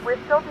 minutes. We're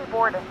still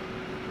deboarding.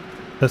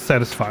 They're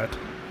satisfied.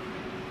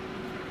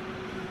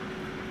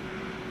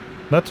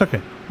 That's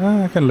okay.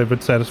 I can live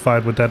with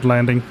satisfied with that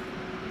landing.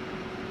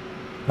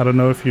 I don't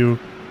know if you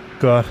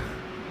got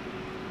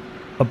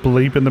a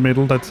bleep in the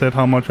middle that said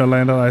how much I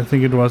landed. I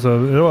think it was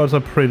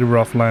a pretty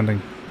rough landing.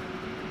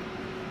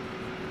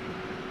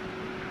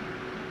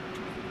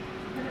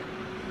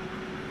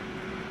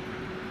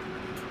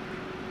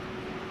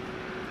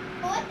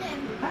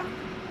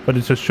 But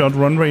it's a short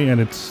runway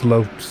and it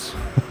slopes.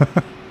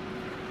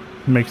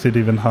 Makes it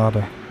even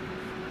harder.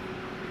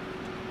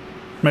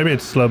 Maybe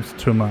it slopes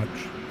too much.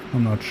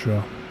 I'm not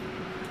sure.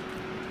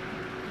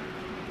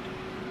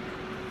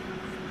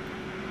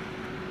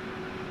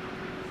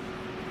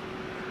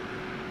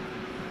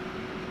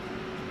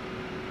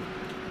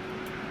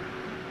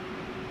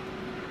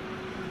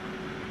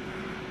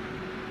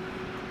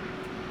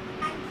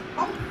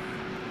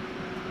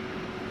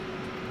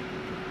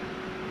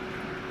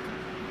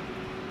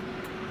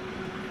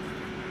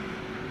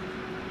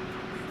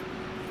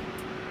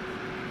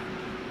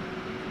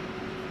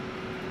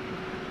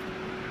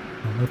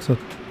 Oh,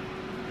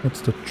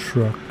 that's the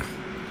truck.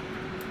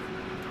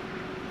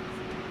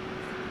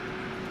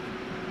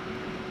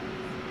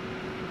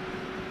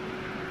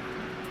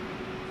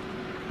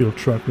 Fuel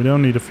truck. We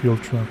don't need a fuel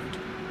truck.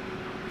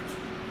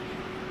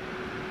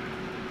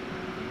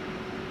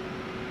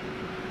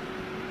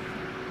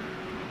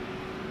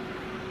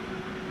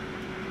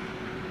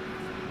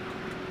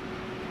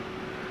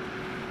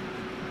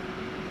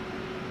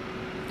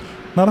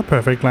 Not a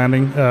perfect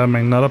landing. I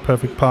mean, not a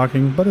perfect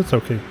parking, but it's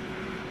okay.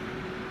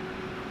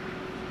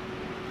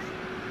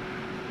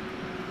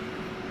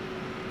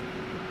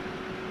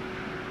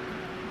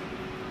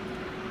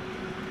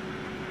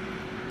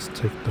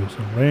 Take those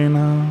away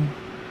now.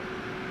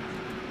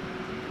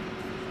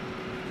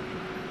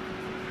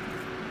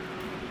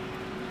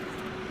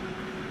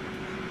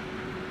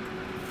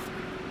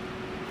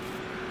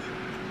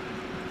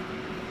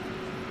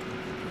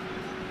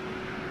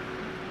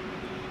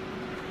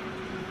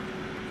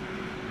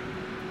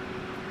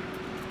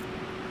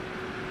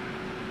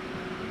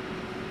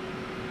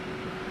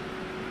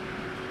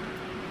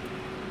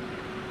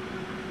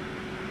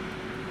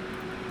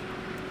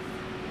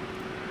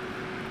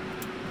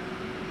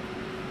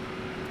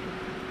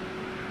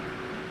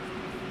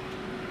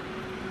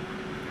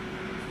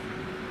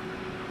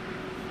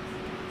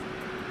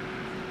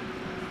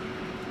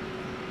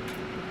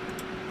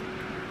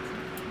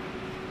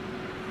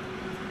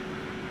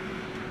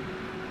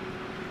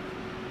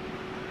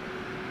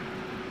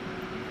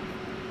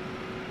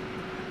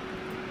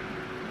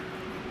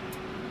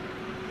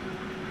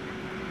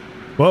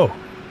 Whoa.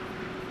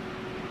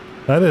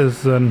 That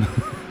is an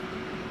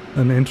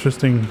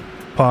interesting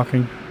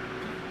parking.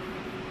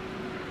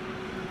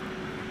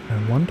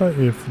 I wonder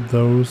if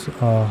those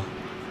are...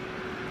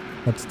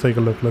 Let's take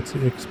a look. Let's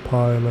see.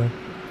 X-Pilot.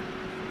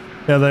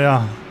 Yeah, they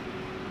are.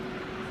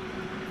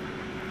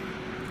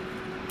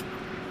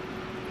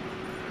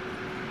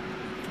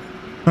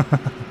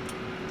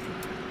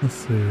 Let's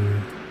see.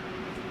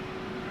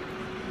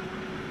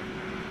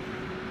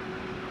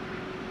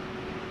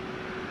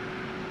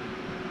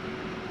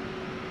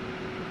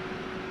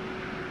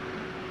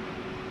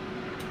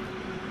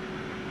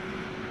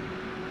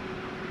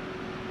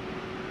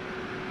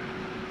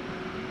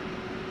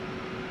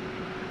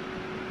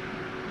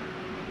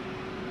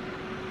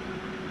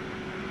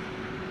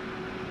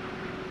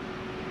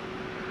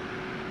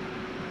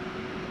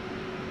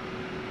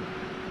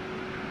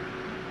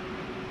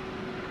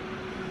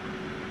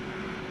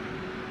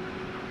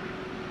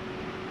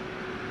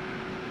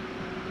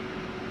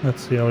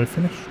 Let's see how we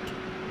finished.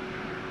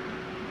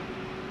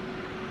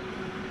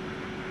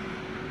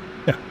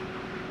 Yeah,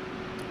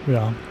 we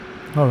are.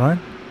 Alright,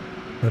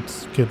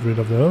 let's get rid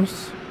of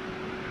those.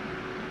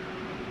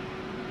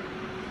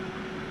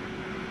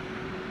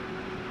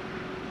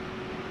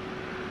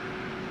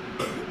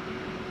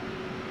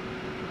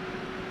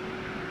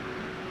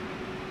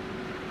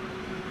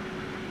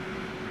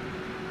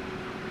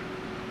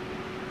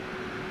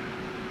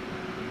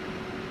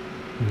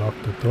 Lock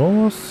the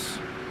doors.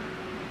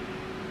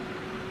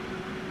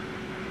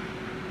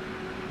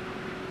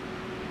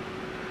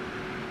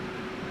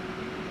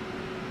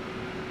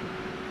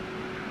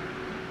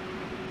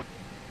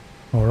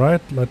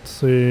 Alright, let's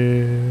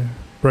see.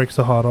 Brakes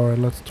are hot. Alright,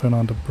 let's turn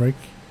on the brake.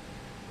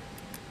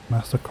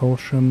 Master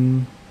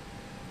caution.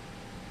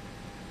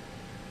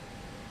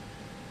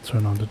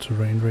 Turn on the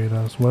terrain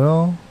radar as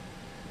well.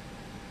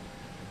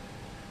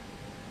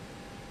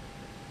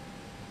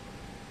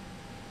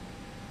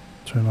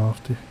 Turn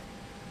off the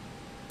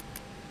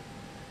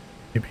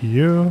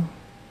APU.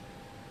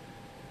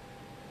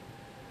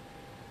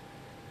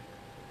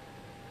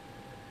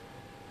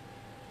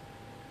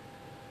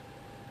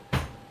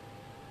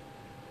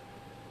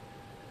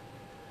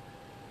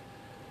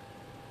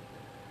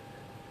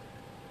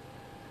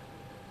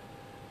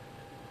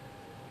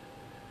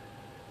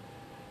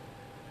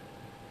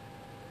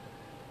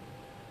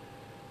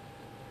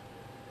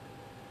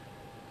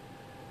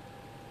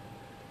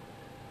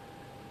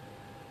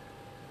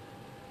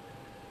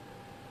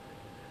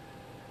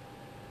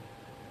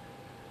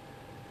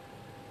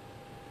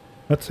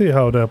 Let's see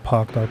how they're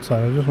parked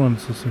outside. I just wanted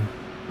to see.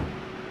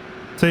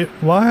 See,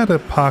 why are they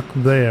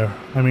parked there?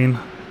 I mean,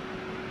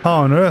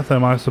 how on earth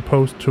am I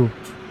supposed to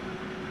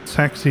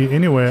taxi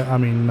anywhere? I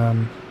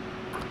mean,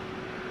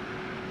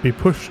 be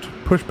pushed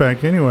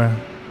back anywhere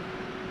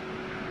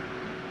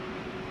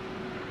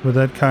with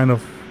that kind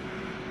of...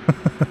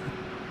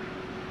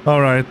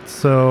 Alright,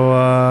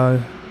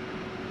 so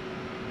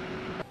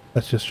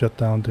let's just shut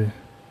down the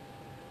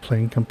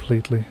plane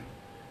completely.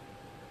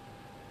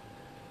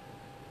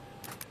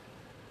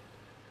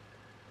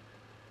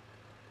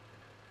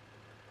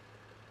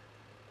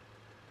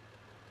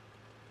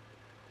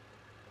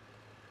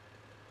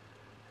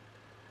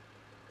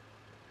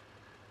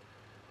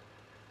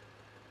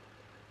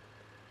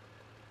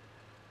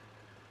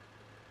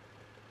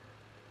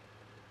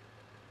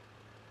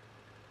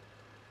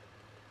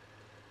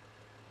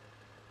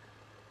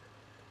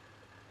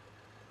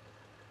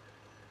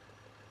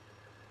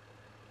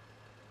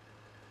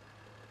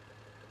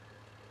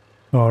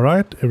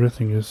 Alright,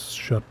 everything is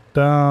shut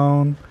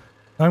down.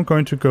 I'm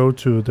going to go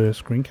to the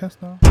screencast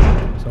now,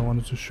 because I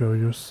wanted to show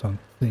you some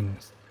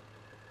things.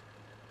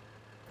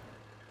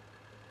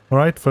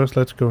 Alright, first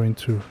let's go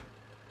into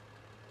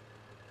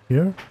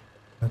here.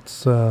 Let's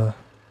say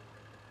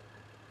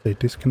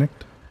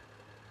disconnect.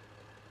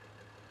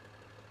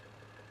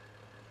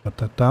 Shut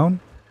that down.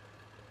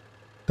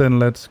 Then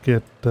let's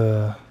get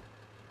I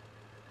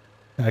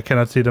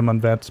cannot see them on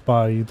that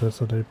spy either,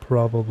 so they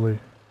probably...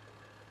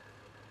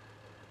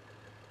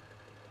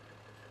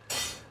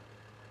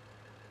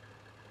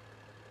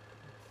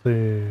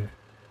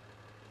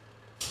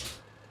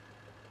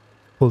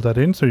 pull that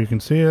in so you can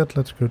see it.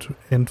 Let's go to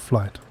end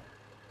flight.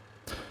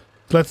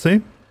 So let's see.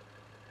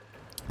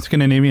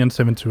 Scandinavian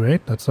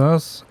 728, that's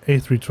us.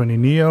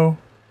 A320neo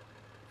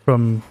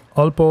from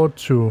Aalborg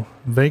to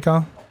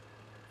Vagar.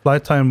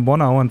 Flight time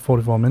 1 hour and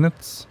 44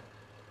 minutes.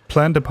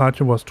 Planned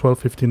departure was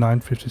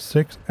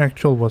 12:59:56.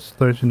 Actual was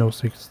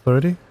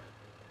 13:06:30.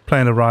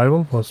 Planned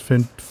arrival was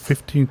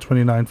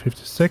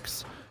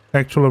 15:29:56.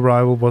 Actual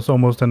arrival was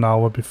almost an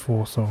hour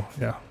before, so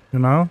yeah, you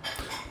know.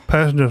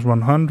 Passengers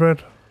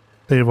 100.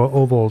 They were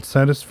overall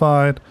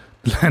satisfied.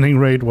 The landing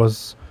rate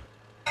was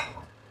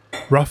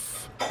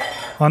rough.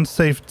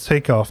 Unsafe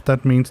takeoff.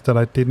 That means that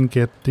I didn't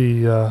get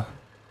the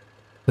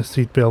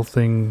seatbelt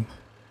thing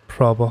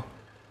proper.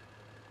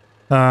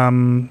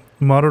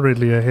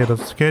 Moderately ahead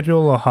of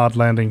schedule or hard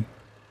landing.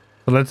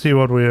 So let's see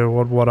what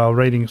our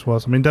ratings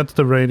was. I mean, that's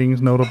the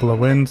ratings. Notable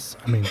events.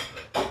 I mean,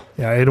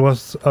 yeah, it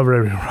was a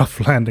very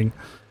rough landing.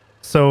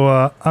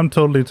 So I'm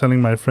totally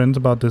telling my friends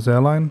about this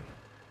airline.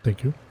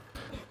 Thank you.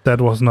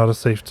 That was not a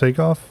safe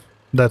takeoff.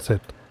 That's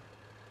it.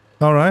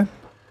 Alright.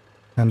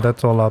 And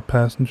that's all our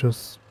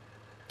passengers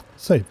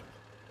safe.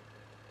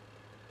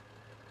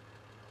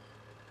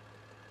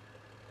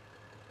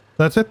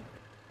 That's it.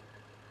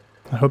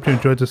 I hope you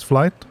enjoyed this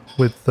flight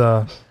with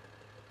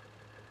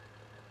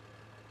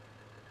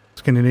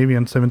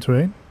Scandinavian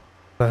 728.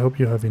 I hope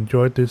you have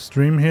enjoyed this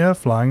stream here,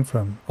 flying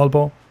from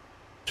Aalborg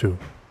to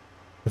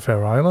the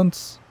Faroe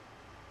Islands.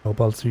 I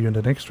hope I'll see you in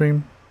the next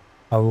stream.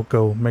 I will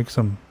go make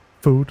some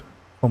food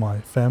for my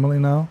family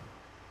now.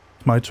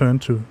 It's my turn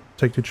to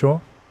take the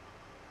shore.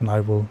 And I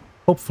will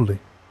hopefully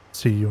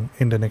see you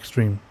in the next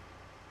stream.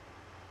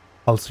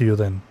 I'll see you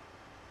then.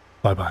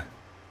 Bye bye.